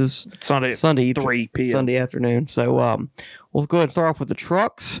Series races Sunday 3 p.m. Sunday afternoon. So we'll go ahead and start off with the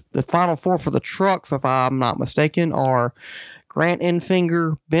Trucks. The final four for the Trucks, if I'm not mistaken, are Grant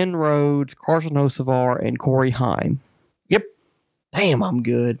Enfinger, Ben Rhodes, Carson Hocevar, and Corey Heim. Yep. Damn, I'm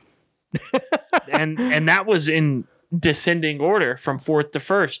good. and that was in descending order from fourth to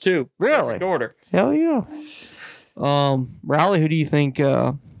first too. Really? Perfect order. Hell yeah. Riley, who do you think?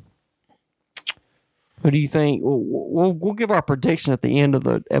 We'll give our prediction at the end of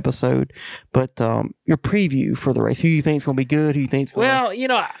the episode, but your preview for the race. Who do you think is going to be good? Who do you think? Well,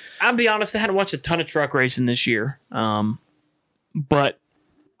 I'll be honest. I hadn't watched a ton of truck racing this year, but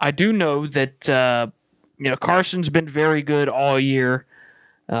I do know that Carson's been very good all year,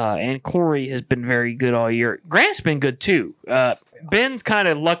 and Corey has been very good all year. Grant's been good too. Ben's kind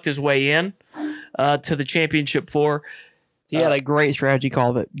of lucked his way in to the Championship 4. He had a great strategy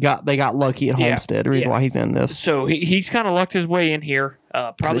call that they got lucky at Homestead. The reason why he's in this. So he's kind of lucked his way in here.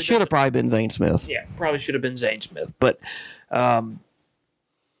 Probably should have been Zane Smith. Yeah, probably should have been Zane Smith. But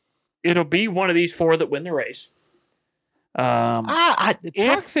it'll be one of these four that win the race. The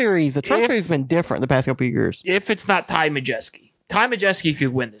Truck Series has been different the past couple of years. If it's not Ty Majeski. Ty Majeski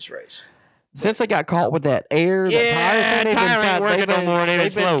could win this race. Since they got caught with that air, that tire thing,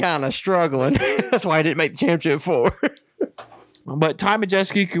 they've been kind of struggling. That's why I didn't make the Championship 4. But Ty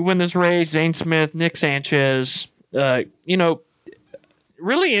Majeski could win this race. Zane Smith, Nick Sanchez, really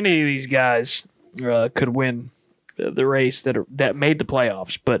any of these guys could win the race that made the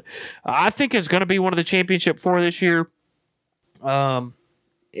playoffs. But I think it's going to be one of the Championship 4 this year. And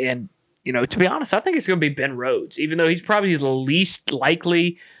to be honest, I think it's going to be Ben Rhodes, even though he's probably the least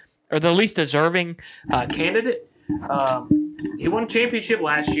likely or the least deserving candidate. He won a championship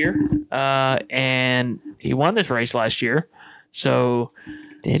last year, and he won this race last year. So,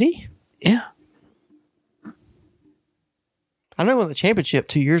 did he? Yeah. I know he won the championship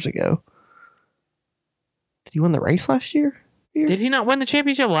 2 years ago. Did he win the race last year? Did he not win the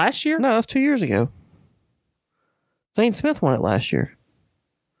championship last year? No, that's 2 years ago. Zane Smith won it last year.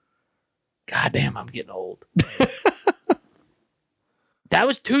 God damn, I'm getting old. That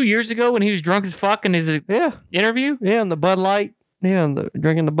was 2 years ago when he was drunk as fuck in his interview? Yeah, and the Bud Light. Yeah, and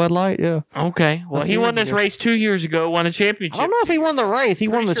drinking the Bud Light, yeah. Okay. Well, he won this race 2 years ago, won the championship. I don't know if he won the race. He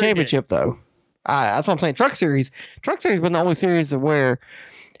won the sure he championship, though. That's what I'm saying. Truck Series been the only series where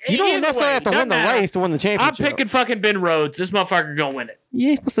you don't necessarily have to win the race to win the championship. I'm picking fucking Ben Rhodes. This motherfucker gonna win it. You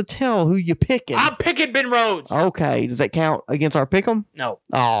ain't supposed to tell who you're picking. I'm picking Ben Rhodes. Okay. Does that count against our pick'em? No.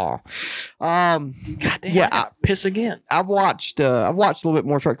 Oh. God damn, I gotta piss again. I've watched a little bit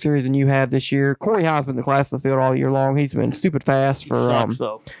more Truck Series than you have this year. Corey Heim's been the class of the field all year long. He's been stupid fast for. Sucks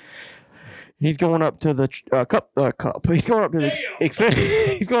though. He's going up to the cup. He's going up to the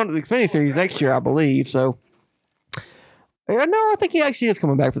Xfinity. He's going to the Xfinity Series next year, I believe. So. No, I think he actually is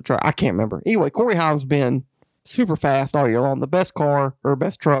coming back for the truck. I can't remember. Anyway, Corey Heim's been super fast all year long. The best car or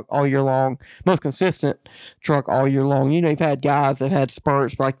best truck all year long. Most consistent truck all year long. You've had guys that had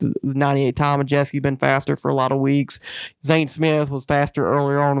spurts like the 98 Tom Majeski's been faster for a lot of weeks. Zane Smith was faster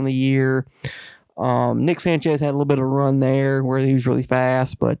earlier on in the year. Nick Sanchez had a little bit of a run there where he was really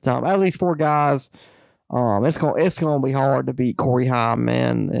fast. But out of these four guys, it's gonna be hard to beat Corey Heim,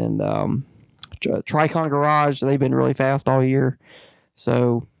 man. And Tricon Garage, they've been really fast all year.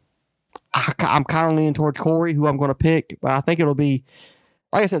 So I'm kind of leaning towards Corey, who I'm going to pick. But I think it'll be,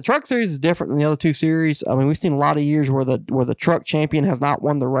 like I said, the Truck Series is different than the other two series. I mean, we've seen a lot of years where the truck champion has not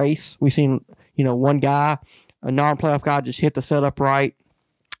won the race. We've seen, one guy, a non-playoff guy, just hit the setup right,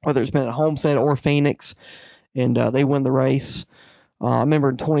 whether it's been at Homestead or Phoenix, and they win the race. I remember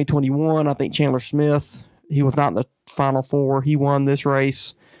in 2021, I think Chandler Smith, he was not in the Final Four. He won this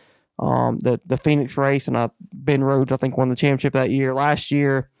race. The Phoenix race, and Ben Rhodes, I think, won the championship that year. Last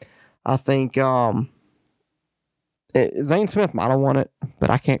year, I think Zane Smith might have won it, but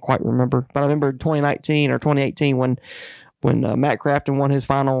I can't quite remember. But I remember 2019 or 2018 when Matt Crafton won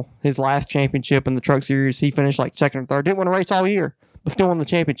his last championship in the Truck Series. He finished like second or third. Didn't win a race all year, but still won the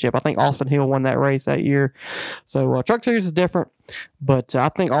championship. I think Austin Hill won that race that year. So Truck Series is different, but I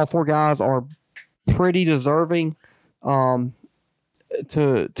think all four guys are pretty deserving. To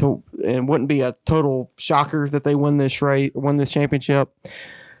and wouldn't be a total shocker that they win this championship.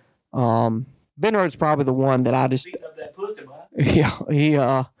 Ben Rhodes probably the one that I just Beating up that pussy, boy.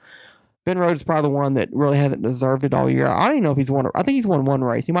 yeah Ben Rhodes probably the one that really hasn't deserved it all year. I don't even know if he's won. I think he's won one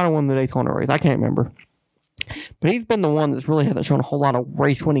race. He might have won the Daytona race. I can't remember. But he's been the one that's really hasn't shown a whole lot of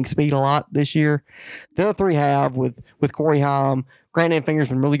race winning speed a lot this year. The other three have with Corey Haim. Grant Enfinger's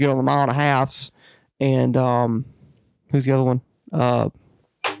been really good on the mile and a halves. And who's the other one? Who'd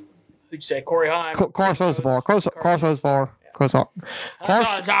you say? Corey Haim? Carlos Hocevar.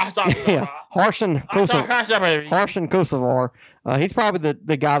 Yeah, Harshan Kosovar. He's probably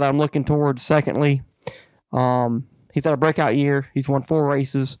the guy that I'm looking towards secondly. He's had a breakout year. He's won 4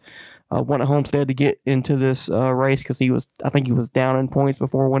 races. Won at Homestead to get into this race because I think he was down in points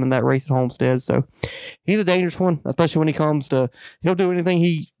before winning that race at Homestead. So he's a dangerous one, especially when he comes to, he'll do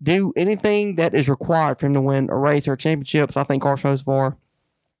anything that is required for him to win a race or a championship. So I think Carlos Hocevar,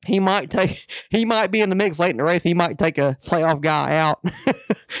 he might be in the mix late in the race. He might take a playoff guy out,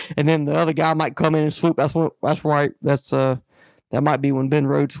 and then the other guy might come in and swoop. That's right. That might be when Ben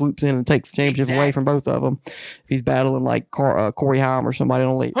Rhodes swoops in and takes the championship away from both of them. If he's battling like Corey Haim or somebody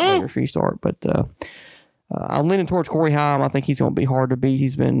on a later restart. But I'm leaning towards Corey Haim. I think he's going to be hard to beat.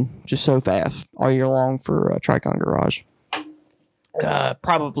 He's been just so fast all year long for Tricon Garage.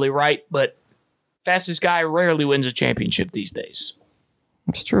 Probably right, but fastest guy rarely wins a championship these days.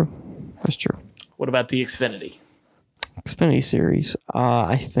 That's true. What about the Xfinity? Xfinity Series.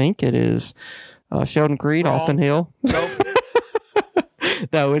 I think it is Sheldon Creed, Wrong. Austin Hill. Nope.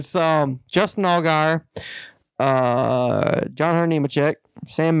 No, it's Justin Allgaier, John Hunter Nemechek,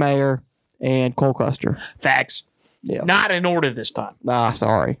 Sam Mayer, and Cole Custer. Facts. Yeah. Not in order this time.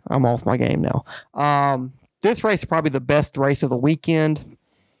 Sorry. I'm off my game now. This race is probably the best race of the weekend.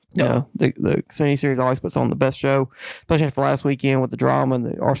 No. You know, the Xfinity Series always puts on the best show, especially after last weekend with the drama and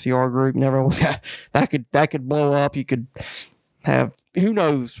the RCR group and everyone was that could blow up. You could have, who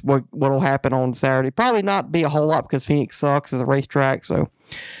knows what'll happen on Saturday. Probably not be a whole lot because Phoenix sucks as a racetrack. So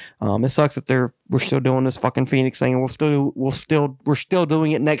it sucks that we're still doing this fucking Phoenix thing, and we're still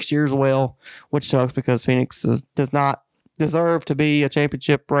doing it next year as well, which sucks because Phoenix does not deserve to be a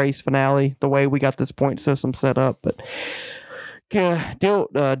championship race finale the way we got this point system set up. But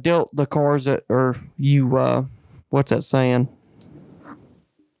dealt the cars that are you. What's that saying?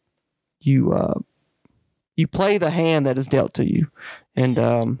 You play the hand that is dealt to you. And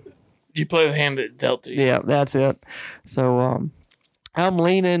You play the hand that dealt to you. yeah, that's it. So I'm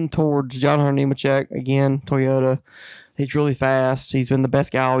leaning towards John Hunter Nemechek again, Toyota. He's really fast. He's been the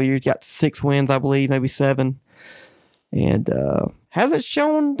best guy all year. He's got 6 wins, I believe, maybe 7. And hasn't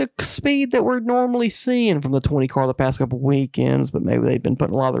shown the speed that we're normally seeing from the 20 car the past couple weekends, but maybe they've been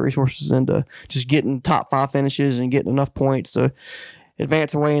putting a lot of the resources into just getting top 5 finishes and getting enough points to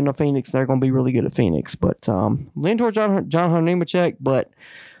advance away into Phoenix. They're going to be really good at Phoenix. But lean towards John Hunter Nemechek, but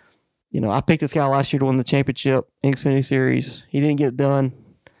you know, I picked this guy last year to win the championship in Xfinity Series. He didn't get it done.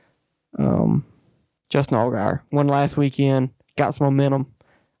 Justin Allgaier won last weekend, got some momentum.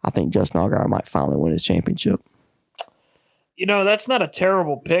 I think Justin Allgaier might finally win his championship. You know, that's not a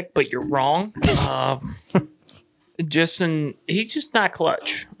terrible pick, but you're wrong. He's just not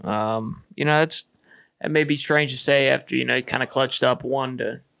clutch. You know, that may be strange to say after, you know, he kind of clutched up one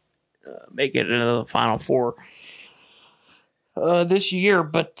to make it into the Final Four this year.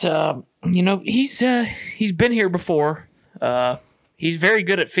 But, you know, he's been here before. He's very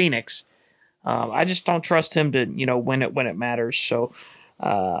good at Phoenix. I just don't trust him to, you know, win it when it matters. So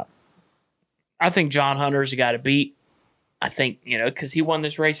I think John Hunter's the guy to beat. I think, you know, because he won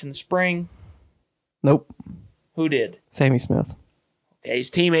this race in the spring. Nope. Who did? Sammy Smith. Okay,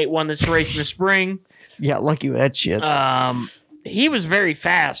 his teammate won this race in the spring. Yeah, lucky with that shit. He was very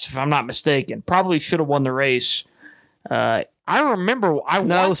fast, if I'm not mistaken. Probably should have won the race. I remember.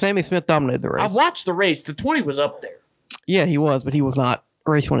 Sammy Smith dominated the race. I watched the race. The 20 was up there. Yeah, he was, but he was not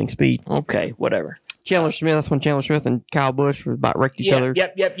race-winning speed. Okay, whatever. Chandler Smith, that's when Chandler Smith and Kyle Busch were about wrecked each other.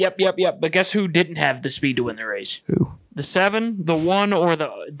 Yep. But guess who didn't have the speed to win the race? Who? The 7, the 1, or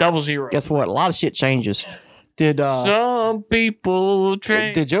the 00? Guess what? A lot of shit changes. Some people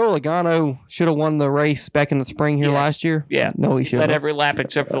train. Did Joe Logano should have won the race back in the spring here last year? Yeah. No, he shouldn't. Led every lap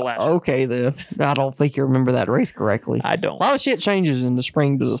except for the last one. Okay, then. I don't think you remember that race correctly. I don't. A lot of shit changes in the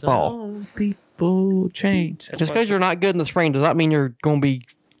spring to the fall. Some people change. Just because you're not good in the spring does not mean you're going to be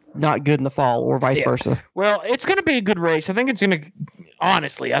not good in the fall or vice versa. Well, it's going to be a good race. I think it's going to,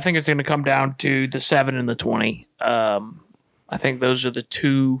 honestly, come down to the 7 and the 20. I think those are the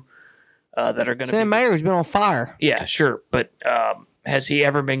two that are going to Sam Mayer has been on fire. Yeah, sure. But Has he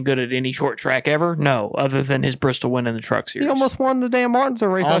ever been good at any short track ever? No, other than his Bristol win in the Truck Series. He almost won the damn Martinsville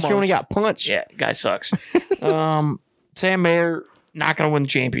race. Last year when he got punched. Yeah, guy sucks. Sam Mayer, not going to win the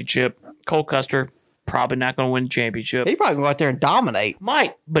championship. Cole Custer, probably not going to win the championship. He probably go out there and dominate.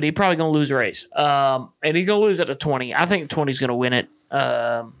 Might, but he probably going to lose a race. And he's going to lose at a 20. I think 20 is going to win it.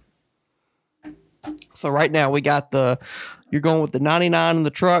 So right now we got you're going with the 99 in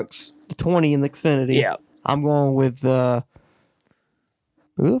the trucks, the 20 in the Xfinity. Yeah. I'm going with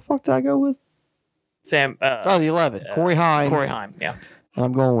who the fuck did I go with? Sam. The 11, Corey Heim. Corey Heim, yeah. And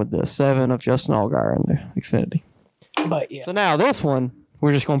I'm going with the 7 of Justin Allgaier in the Xfinity. But yeah. So now this one,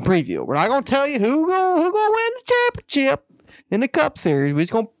 we're just going to preview. We're not going to tell you who gonna win the championship in the Cup Series. We're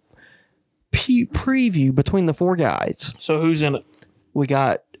just going to preview between the 4 guys. So who's in it? We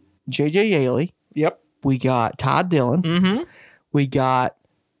got J.J. Yaley. Yep. We got Todd Dillon. Mm-hmm. We got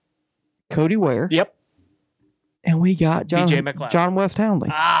Cody Ware. Yep. And we got BJ McLeod. John West Townley.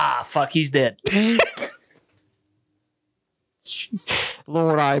 Ah, fuck, he's dead.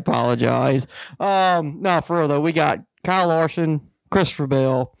 Lord, I apologize. No, for real though, we got Kyle Larson, Christopher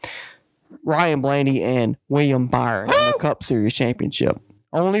Bell, Ryan Blaney, and William Byron in the Cup Series championship.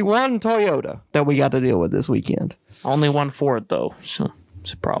 Only one Toyota that we got to deal with this weekend. Only one Ford, though, so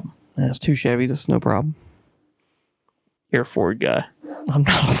it's a problem. That's 2 Chevys. It's no problem. You're a Ford guy. I'm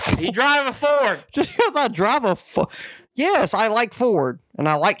not a Ford. You drive a Ford. Just because I drive a Ford. Yes, I like Ford and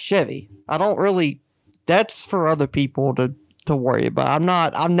I like Chevy. I don't really. That's for other people to worry about.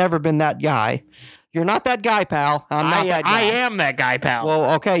 I've never been that guy. You're not that guy, pal. I'm not that guy. I am that guy, pal.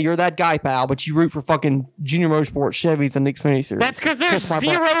 Well, okay, you're that guy, pal, but you root for fucking Junior Motorsport Chevys and the Xfinity Series. That's because there's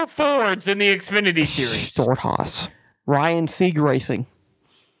 0 Fords in the Xfinity Series. Stuart Haas. Ryan Sieg Racing.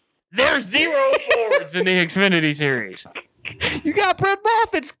 There's 0 Fords in the Xfinity Series. You got Brett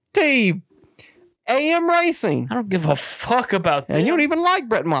Moffitt's team. AM Racing. I don't give a fuck about that. And you don't even like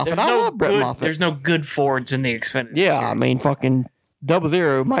Brett Moffitt. I love Brett Moffitt. There's no good Fords in the Xfinity Yeah, Series. I mean, fucking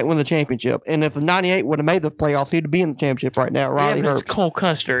 00 might win the championship. And if the 98 would have made the playoffs, he'd be in the championship right now. Riley It's Herbst. Cole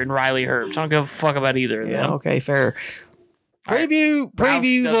Custer and Riley Herbst. I don't give a fuck about either of them. Yeah, okay, fair. Preview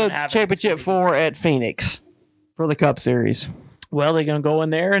doesn't the have championship Xfinity 4 at Phoenix for the Cup Series. Well, they're going to go in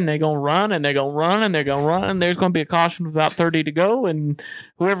there and they're going to run and they're going to run and they're going to run. And there's going to be a caution with about 30 to go. And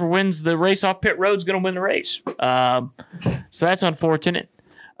whoever wins the race off pit road is going to win the race. So that's unfortunate.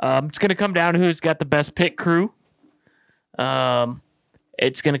 It's going to come down to who's got the best pit crew.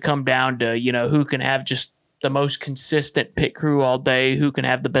 It's going to come down to, who can have just the most consistent pit crew all day, who can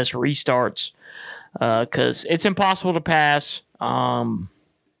have the best restarts. Because it's impossible to pass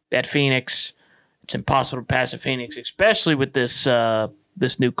at Phoenix. It's impossible to pass at Phoenix, especially with this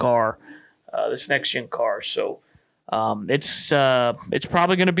new car, this next gen car. So it's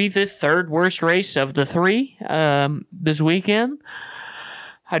probably going to be the 3rd worst race of the 3 this weekend.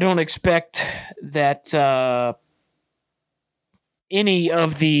 I don't expect that any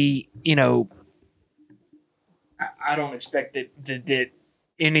of the I don't expect that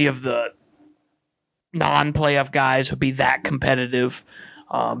any of the non-playoff guys would be that competitive.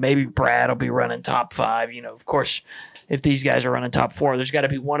 Maybe Brad will be running top 5. Of course, if these guys are running top 4, there's got to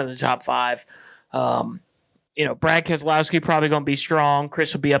be one in the top 5. Brad Keselowski probably going to be strong.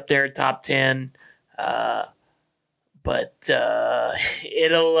 Chris will be up there at top 10. But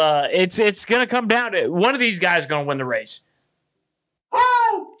it's going to come down to one of these guys going to win the race.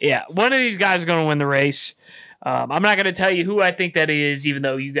 Yeah, one of these guys is going to win the race. I'm not going to tell you who I think that is, even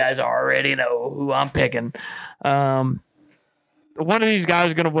though you guys already know who I'm picking. One of these guys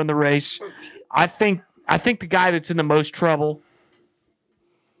is going to win the race. I think the guy that's in the most trouble,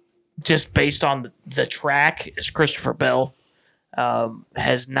 just based on the track, is Christopher Bell.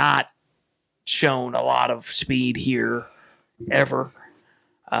 Has not shown a lot of speed here ever.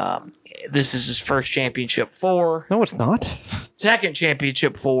 This is his first championship 4. No, it's not. Second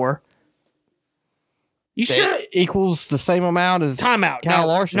championship 4. You sure? Equals the same amount as Timeout. Kyle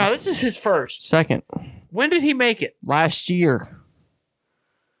Larson. No, this is his first. Second. When did he make it? Last year.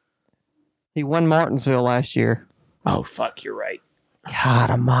 He won Martinsville last year. Oh, fuck, you're right.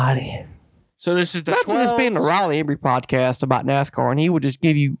 God almighty. So this is the Imagine this being a Riley Embry podcast about NASCAR, and he would just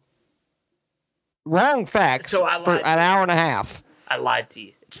give you wrong facts So I for lied an to hour and a half. I lied to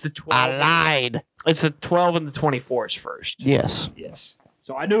you. It's the 12. I lied. It's the 12 and the 24s first. Yes. Yes.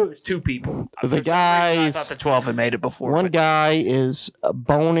 So I knew it was 2 people. The For some reason, guys- I thought the 12 had made it before. One but guy is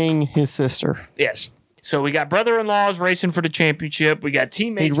boning his sister. yes. So we got brother-in-laws racing for the championship. We got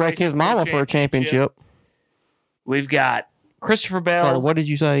teammates. He'd wreck racing his mama for a championship. We've got Christopher Bell. Sorry, what did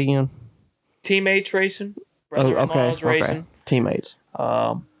you say again? Teammates racing. Oh, okay. Brother-in-laws racing. Teammates.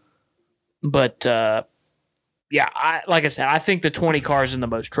 But like I said, I think the 20 car is in the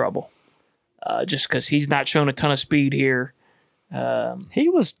most trouble. Just because he's not shown a ton of speed here. He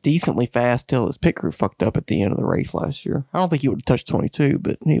was decently fast till his pit crew fucked up at the end of the race last year. I don't think he would have touched 22,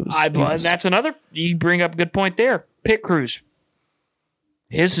 but he was. That's another. You bring up a good point there. Pit crews.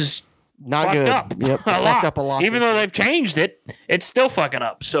 His is not fucked good. up. Yep, fucked up a lot. Even though they've changed it, it's still fucking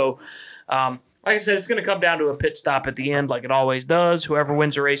up. So, like I said, it's going to come down to a pit stop at the end, like it always does. Whoever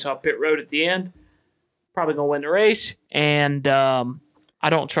wins the race off pit road at the end, probably going to win the race. And I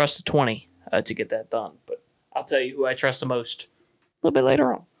don't trust the 20 to get that done. But I'll tell you who I trust the most a little bit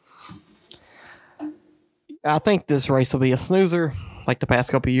later on. I think this race will be a snoozer, like the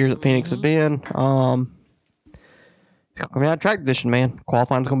past couple of years at Phoenix have been. Coming out of track condition, man.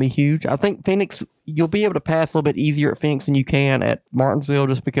 Qualifying's going to be huge. I think Phoenix, you'll be able to pass a little bit easier at Phoenix than you can at Martinsville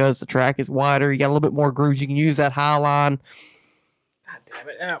just because the track is wider. You got a little bit more grooves. You can use that high line. God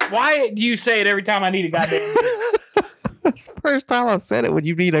damn it. Why do you say it every time I need a goddamn That's the first time I've said it when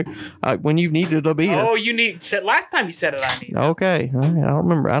you need when you've needed a beer. Oh, you need last time you said it, I need. Okay. All right. I don't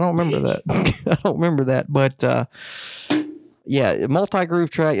remember that. I don't remember that. But yeah,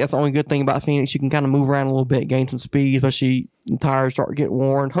 multi-groove track, that's the only good thing about Phoenix. You can kind of move around a little bit, gain some speed, especially when tires start getting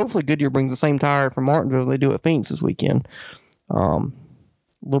worn. Hopefully Goodyear brings the same tire from Martinsville they do at Phoenix this weekend. A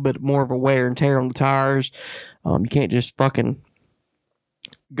little bit more of a wear and tear on the tires. You can't just fucking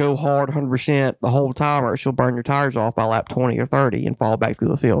go hard 100% the whole time or you'll burn your tires off by lap 20 or 30 and fall back through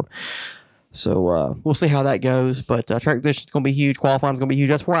the field. So we'll see how that goes. But track condition is going to be huge. Qualifying is going to be huge.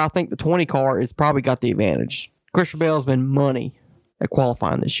 That's where I think the 20 car has probably got the advantage. Christopher Bell's been money at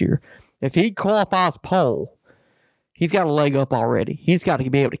qualifying this year. If he qualifies pole, he's got a leg up already. He's got to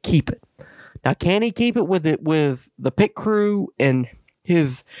be able to keep it. Now, can he keep it with the pit crew and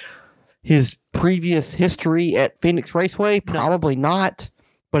his previous history at Phoenix Raceway? Probably not.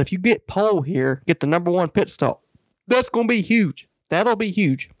 But if you get pole here, get the number one pit stop, that's going to be huge. That'll be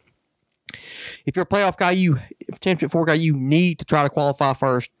huge. If you're a playoff guy, if Championship 4 guy, you need to try to qualify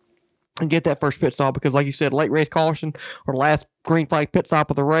first and get that first pit stop because, like you said, late race caution or the last green flag pit stop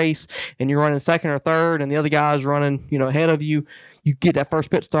of the race, and you're running second or third, and the other guy's running, ahead of you. You get that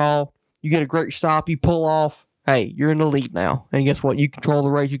first pit stall, you get a great stop, you pull off. Hey, you're in the lead now. And guess what? You control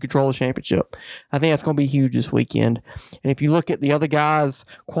the race. You control the championship. I think that's going to be huge this weekend. And if you look at the other guys'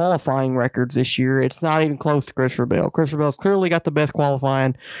 qualifying records this year, it's not even close to Christopher Bell. Christopher Bell's clearly got the best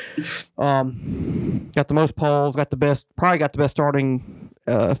qualifying, got the most poles, probably got the best starting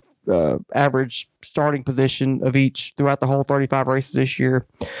average starting position of each throughout the whole 35 races this year.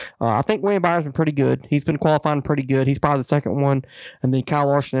 I think Wayne Byron's been pretty good. He's been qualifying pretty good. He's probably the second one. And then Kyle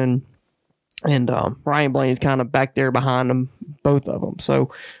Larson and Ryan Blaney's kind of back there behind them, both of them.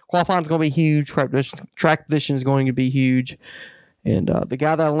 So qualifying is going to be huge. Track position is going to be huge. And the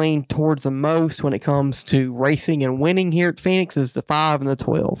guy that I lean towards the most when it comes to racing and winning here at Phoenix is the 5 and the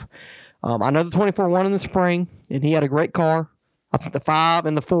 12. I know the 24 won in the spring, and he had a great car. I think the 5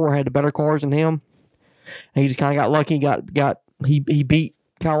 and the 4 had the better cars than him. And he just kind of got lucky. He beat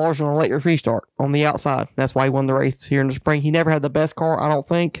Kyle Larson on a late restart on the outside. That's why he won the race here in the spring. He never had the best car, I don't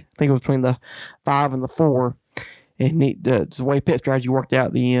think. I think it was between the 5 and the 4. And the way pit strategy worked out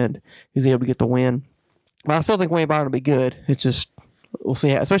at the end, he was able to get the win. But I still think Wayne Byron will be good. It's just, we'll see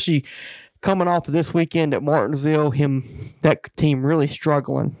how, especially coming off of this weekend at Martinsville, that team really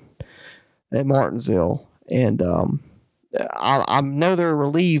struggling at Martinsville. And I know they're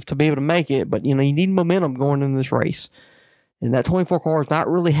relieved to be able to make it, but you need momentum going into this race. And that 24 car is not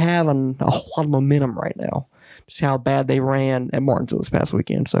really having a whole lot of momentum right now. Just how bad they ran at Martinsville this past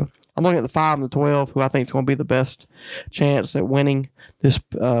weekend. So I'm looking at the 5 and the 12, who I think is going to be the best chance at winning this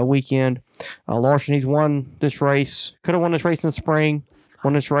weekend. Larson, he's won this race. Could have won this race in the spring.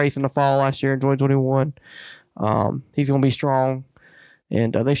 Won this race in the fall last year in 2021. He's going to be strong.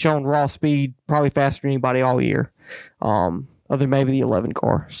 And they've shown raw speed probably faster than anybody all year. Other than maybe the 11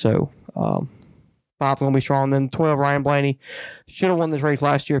 car. So 5's going to be strong. Then 12, Ryan Blaney should have won this race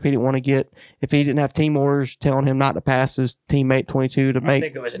last year if he didn't have team orders telling him not to pass his teammate 22 to make. I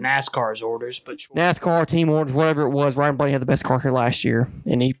think it was NASCAR's orders, but sure. NASCAR team orders, whatever it was. Ryan Blaney had the best car here last year,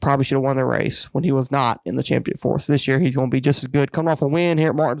 and he probably should have won the race when he was not in the championship force. This year he's going to be just as good. Coming off a win here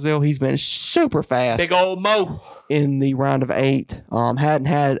at Martinsville, he's been super fast. Big old Mo in the round of 8. Hadn't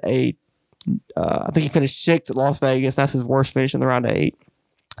had I think he finished 6th at Las Vegas. That's his worst finish in the round of 8.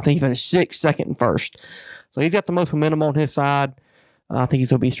 I think he finished 6th, 2nd, and 1st. So he's got the most momentum on his side. I think he's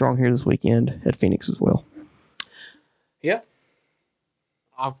going to be strong here this weekend at Phoenix as well. Yeah.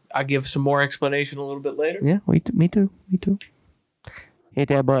 I'll give some more explanation a little bit later. Yeah, me too. Hit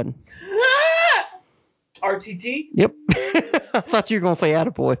that button. RTT? Yep. I thought you were going to say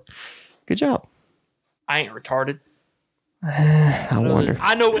attaboy. Good job. I ain't retarded. I wonder.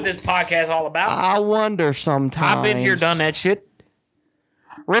 I know what this podcast is all about. I wonder sometimes. I've been here, done that shit.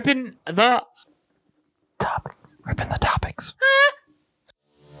 Ripping the topic. Ripping the topics.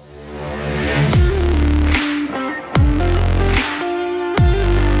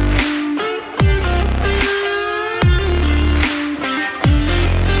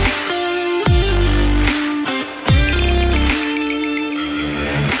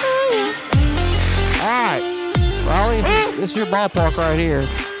 Raleigh, this is your ballpark right here.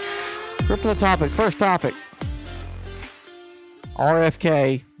 Ripping the topics. First topic.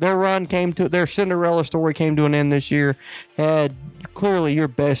 RFK. Their Cinderella story came to an end this year. Had clearly your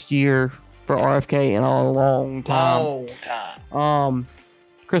best year for RFK in a long time.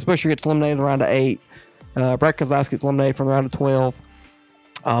 Chris Buescher gets eliminated in the round of 8. Brett Keselowski gets eliminated from the round of 12.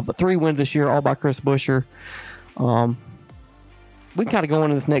 But 3 wins this year, all by Chris Buescher. We can kind of go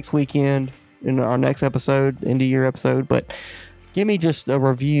into this next weekend in our next episode, end of year episode, but give me just a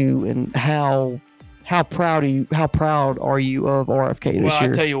review and how proud are you of RFK this year? Well,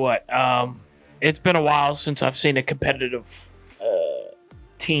 I'll tell you what, it's been a while since I've seen a competitive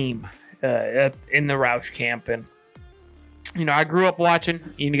team in the Roush camp, and I grew up watching.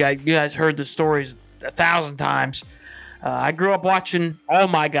 You guys heard the stories 1,000 times. I grew up watching all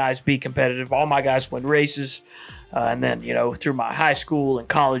my guys be competitive, all my guys win races. And then, through my high school and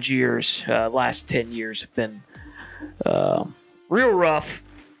college years, last 10 years have been real rough.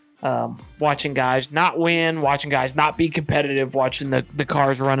 Watching guys not win, watching guys not be competitive, watching the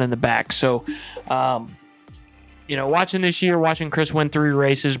cars run in the back. So, watching this year, watching Chris win 3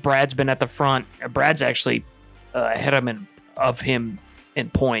 races, Brad's been at the front. Brad's actually ahead of him in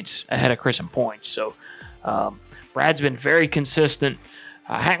points, ahead of Chris in points. So, Brad's been very consistent.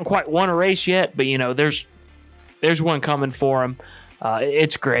 Hadn't quite won a race yet, but, there's one coming for him.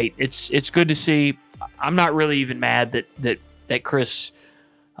 It's great. It's good to see. I'm not really even mad that Chris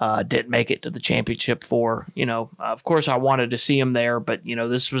didn't make it to the championship for. Of course I wanted to see him there, but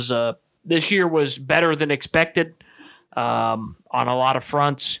this year was better than expected on a lot of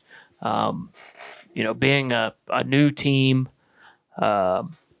fronts. Being a new team, I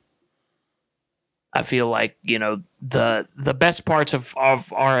feel like the best parts of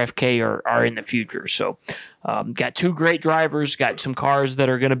RFK are in the future. So, got 2 great drivers, got some cars that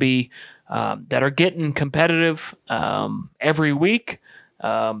are going to be that are getting competitive every week.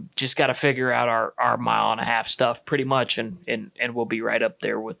 Just got to figure out our mile and a half stuff pretty much, and we'll be right up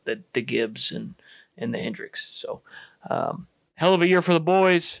there with the Gibbs and the Hendricks. So, hell of a year for the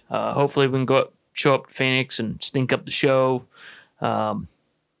boys. Hopefully, we can show up to Phoenix and stink up the show.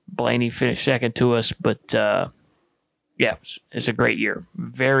 Blaney finished second to us, but it's a great year.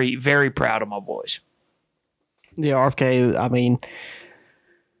 Very, very proud of my boys. Yeah, RFK, I mean,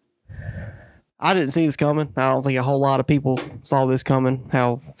 I didn't see this coming. I don't think a whole lot of people saw this coming,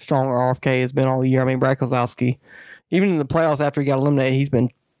 how strong RFK has been all year. I mean, Brad Keselowski, even in the playoffs after he got eliminated, he's been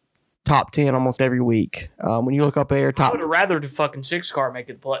top 10 almost every week. When you look up there, I would have rather the fucking 6-car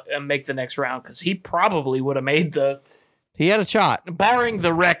make the next round, because he probably would have made the... He had a shot. Barring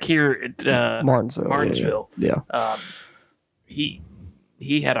the wreck here at Martinsville. Yeah.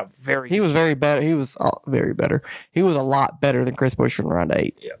 He had a very... He was very better. He was very better. He was a lot better than Chris Buescher in round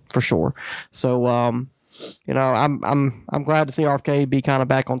 8. Yeah. For sure. So, I'm glad to see RFK be kind of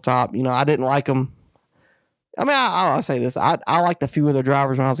back on top. I didn't like him. I mean, I'll say this. I liked a few of their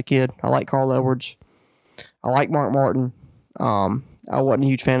drivers when I was a kid. I like Carl Edwards. I like Mark Martin. I wasn't a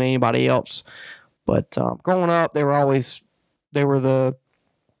huge fan of anybody else. But growing up, they were the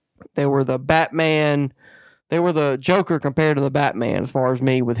Batman. They were the Joker compared to the Batman, as far as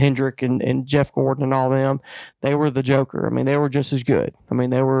me, with Hendrick and Jeff Gordon and all them. They were the Joker. I mean, they were just as good. I mean,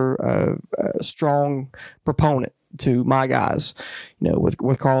 they were a strong proponent to my guys,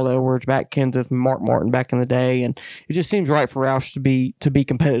 with Carl Edwards, Matt Kenseth, and Mark Martin back in the day. And it just seems right for Roush to be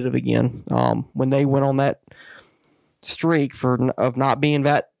competitive again. When they went on that streak of not being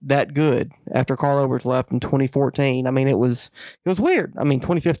that good after Carl Edwards left in 2014. I mean, it was weird. I mean,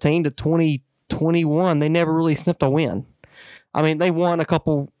 2015 to 2021, they never really sniffed a win. I mean, they won a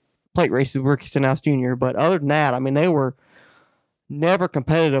couple plate races with Ricky Stenhouse Jr., but other than that, I mean, they were never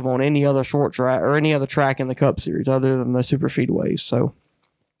competitive on any other short track or any other track in the Cup Series other than the super speedways. So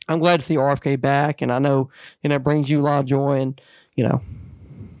I'm glad to see RFK back, and I know it brings you a lot of joy. And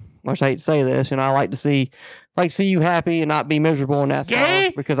much I hate to say this, I like to see you happy and not be miserable in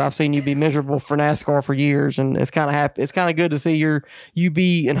NASCAR, because I've seen you be miserable for NASCAR for years, and it's kind of It's kind of good to see you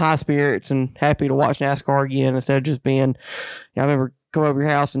be in high spirits and happy to watch NASCAR again, instead of just being. I remember coming over your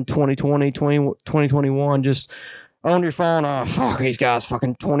house in 2020, 2021, just on your phone, fuck, these guys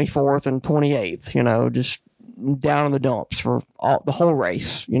fucking 24th and 28th, just down in the dumps for the whole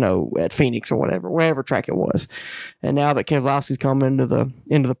race, at Phoenix or wherever track it was. And now that Keselowski's come into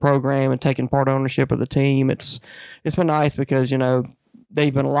the program and taking part ownership of the team, it's been nice because,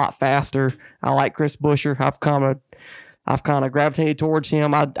 they've been a lot faster. I like Chris Buescher. I've kind of gravitated towards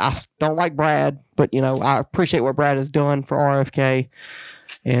him. I don't like Brad, but I appreciate what Brad has done for RFK.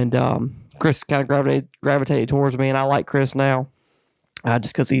 And Chris kind of gravitated towards me, and I like Chris now,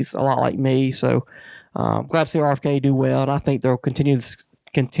 just because he's a lot like me. So glad to see RFK do well, and I think they'll continue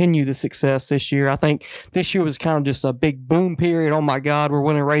the success this year. I think this year was kind of just a big boom period. Oh my God, we're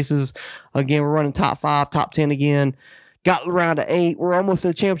winning races again. We're running top 5, top 10 again. Got around to 8. We're almost at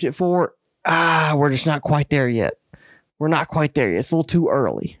the championship 4. We're just not quite there yet. We're not quite there yet. It's a little too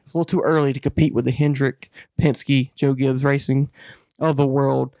early. It's a little too early to compete with the Hendrick, Penske, Joe Gibbs Racing of the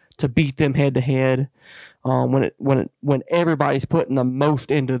world to beat them head to head. When everybody's putting the most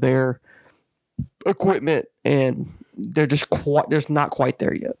into their equipment and they're just not quite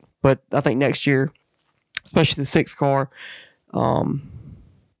there yet. But I think next year, especially the 6th car,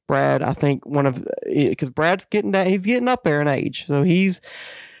 Brad, I think because Brad's he's getting up there in age, so he's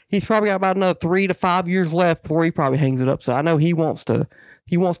probably got about another 3 to 5 years left before he probably hangs it up. So I know he wants to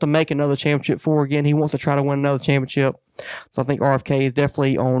make another championship 4 again. He wants to try to win another championship. So I think RFK is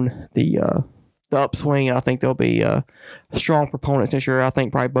definitely on the upswing, and I think they'll be strong proponents this year. I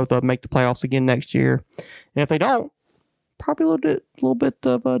think probably both of them make the playoffs again next year, and if they don't, probably a little bit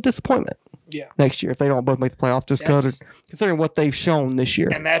of disappointment. Yeah. Next year if they don't both make the playoffs, just considering what they've shown this year.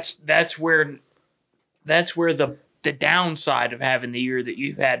 And that's where the downside of having the year that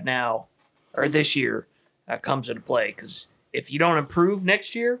you've had now or this year comes into play, because if you don't improve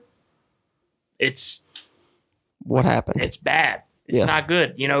next year, it's what happened. It's bad. It's not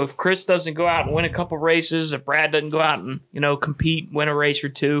good. If Chris doesn't go out and win a couple races, if Brad doesn't go out and compete, win a race or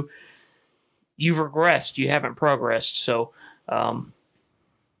two, you've regressed. You haven't progressed. So,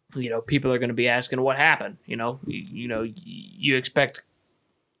 people are going to be asking what happened. You expect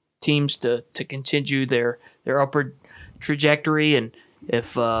teams to continue their upward trajectory, and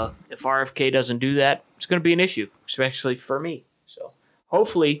if RFK doesn't do that, it's going to be an issue, especially for me. So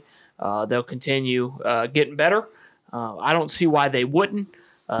hopefully they'll continue getting better. I don't see why they wouldn't.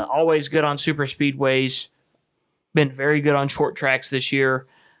 Always good on super speedways. Been very good on short tracks this year.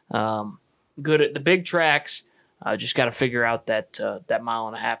 Good at the big tracks. Just got to figure out that 1.5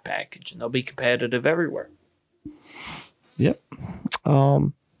 mile package, and they'll be competitive everywhere. Yep.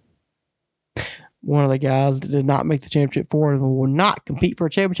 One of the guys that did not make the championship 4 and will not compete for a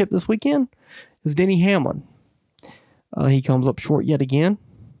championship this weekend is Denny Hamlin. He comes up short yet again.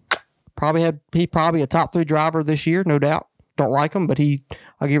 Probably a top 3 driver this year, no doubt. Don't like him, but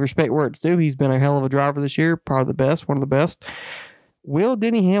I'll give respect where it's due. He's been a hell of a driver this year, probably the best, one of the best. Will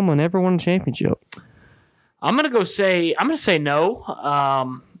Denny Hamlin ever win a championship? I'm gonna say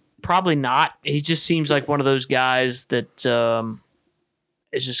no. Probably not. He just seems like one of those guys that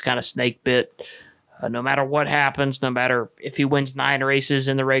is just kind of snake bit. No matter what happens, no matter if he wins 9 races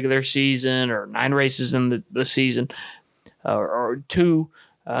in the regular season or 9 races in the season or 2,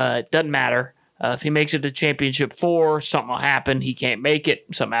 it doesn't matter. If he makes it to championship 4, something will happen. He can't make it.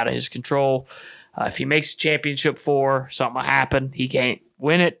 Something out of his control. If he makes championship 4, something will happen. He can't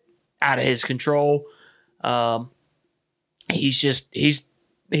win it. Out of his control. He's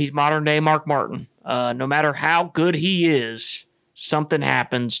modern day Mark Martin. No matter how good he is, something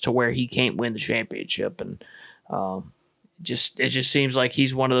happens to where he can't win the championship, and it just seems like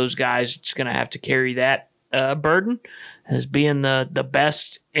he's one of those guys that's going to have to carry that burden as being the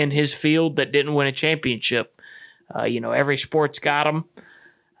best in his field that didn't win a championship. Every sport's got him.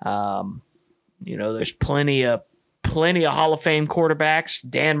 There's plenty of Hall of Fame quarterbacks.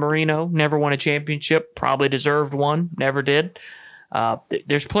 Dan Marino never won a championship, probably deserved one, never did.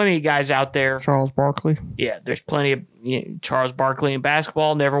 There's plenty of guys out there. Charles Barkley. Yeah, there's plenty of Charles Barkley in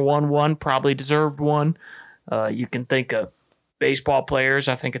basketball, never won one, probably deserved one. You can think of baseball players.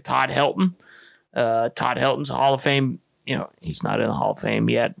 I think of Todd Helton. Todd Helton's a Hall of Fame. He's not in the Hall of Fame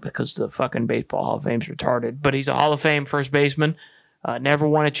yet because the fucking baseball Hall of Fame's retarded. But he's a Hall of Fame first baseman. Never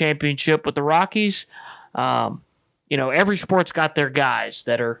won a championship with the Rockies. Every sport's got their guys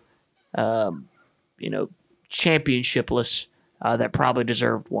that are, championshipless that probably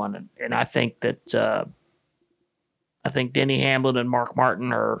deserved one. And I think that Denny Hamlin and Mark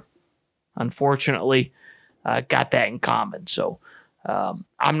Martin are, unfortunately, got that in common. So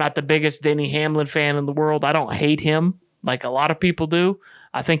I'm not the biggest Denny Hamlin fan in the world. I don't hate him like a lot of people do.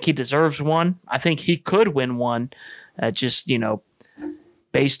 I think he deserves one. I think he could win one,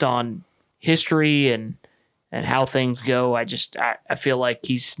 based on history and and how things go. I feel like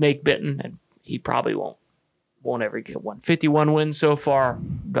he's snake bitten, and he probably won't ever get one. 51 wins so far,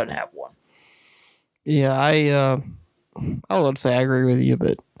 doesn't have one. Yeah, I would love to say I agree with you,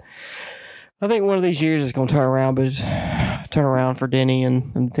 but I think one of these years is going to turn around for Denny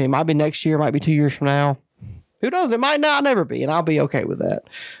and the team. Might be next year, might be 2 years from now. Who knows? It might not never be, and I'll be okay with that.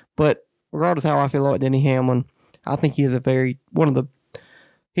 But regardless of how I feel about Denny Hamlin, I think he's definitely one of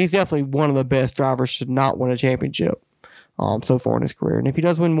the best drivers to not win a championship so far in his career. And if he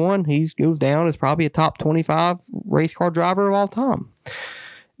does win one, he goes down as probably a top 25 race car driver of all time.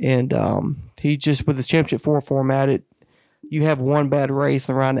 And he just, with his championship 4 format, you have one bad race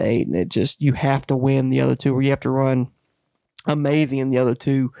in round 8, and you have to win the other 2, or you have to run amazing in the other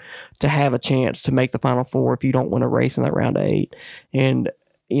 2 to have a chance to make the final 4 if you don't win a race in that round 8. And,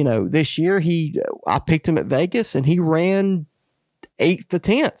 this year I picked him at Vegas, and he ran 8th to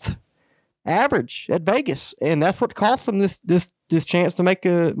 10th average at Vegas, and that's what cost him this chance to make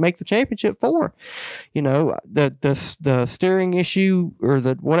the championship 4. The steering issue, or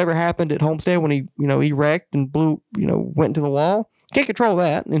the whatever happened at Homestead when he wrecked and went into the wall. Can't control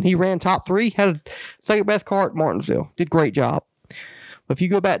that, and he ran top 3, had a second best car at Martinsville, did great job. But if you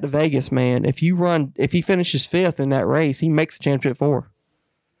go back to Vegas, man, if he finishes 5th in that race, he makes the championship 4.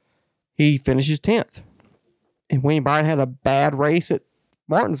 He finishes 10th. And William Byron had a bad race at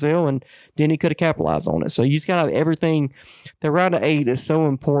Martinsville, and then he could have capitalized on it. So you just got to have everything. The round of 8 is so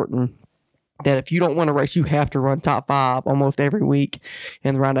important that if you don't win a race, you have to run top 5 almost every week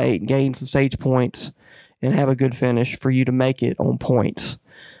in the round of 8 and gain some stage points and have a good finish for you to make it on points.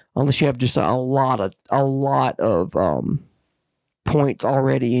 Unless you have just a lot of points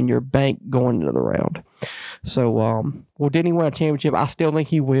already in your bank going into the round. So, didn't he win a championship? I still think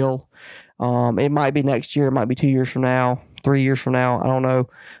he will. It might be next year. It might be 2 years from now, 3 years from now. I don't know.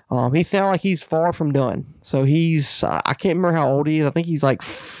 He sounds like he's far from done. So he's, I can't remember how old he is. I think he's like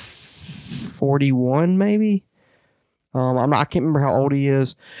 41 maybe. I can't remember how old he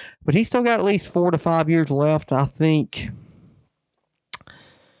is, but he's still got at least 4 to 5 years left. I think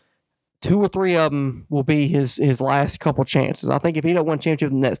 2 or 3 of them will be his last couple chances. I think if he don't win a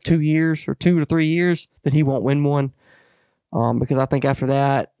championship in the next 2 years or 2 to 3 years, then he won't win one. Because I think after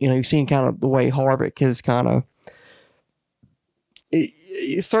that, you've seen kind of the way Harvick has kind of,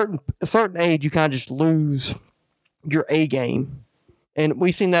 a certain age, you kind of just lose your A game. And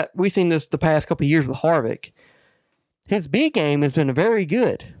we've seen this the past couple of years with Harvick. His B game has been very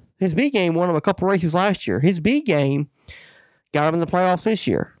good. His B game won him a couple races last year. His B game got him in the playoffs this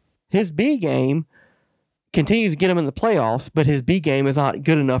year. His B game continues to get him in the playoffs, but his B game is not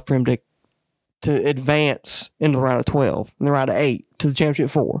good enough for him to advance into the round of 12, in the round of 8, to the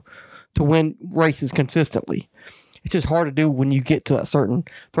championship 4, to win races consistently. It's just hard to do when you get to a certain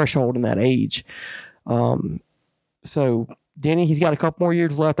threshold in that age. So Denny, he's got a couple more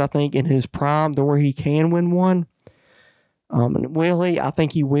years left, I think, in his prime to where he can win one. And will he? I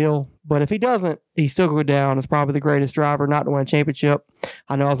think he will. But if he doesn't, he's still going down as probably the greatest driver not to win a championship.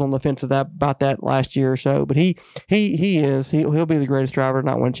 I know I was on the fence about that last year or so, but he is. He'll be the greatest driver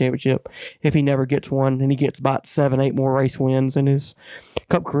not win a championship if he never gets one, and he gets about 7-8 more race wins in his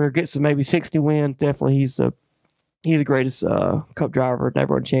Cup career. Gets to maybe 60 wins. Definitely, he's the greatest Cup driver to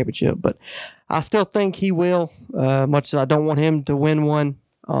never win a championship. But I still think he will. Much as I don't want him to win one.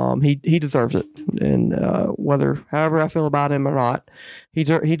 He deserves it, and however I feel about him or not, he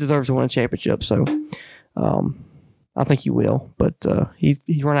deserves to win a championship. So, I think he will, but he's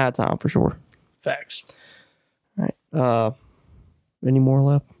run out of time for sure. Facts. All right. Any more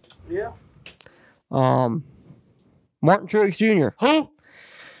left? Yeah. Martin Truex Jr. Who?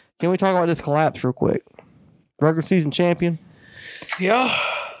 Can we talk about this collapse real quick? Regular season champion. Yeah.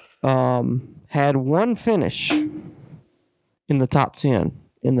 Had one finish in the top 10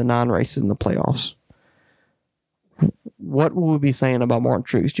 in the 9 races in the playoffs. What will we be saying about Martin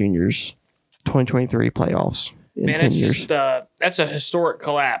Truex Jr.'s 2023 playoffs in 10 years? That's a historic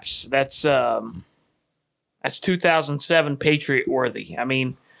collapse. That's 2007 Patriot worthy. I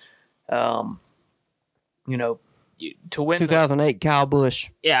mean, to win 2008 Kyle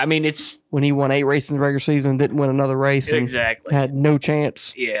Busch. Yeah, I mean, it's when he won 8 races in the regular season, didn't win another race. Exactly. Had no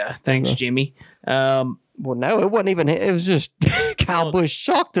chance. Yeah, thanks, Jimmy. Well, no, it wasn't even. It was just Kyle Busch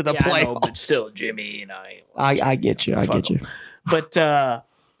shocked to the playoffs. I know, but still, Jimmy, I get you. I get you. But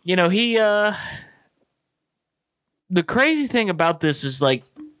he. The crazy thing about this is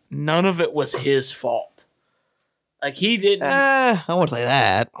none of it was his fault. He didn't. I wouldn't say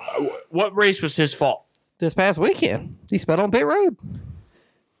that. What race was his fault? This past weekend, he sped on pit road.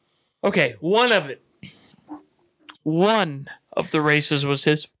 Okay, one of it. One of the races was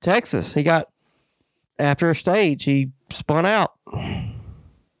his. Texas, he got after a stage, he spun out.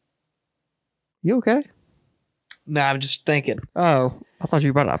 You okay? No, I'm just thinking. Oh, I thought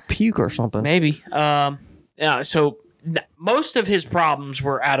you were about to puke or something. Maybe. Yeah, so most of his problems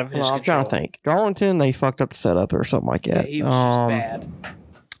were out of his Well, I'm control. trying to think. Darlington, they fucked up the setup or something like Yeah, that. he was just bad.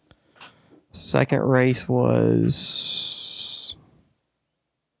 Second race was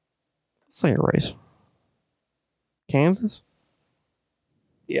second race. Kansas.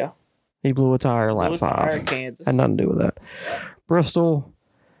 Yeah. He blew a tire lap Blue 5. tire, Kansas. Had nothing to do with that. Bristol.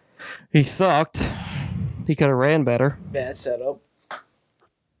 He sucked. He could have ran better. Bad setup.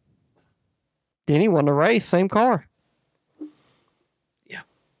 Then he won the race. Same car.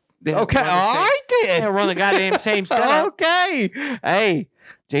 They Okay, run the all same- right They then. run the goddamn same setup. Okay. Hey,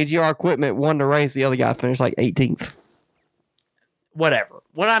 JGR Equipment won the race. The other guy finished like 18th. Whatever.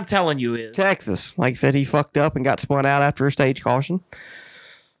 What I'm telling you is, Texas, like I said, he fucked up and got spun out after a stage caution.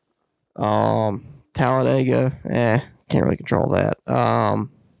 Talladega, can't really control that.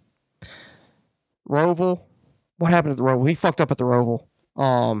 Roval, what happened at the Roval? He fucked up at the Roval.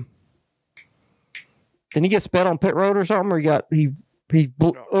 Didn't he get sped on pit road or something? Or he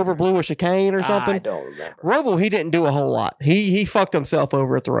overblew a chicane or something? I don't remember. Roval, he didn't do a whole lot. He fucked himself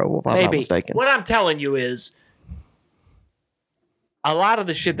over at the Roval, if I'm not Maybe. mistaken. What I'm telling you is, a lot of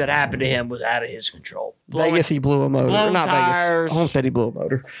the shit that happened to him was out of his control. Vegas, he blew a motor. blown Not tires. Vegas. Homestead, he blew a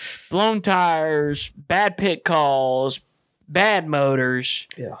motor. Blown tires, bad pit calls, bad motors.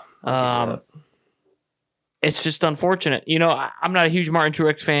 Yeah. It's just unfortunate. You know, I'm not a huge Martin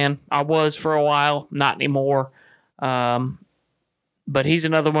Truex fan. I was for a while, not anymore. But he's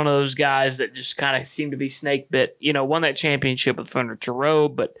another one of those guys that just kind of seemed to be snake bit. You know, won that championship with Furniture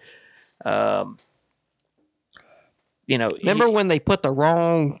Road, but you know, Remember when they put the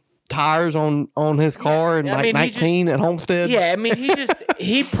wrong tires on his car in I like mean, he 19 at Homestead? yeah, I mean,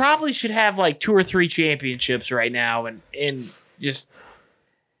 he probably should have like 2 or 3 championships right now, and just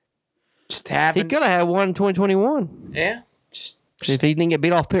He having could have had one in 2021 yeah, just if he didn't get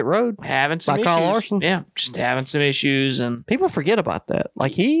beat off pit road. having some By issues. Kyle Larson? Yeah, just having some issues, and People forget about that.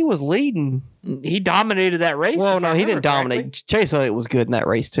 Like, he was leading. he dominated that race. Well, if no, I he remember didn't dominate. correctly. Chase Elliott was good in that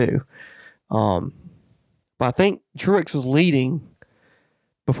race, too. But I think Truex was leading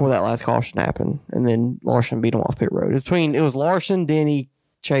before that last caution happened, and then Larson beat him off pit road. It was Larson, Denny,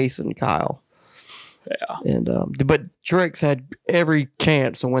 Chase, and Kyle. Yeah. And but Truex had every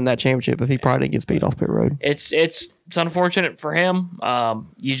chance to win that championship if he probably didn't get beat off pit road. It's unfortunate for him.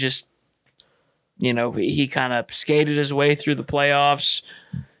 He kind of skated his way through the playoffs.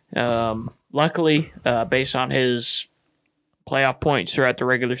 Luckily, based on his playoff points throughout the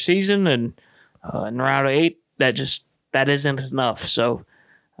regular season and in round 8, that isn't enough. So,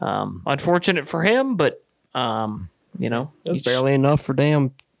 unfortunate for him, but That's barely enough for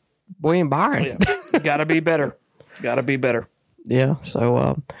damn William Byron. gotta be better. Gotta be better. Yeah.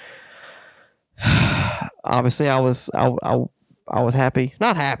 So obviously, I was happy,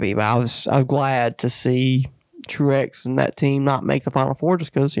 not happy, but I was glad to see Truex and that team not make the Final Four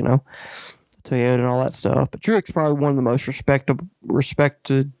just because Toyota and all that stuff. But Truex is probably one of the most respected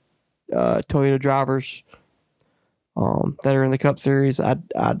Toyota drivers that are in the Cup Series.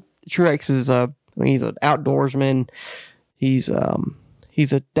 Truex is he's an outdoorsman. He's a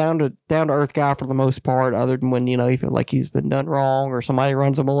down to earth guy for the most part, other than when he feels like he's been done wrong or somebody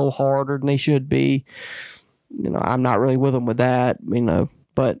runs him a little harder than they should be. I'm not really with him with that,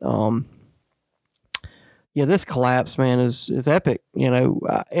 but this collapse, man, is epic.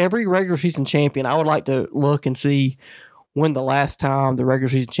 Every regular season champion, I would like to look and see when the last time the regular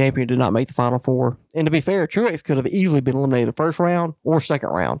season champion did not make the Final Four. And to be fair, Truex could have easily been eliminated first round or second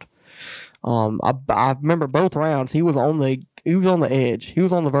round. I remember both rounds. He was on the edge. He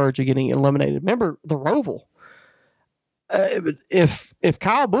was on the verge of getting eliminated. Remember the Roval. If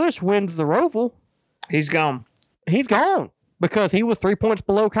Kyle Busch wins the Roval, He's gone. he's gone because he was 3 points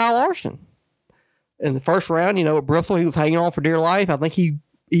below Kyle Larson. In the first round, at Bristol, he was hanging on for dear life. I think he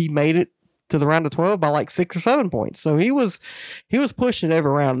made it to the round of 12 by like 6 or 7 points. So he was pushing every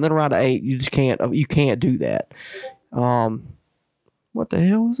round. And then around 8, you just can't do that. What the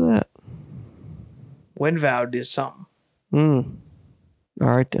hell was that? WinVow did something. All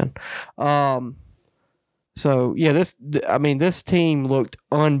right then. So yeah, this team looked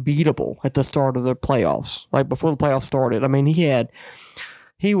unbeatable at the start of the playoffs. Like before the playoffs started,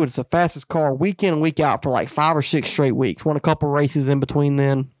 he was the fastest car week in and week out for like 5 or 6 straight weeks. Won a couple races in between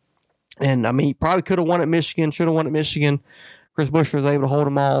then, and he probably could have won at Michigan. Should have won at Michigan. Chris Buescher was able to hold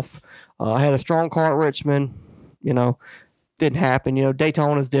him off. Had a strong car at Richmond. Didn't happen.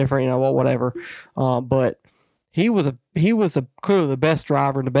 Daytona is different. Whatever. But he was clearly the best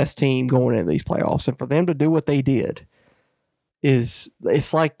driver and the best team going into these playoffs. And for them to do what they did it's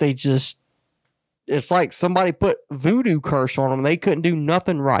like somebody put voodoo curse on them. They couldn't do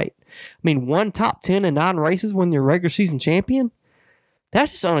nothing right. I mean, one top 10 in 9 races when you're regular season champion,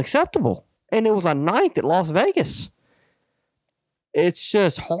 that's just unacceptable. And it was a 9th at Las Vegas. It's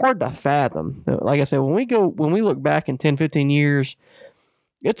just hard to fathom. Like I said, when we look back in 10, 15 years,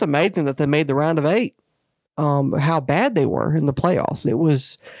 it's amazing that they made the round of 8. How bad they were in the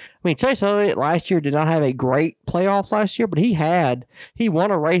playoffs. Chase Elliott last year did not have a great playoffs last year, but he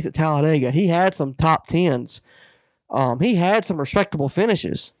won a race at Talladega. He had some top 10s. He had some respectable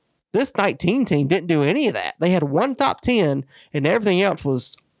finishes. This 19 team didn't do any of that. They had one top 10 and everything else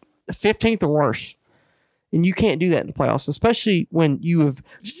was 15th or worse. And you can't do that in the playoffs, especially when you have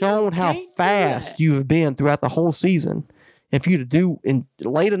shown how fast you have been throughout the whole season. If you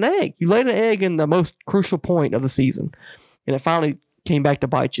laid an egg in the most crucial point of the season, and it finally came back to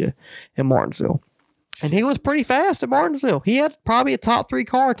bite you in Martinsville. And he was pretty fast at Martinsville. He had probably a top 3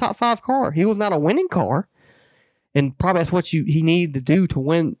 car, top 5 car. He was not a winning car, and probably that's what he needed to do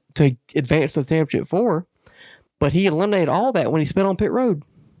to advance to the championship 4. But he eliminated all that when he spit on pit road.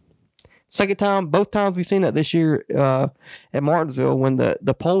 Second time, both times we've seen that this year at Martinsville when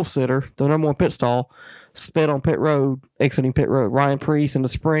the pole sitter, the number 1 pit stall, spit on exiting pit road. Ryan Preece in the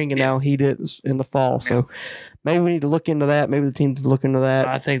spring, and now he did in the fall. So maybe we need to look into that. Maybe the team to look into that.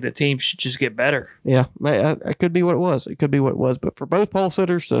 I think the team should just get better. Yeah, it could be what it was. But for both pole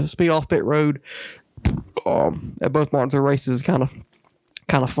sitters to speed off pit road at both Martinsville races is kind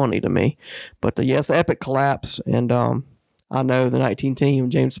of funny to me. But yes, epic collapse, and I know the 19 team,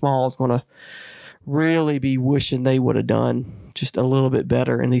 James Small, is going to really be wishing they would have done just a little bit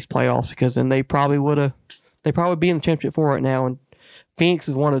better in these playoffs, because then they probably be in the championship 4 right now. And Phoenix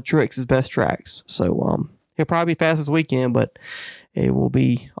is one of Truex's best tracks, so he'll probably be fast this weekend, but it will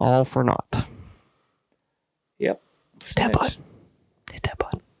be all for naught. Yep. Hit that button.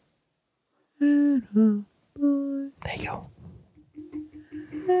 There you go.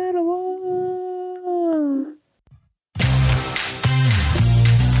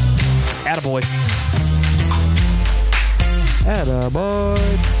 Attaboy. Attaboy.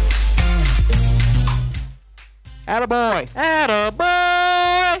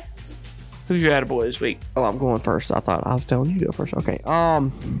 Who's your attaboy this week? Oh, I'm going first. I thought I was telling you to go first. Okay.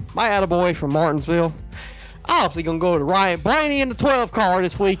 My attaboy from Martinsville, obviously gonna go to Ryan Blaney in the 12 car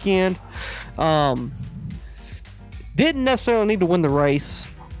this weekend. Didn't necessarily need to win the race,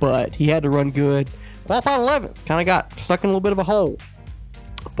 but he had to run good. Qualified 11th. Kind of got stuck in a little bit of a hole,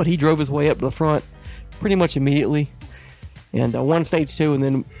 but he drove his way up to the front pretty much immediately, and won stage 2, and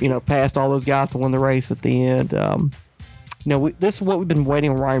then passed all those guys to win the race at the end. This is what we've been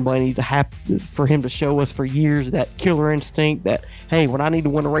waiting on Ryan Blaney for him to show us for years, that killer instinct that, hey, when I need to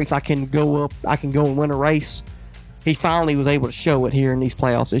win a race, I can go and win a race. He finally was able to show it here in these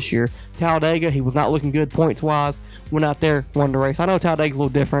playoffs this year. Talladega, he was not looking good points wise. Went out there, won the race. I know Talladega's a little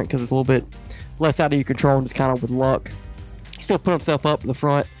different because it's a little bit less out of your control and just kind of with luck. He still put himself up in the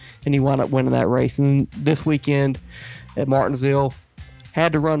front, and he wound up winning that race. And this weekend at Martinsville,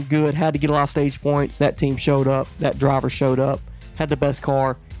 had to run good, had to get a lot of stage points. That team showed up, that driver showed up, had the best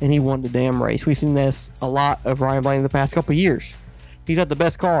car, and he won the damn race. We've seen this a lot of Ryan Blaney in the past couple of years. He's had the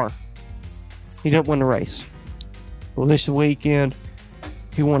best car. He didn't win the race. Well, this weekend,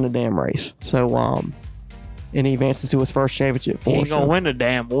 he won the damn race. So, and he advances to his first championship. He ain't gonna win the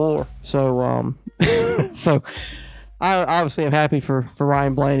damn war. So, so I obviously am happy for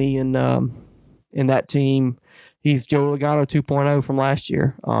Ryan Blaney and in that team. He's Joe Logano 2.0 from last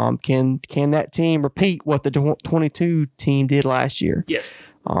year. Can that team repeat what the 22 team did last year? Yes.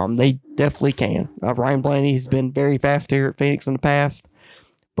 They definitely can. Ryan Blaney has been very fast here at Phoenix in the past,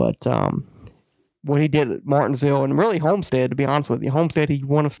 but what he did at Martinsville and really Homestead, to be honest with you, Homestead, he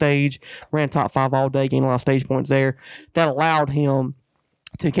won a stage, ran top 5 all day, gained a lot of stage points there. That allowed him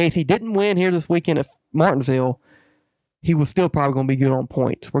to, in case he didn't win here this weekend at Martinsville, he was still probably going to be good on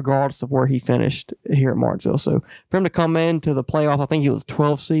points, regardless of where he finished here at Martinsville. So for him to come into the playoff, I think he was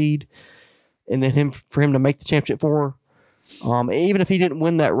 12 seed, and then for him to make the championship 4, even if he didn't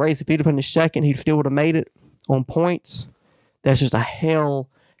win that race, if he'd have finished second, he still would have made it on points. That's just a hell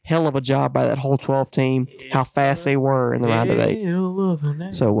of a job by that whole 12 team, how fast they were in the round of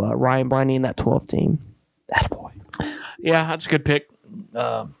 8. So Ryan Blaney in that 12 team. Attaboy. Yeah, that's a good pick.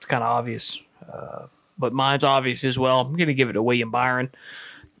 It's kind of obvious. But mine's obvious as well. I'm going to give it to William Byron.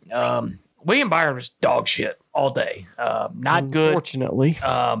 William Byron was dog shit all day. Not good. Unfortunately.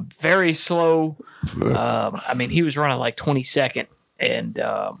 Very slow. He was running like 22nd and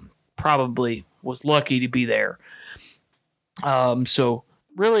probably was lucky to be there. So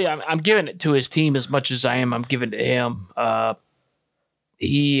really, I'm giving it to his team as much as I'm giving it to him.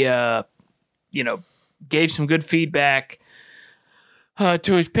 He gave some good feedback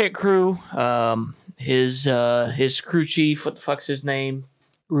to his pit crew. His crew chief, what the fuck's his name?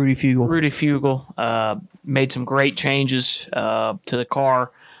 Rudy Fugle. Rudy Fugle made some great changes to the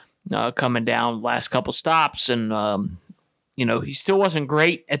car coming down the last couple stops, and he still wasn't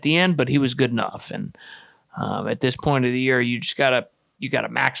great at the end, but he was good enough. And at this point of the year, you gotta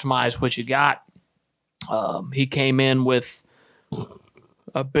maximize what you got. He came in with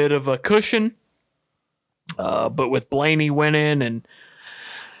a bit of a cushion, but with Blaney winning and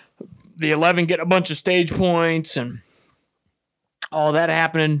the 11 getting a bunch of stage points and all that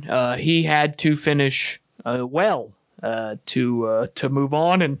happening, he had to finish well to move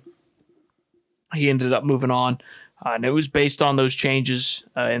on, and he ended up moving on, and it was based on those changes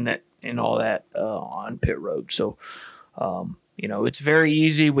and all that on pit road. So it's very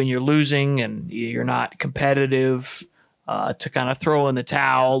easy when you're losing and you're not competitive to kind of throw in the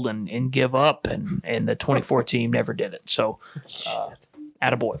towel and give up, and the 24 team never did it. So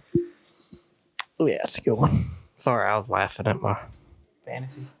attaboy. Oh, yeah, it's a good one. Sorry, I was laughing at my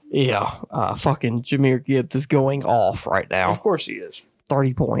Fantasy. Yeah, fucking Jahmyr Gibbs is going off right now. Of course he is.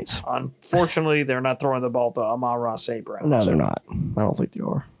 30 points. Unfortunately, they're not throwing the ball to Amon-Ra St. Brown. No, they're not. I don't think they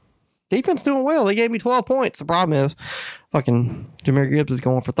are. Defense doing well. They gave me 12 points. The problem is, fucking Jahmyr Gibbs is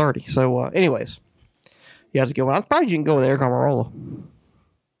going for 30. So, anyways, you have to go. I'm surprised you can go with Eric Almirola.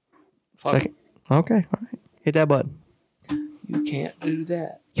 Second. Okay, all right. Hit that button. You can't do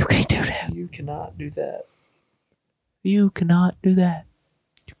that. You can't do that. You cannot do that. You cannot do that.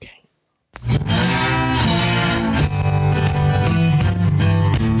 You can't.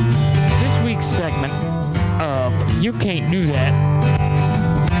 This week's segment of You Can't Do That.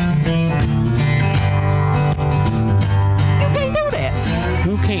 You can't do that.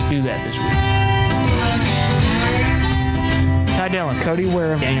 Who can't do that this week? Ty Dillon, Cody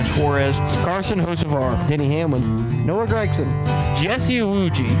Wareham, Daniel Suarez, Carson Hocevar, Denny Hamlin, Noah Gregson. Jesse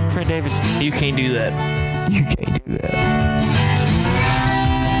Iwuji, Fred Davis. You can't do that. You can't do that.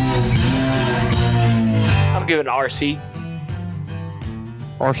 I'm giving RC.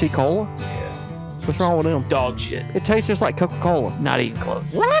 RC Cola? Yeah. What's wrong with them? Dog shit. It tastes just like Coca-Cola. Not even close.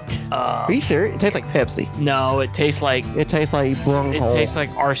 What? Are you serious? It tastes like Pepsi. No, it tastes like It tastes like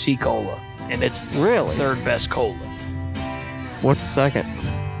RC Cola, and it's Really? third best cola. What's the second?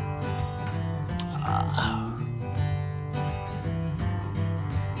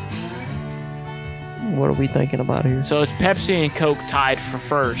 What are we thinking about here? So it's Pepsi and Coke tied for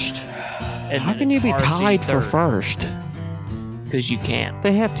first. And How can you be tied for first? Because you can't.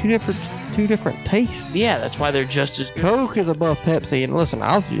 They have two different tastes. Yeah, that's why they're just as good. Coke is above Pepsi, and listen,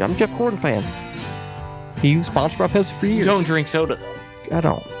 I'm a Jeff Gordon fan. He was sponsored by Pepsi for You years. don't drink soda though. I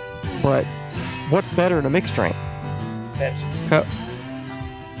don't. But what's better than a mixed drink? Pepsi.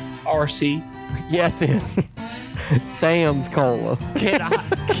 RC. Yes, it. Sam's Cola.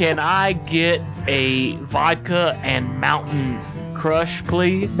 Can I get a vodka and Mountain Crush,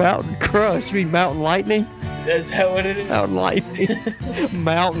 please? Mountain Crush. You mean Mountain Lightning? Is that what it is? Mountain Lightning.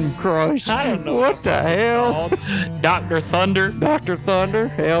 Mountain Crush. I don't know What the hell? Dr. Thunder. Dr. Thunder.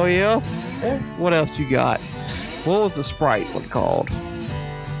 Hell yeah. What else you got? What was the Sprite one called?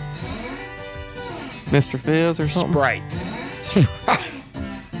 Mr. Fizz or something? Sprite.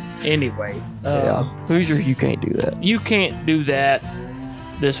 Anyway, Yeah. Who's your You Can't Do That? you can't do that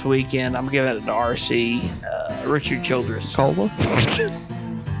this weekend. I'm giving it to RC. Richard Childress. Cola?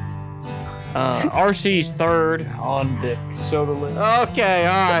 RC's third on the soda list. Okay,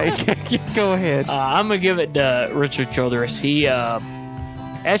 all right. Go ahead. I'm gonna give it to Richard Childress.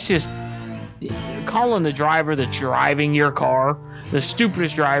 That's just calling the driver that's driving your car the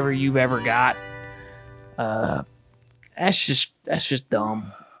stupidest driver you've ever got. That's just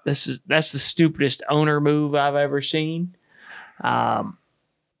dumb. That's the stupidest owner move I've ever seen.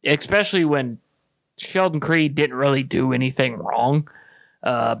 Especially when Sheldon Creed didn't really do anything wrong.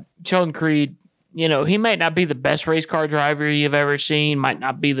 Sheldon Creed, he might not be the best race car driver you've ever seen, might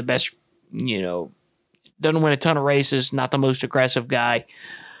not be the best, doesn't win a ton of races, not the most aggressive guy.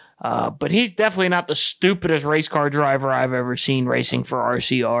 But he's definitely not the stupidest race car driver I've ever seen racing for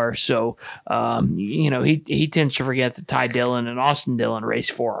RCR. So, he tends to forget that Ty Dillon and Austin Dillon race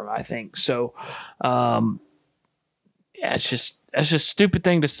for him, I think. So, that's just a stupid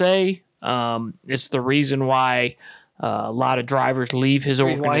thing to say. It's the reason why a lot of drivers leave his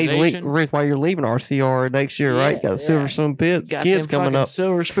organization. Reason why you're leaving RCR next year, right? Got Silver Spoon kids Got them coming up.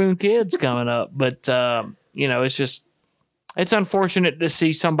 Silver Spoon kids coming up. But, it's just it's unfortunate to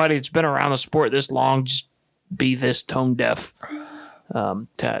see somebody that's been around the sport this long just be this tone deaf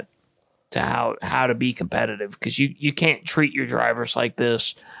to how to be competitive, because you can't treat your drivers like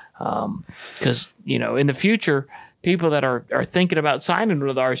this, because in the future people that are thinking about signing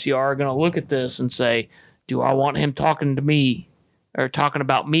with RCR are going to look at this and say, do I want him talking to me or talking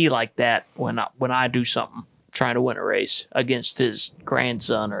about me like that when I do something trying to win a race against his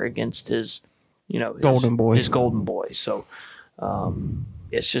grandson or against his golden boy. His golden boy. So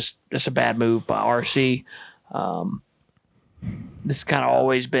it's a bad move by RC. This has kind of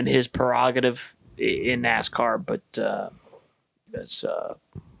always been his prerogative in NASCAR, but it's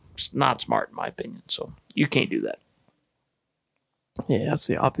not smart in my opinion. So you can't do that. Yeah, that's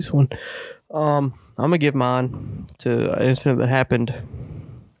the obvious one. I'm gonna give mine to an incident that happened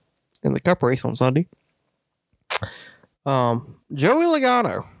in the Cup race on Sunday. Joey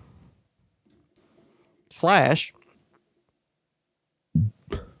Logano Flash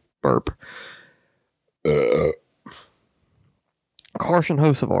burp. Carson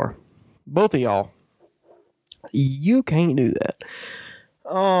Hocevar, both of y'all, you can't do that.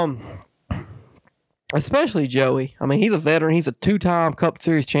 Especially Joey. I mean, he's a veteran. He's a 2-time Cup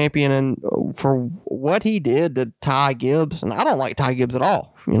Series champion, and for what he did to Ty Gibbs, and I don't like Ty Gibbs at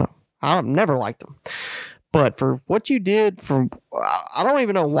all. I've never liked him. But for what you did, I don't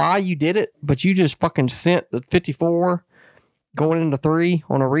even know why you did it, but you just fucking sent the 54 going into 3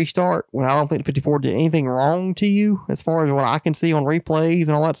 on a restart when I don't think the 54 did anything wrong to you as far as what I can see on replays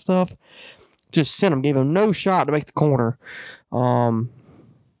and all that stuff. Just sent him, gave him no shot to make the corner.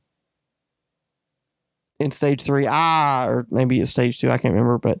 In stage 3, or maybe it's stage 2, I can't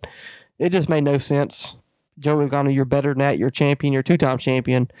remember, but it just made no sense. Joey Logano, you're better than that. You're a champion. You're a 2-time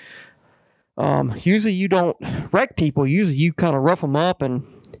champion. Usually you don't wreck people. Usually you kind of rough them up, and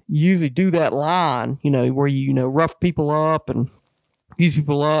you usually do that line, where you rough people up and use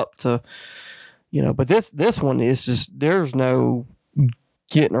people up to, but this one is just, there's no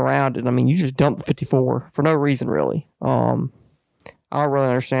getting around it. I mean, you just dump the 54 for no reason, really. I don't really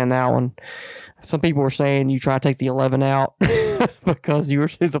understand that one. Some people were saying you try to take the 11 out because he's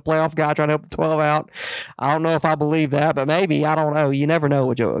a playoff guy trying to help the 12 out. I don't know if I believe that, but maybe. I don't know. You never know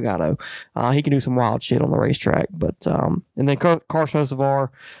with Joe Logano. He can do some wild shit on the racetrack. But and then Carson Hocevar,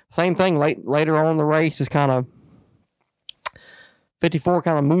 same thing. Later on in the race, just kind of 54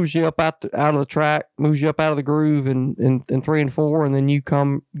 kind of moves you up out of the track, moves you up out of the groove in 3 and 4, and then you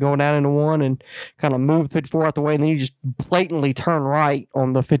come going down into 1 and kind of move the 54 out the way, and then you just blatantly turn right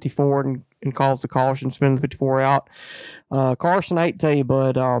on the 54 and calls the caution, spins the 54 out. Carson, I hate to tell you,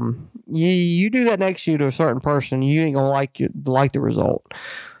 but you do that next year to a certain person, you ain't gonna like the result.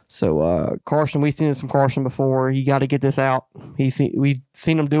 So Carson, we've seen some Carson before. You got to get this out. We've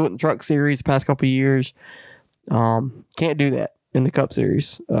seen him do it in the Truck Series the past couple of years. Can't do that in the Cup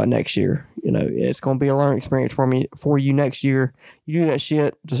Series next year. It's going to be a learning experience for you next year. You do that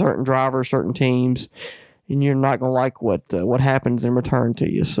shit to certain drivers, certain teams, and you're not going to like what happens in return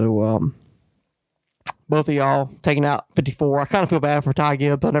to you. So both of y'all taking out 54. I kind of feel bad for Ty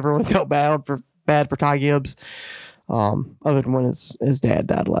Gibbs. I never really felt bad for Ty Gibbs. Other than when his dad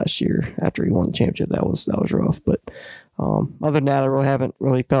died last year after he won the championship, that was rough. But other than that, I really haven't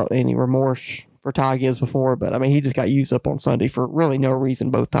really felt any remorse for Ty Gibbs before. But I mean, he just got used up on Sunday for really no reason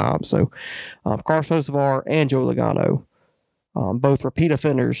both times. So Carson Hocevar and Joe Logano, both repeat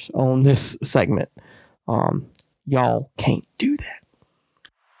offenders on this segment. Y'all can't do that.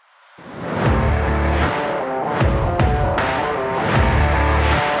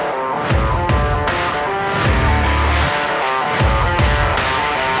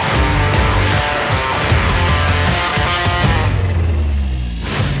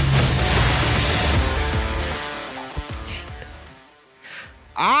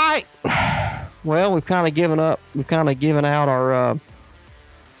 Well, we've kind of given up. We've kind of given out our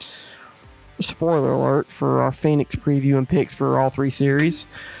spoiler alert for our Phoenix preview and picks for all 3 series.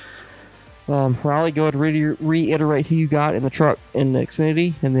 Riley, go ahead and reiterate who you got in the truck in the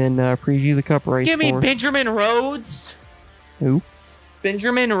Xfinity, and then preview the Cup race. Give me Benjamin Rhodes. Who?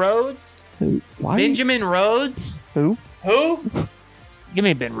 Benjamin Rhodes. Who? Why? Benjamin Rhodes. Who? Give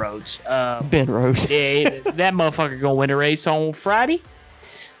me Ben Rhodes. Ben Rhodes. Yeah, that motherfucker gonna win a race on Friday.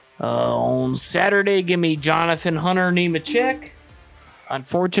 On Saturday, give me Jonathan Hunter Nemechek.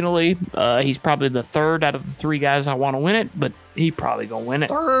 Unfortunately, he's probably the 3rd out of the 3 guys I want to win it, but he probably gonna win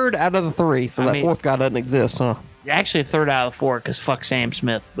it. 3rd out of the 3, so that 4th guy doesn't exist, huh? Actually, 3rd out of the 4, because fuck Sam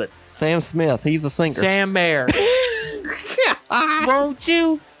Smith. But Sam Smith, he's a sinker. Sam Mayer. Won't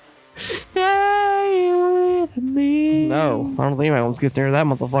you stay with me? No, I don't think anyone gets near that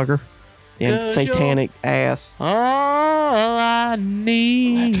motherfucker. and 'Cause you're satanic ass. all I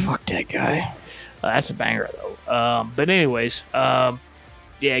need. Fuck that guy. That's a banger though. But anyways,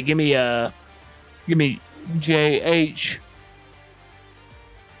 yeah, give me JHN.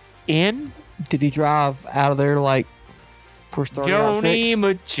 Did he drive out of there like for starting out Joni six?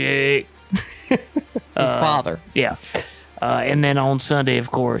 Machick. His father. Yeah. And then on Sunday,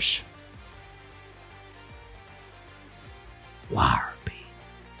 of course, YRB.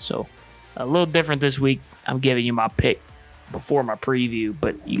 So a little different this week. I'm giving you my pick before my preview,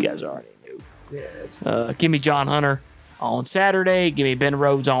 but you guys already knew. Yeah. Give me John Hunter on Saturday. Give me Ben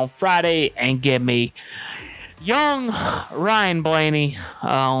Rhodes on Friday. And give me young Ryan Blaney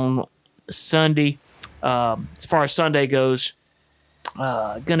on Sunday. As far as Sunday goes,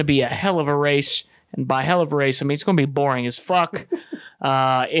 going to be a hell of a race. And by hell of a race, I mean it's going to be boring as fuck.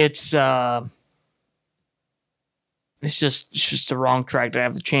 It's just the wrong track to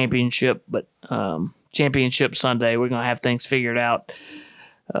have the championship. But championship Sunday, we're going to have things figured out.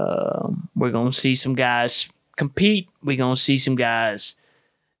 We're going to see some guys compete. We're going to see some guys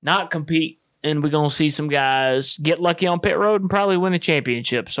not compete. And we're going to see some guys get lucky on pit road and probably win the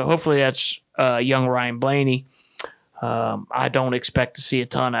championship. So hopefully that's young Ryan Blaney. I don't expect to see a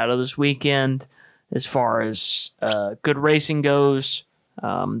ton out of this weekend as far as good racing goes.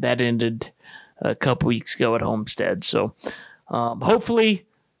 That ended a couple weeks ago at Homestead. So hopefully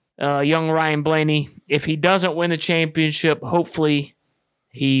young Ryan Blaney, if he doesn't win the championship, hopefully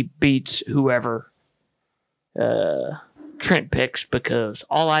he beats whoever Trent picks, because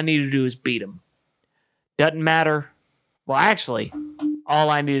all I need to do is beat him. Doesn't matter. Well, actually,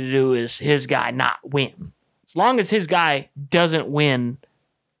 all I need to do is his guy not win. As long as his guy doesn't win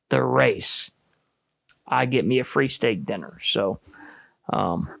the race, I get me a free steak dinner. So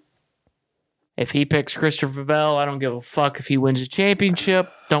if he picks Christopher Bell, I don't give a fuck if he wins the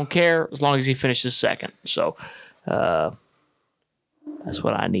championship. Don't care as long as he finishes second. So that's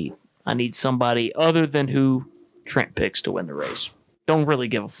what I need. I need somebody other than who Trent picks to win the race. Don't really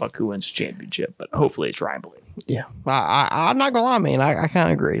give a fuck who wins the championship, but hopefully it's Ryan Blaney. Yeah. I'm not going to lie, man. I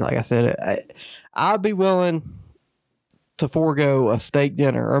kind of agree. Like I said, I'd be willing to forego a steak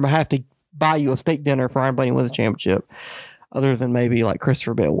dinner, or have to buy you a steak dinner for Ryan Blaney with a championship, other than maybe like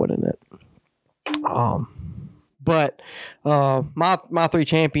Christopher Bell winning it. But my three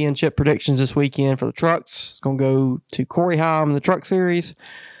championship predictions this weekend for the trucks is going to go to Corey Heim in the Truck Series.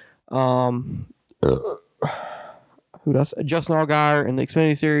 Who does? Justin Allgaier in the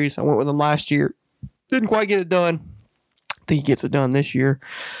Xfinity Series. I went with him last year. Didn't quite get it done. I think he gets it done this year.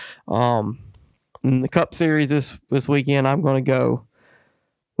 In the Cup Series this weekend, I'm going to go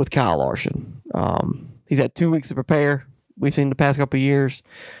with Kyle Larson. He's had 2 weeks to prepare. We've seen the past couple of years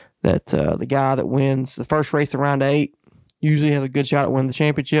that the guy that wins the first race of round 8 usually has a good shot at winning the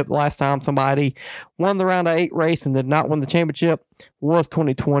championship. The last time somebody won the round 8 race and did not win the championship was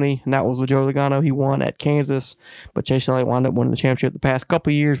 2020, and that was with Joe Logano. He won at Kansas, but Chase Elliott wound up winning the championship. The past couple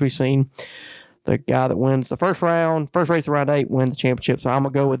of years, we've seen the guy that wins the first race of round 8 win the championship. So I'm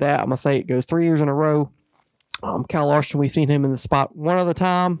going to go with that. I'm going to say it goes 3 years in a row. Kyle Larson, we've seen him in the spot one other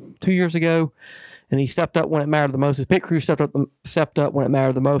time 2 years ago, and he stepped up when it mattered the most. His pit crew stepped up when it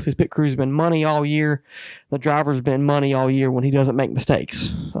mattered the most. His pit crew's been money all year. The driver's been money all year when he doesn't make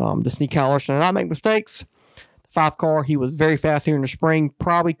mistakes. Just need Kyle Larson to not make mistakes. The 5 car, he was very fast here in the spring.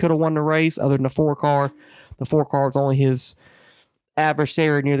 Probably could have won the race other than the 4 car. The 4 car was only his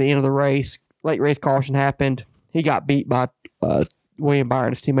adversary near the end of the race. Late race caution happened. He got beat by William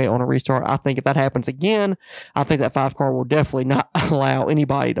Byron, his teammate, on a restart. I think if that happens again, I think that 5 car will definitely not allow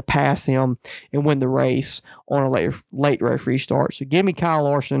anybody to pass him and win the race on a late race restart. So give me Kyle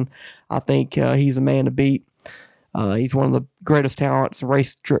Larson. I think he's a man to beat. He's one of the greatest talents,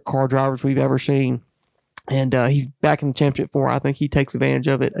 race car drivers we've ever seen. And he's back in the championship 4. I think he takes advantage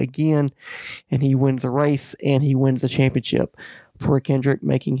of it again, and he wins the race and he wins the championship for Kendrick,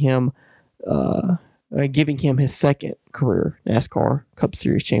 making him giving him his second career NASCAR Cup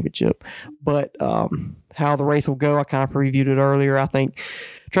Series championship. But how the race will go, I kind of previewed it earlier. I think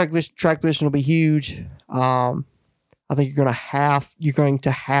track position will be huge. I think you're going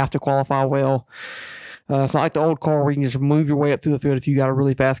to have to qualify well. It's not like the old car where you can just move your way up through the field if you got a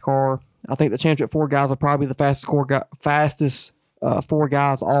really fast car. I think the championship 4 guys are probably the fastest 4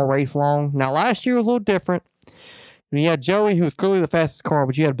 guys all race long. Now, last year was a little different. You had Joey, who was clearly the fastest car,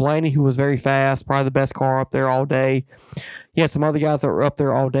 but you had Blaney, who was very fast, probably the best car up there all day. You had some other guys that were up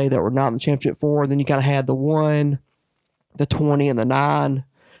there all day that were not in the championship 4. Then you kind of had the 1, the 20, and the 9.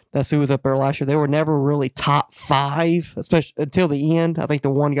 That's who was up there last year. They were never really top 5, especially until the end. I think the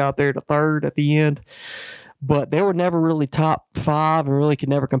 1 got up there to 3rd at the end. but they were never really top 5 and really could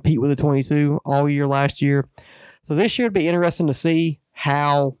never compete with the 22 all year last year. So this year it'd be interesting to see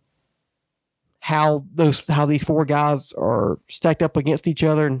how these 4 guys are stacked up against each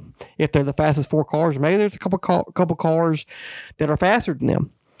other, and if they're the fastest 4 cars. Maybe there's a couple cars that are faster than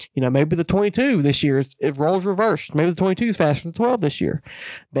them. Maybe the 22 this year it rolls reversed. Maybe the 22 is faster than the 12 this year.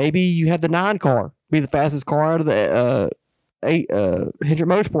 Maybe you have the 9 car be the fastest car out of the Hendrick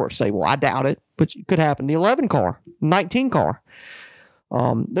Motorsports stable. I doubt it, but it could happen. The 11 car, 19 car.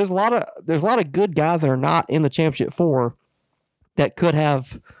 There's a lot of good guys that are not in the Championship 4 that could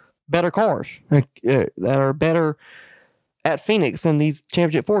have better cars that are better at Phoenix than these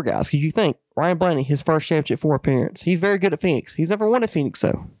Championship 4 guys. Because you think Ryan Blaney, his first Championship 4 appearance, he's very good at Phoenix. He's never won at Phoenix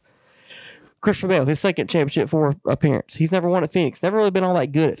though. Christopher Bell, his second Championship 4 appearance, he's never won at Phoenix. Never really been all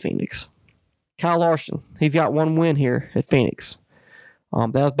that good at Phoenix. Kyle Larson, he's got 1 win here at Phoenix.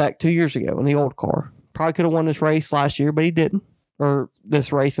 That was back 2 years ago in the old car. Probably could have won this race last year, but he didn't. Or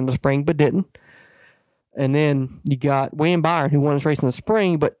this race in the spring, but didn't. And then you got William Byron, who won this race in the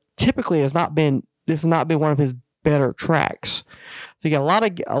spring, but typically this has not been one of his better tracks. So you got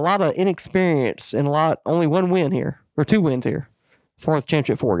a lot of inexperience and only 1 win here, or 2 wins here, as far as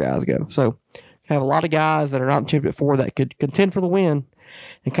Championship 4 guys go. So you have a lot of guys that are not in Championship 4 that could contend for the win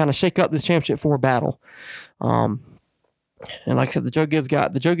and kind of shake up this Championship 4 battle. And like I said, the Joe Gibbs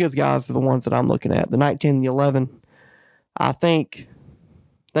guys are the ones that I'm looking at. The 19, the 11, I think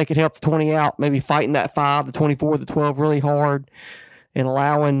they could help the 20 out, maybe fighting that 5, the 24, the 12 really hard, and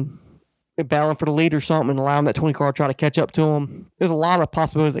battling for the lead or something, and allowing that 20 car to try to catch up to them. There's a lot of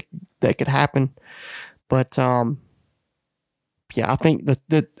possibilities that could happen. But yeah, I think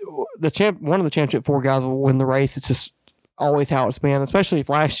one of the Championship 4 guys will win the race. It's just always how it's been, especially if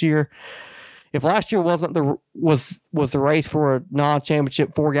last year wasn't was the race for a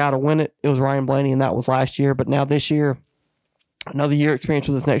non-Championship 4 guy to win it. It was Ryan Blaney, and that was last year. But now this year, another year experience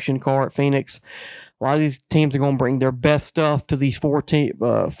with this next gen car at Phoenix. A lot of these teams are going to bring their best stuff to these 4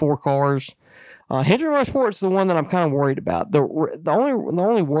 cars. Hendrick Motorsports is the one that I'm kind of worried about. The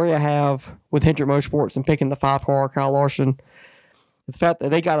only worry I have with Hendrick Motorsports and picking the 5 car, Kyle Larson, is the fact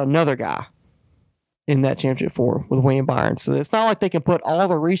that they got another guy in that Championship 4 with William Byron. So it's not like they can put all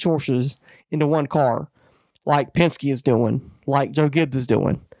the resources into 1 car like Penske is doing, like Joe Gibbs is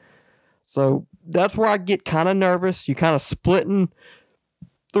doing. So that's where I get kind of nervous. You're kind of splitting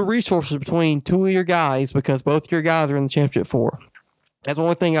the resources between 2 of your guys because both your guys are in the Championship 4. That's the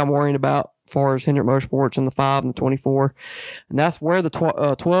only thing I'm worrying about as far as Hendrick Motorsports and the 5 and the 24. And that's where the 12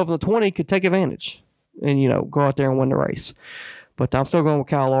 and the 20 could take advantage and, go out there and win the race. But I'm still going with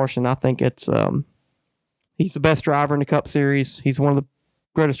Kyle Larson. I think it's he's the best driver in the Cup Series. He's one of the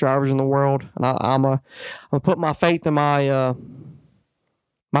greatest drivers in the world. And I'm going to put my faith in my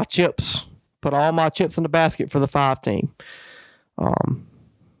chips, put all my chips in the basket for the 5 team.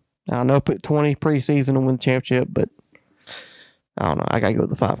 I know put 20 preseason and win the championship, but I don't know. I got to go with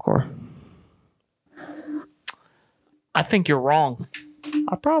the 5 car. I think you're wrong.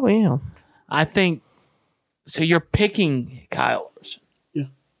 I probably am. I think so. You're picking Kyle Larson. Yeah.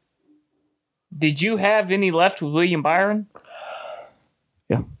 Did you have any left with William Byron?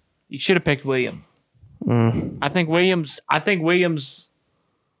 Yeah. You should have picked William. I think Williams.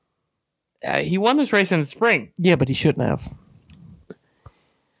 He won this race in the spring. Yeah, but he shouldn't have.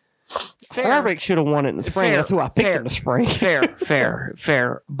 Harvick should have won it in the spring. That's who I picked in the spring.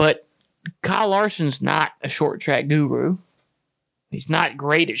 Fair. But Kyle Larson's not a short track guru. He's not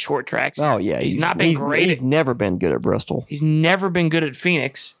great at short tracks. Oh, yeah. He's not been great. He's never been good at Bristol. He's never been good at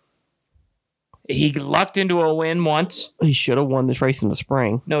Phoenix. He lucked into a win once. He should have won this race in the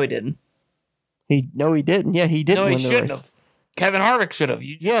spring. No, he didn't. He didn't. Yeah, he didn't win the race. No, he shouldn't have. Kevin Harvick should have.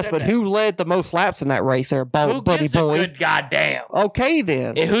 Yes, but who led the most laps in that race there, Buddy Boy? Good goddamn. Okay,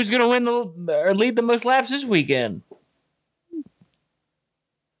 then. Who's going to win or lead the most laps this weekend?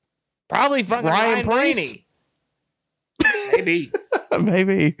 Probably fucking Ryan Blaney. Maybe.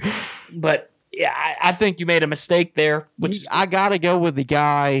 Maybe. But, yeah, I think you made a mistake there. I got to go with the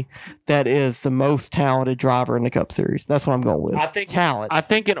guy that is the most talented driver in the Cup Series. That's what I'm going with. Talent. I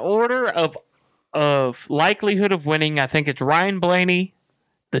think in order of likelihood of winning, I think it's Ryan Blaney,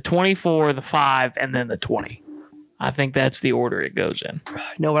 the 24, the 5, and then the 20. I think that's the order it goes in. You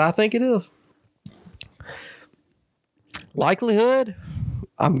know what I think it is? Likelihood?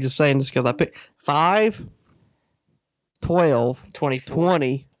 I'm just saying this because I picked 5, 12, 24.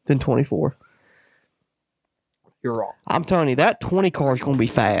 20, then 24. You're wrong. I'm telling you, that 20 car is going to be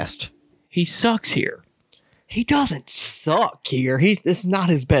fast. He sucks here. He doesn't suck here. This is not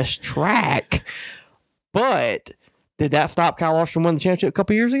his best track. But Did that stop Kyle Larson from winning the championship a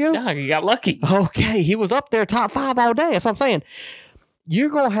couple years ago? No, you got lucky. Okay, he was up there top 5 all day. That's what I'm saying.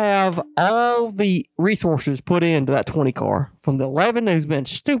 You're going to have all the resources put into that 20 car from the 11 who's been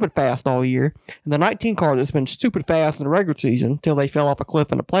stupid fast all year and the 19 car that's been stupid fast in the regular season until they fell off a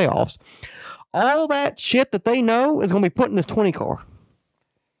cliff in the playoffs. All that shit that they know is going to be put in this 20 car.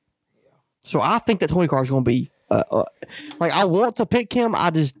 So I think that 20 car is going to be like, I want to pick him.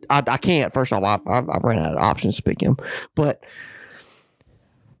 I can't. First off, I ran out of options to pick him. But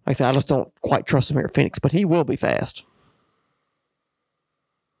like I said, I just don't quite trust him here at Phoenix. But he will be fast.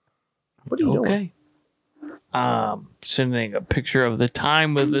 What are you doing? Sending a picture of the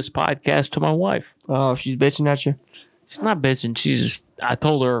time of this podcast to my wife. Oh, she's bitching at you? She's not bitching. I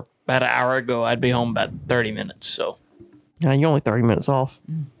told her about an hour ago I'd be home about 30 minutes. So Yeah, you're only 30 minutes off.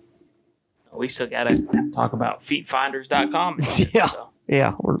 We still got to talk about feetfinders.com. Yeah.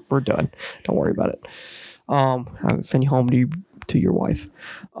 Yeah, we're done. Don't worry about it. I'll send you home to your wife.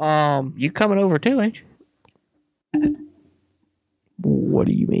 You coming over too, ain't you? What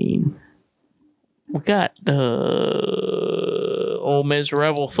do you mean? We got Ole Miss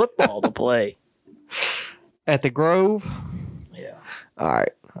Rebel football to play. At the Grove? Yeah. All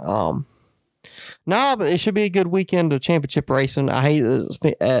right. No, but it should be a good weekend of championship racing. I hate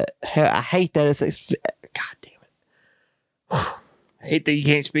that it's God damn it. I hate that you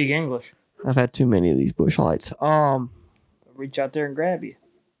can't speak English. I've had too many of these bush lights. Reach out there and grab you.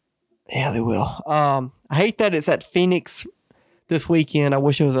 Yeah, they will. I hate that it's at Phoenix this weekend. I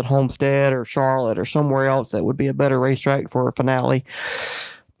wish it was at Homestead or Charlotte or somewhere else that would be a better racetrack for a finale.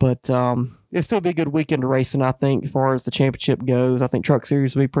 But it'll still be a good weekend of racing, I think, as far as the championship goes. I think Truck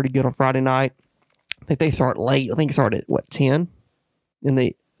Series will be pretty good on Friday night. I think they start late. I think it started at, 10? And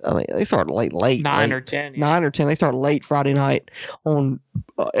they start late. 9 or 10. Yeah. 9 or 10. They start late Friday night on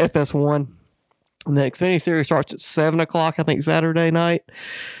FS1. And the Xfinity Series starts at 7 o'clock, I think, Saturday night.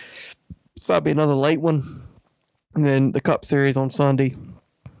 So that'll be another late one. And then the Cup Series on Sunday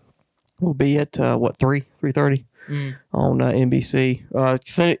will be at, 3:30 on NBC.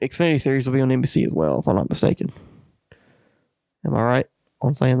 Xfinity Series will be on NBC as well, if I'm not mistaken. Am I right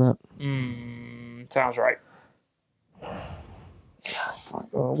on saying that? Sounds right.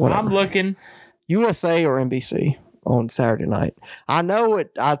 Whatever. I'm looking. USA or NBC on Saturday night. I know it.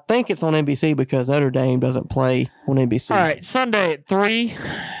 I think it's on NBC because Notre Dame doesn't play on NBC. All right, Sunday at 3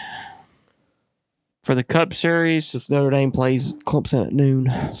 for the Cup Series. Just Notre Dame plays Clemson at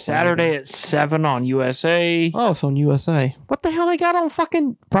noon. Saturday at 7 on USA. Oh, it's on USA. What the hell they got on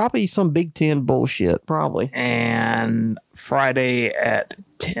fucking probably some Big Ten bullshit, probably. And Friday at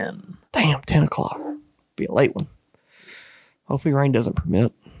 10. Damn, 10 o'clock. Be a late one. Hopefully rain doesn't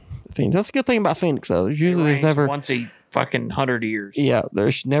permit. Phoenix. That's a good thing about Phoenix, though. There's never once a fucking 100 years. Yeah,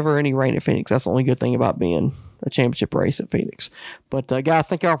 there's never any rain at Phoenix. That's the only good thing about being a championship race at Phoenix. But guys,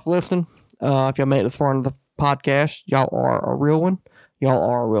 thank y'all for listening. If y'all made it this far into the podcast, y'all are a real one. Y'all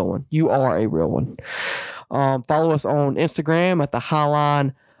are a real one. You are a real one. Follow us on Instagram at the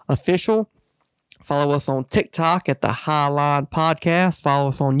Highline Official. Follow us on TikTok at the Highline Podcast. Follow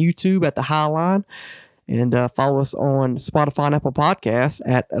us on YouTube at the Highline. And follow us on Spotify and Apple Podcasts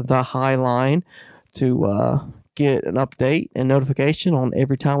at the Highline to get an update and notification on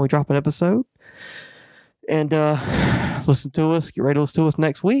every time we drop an episode. And listen to us. Get ready to listen to us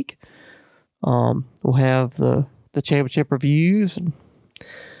next week. We'll have the championship reviews and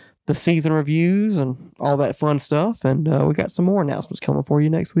the season reviews and all that fun stuff. And we got some more announcements coming for you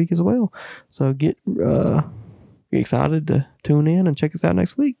next week as well. So get excited to tune in and check us out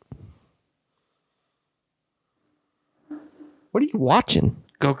next week. What are you watching?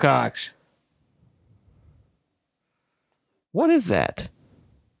 Go Cox. What is that?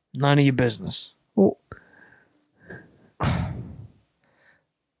 None of your business. Well, all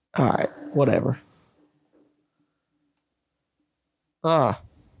right, whatever.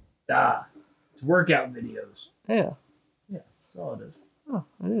 It's workout videos. Yeah. Yeah, that's all it is. Oh,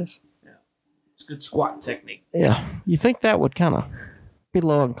 it is. Yeah. It's good squat technique. Yeah. You think that would kind of be a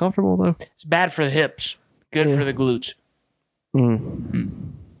little uncomfortable, though? It's bad for the hips. Good for the glutes. Go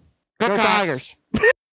Go Cox. Tigers.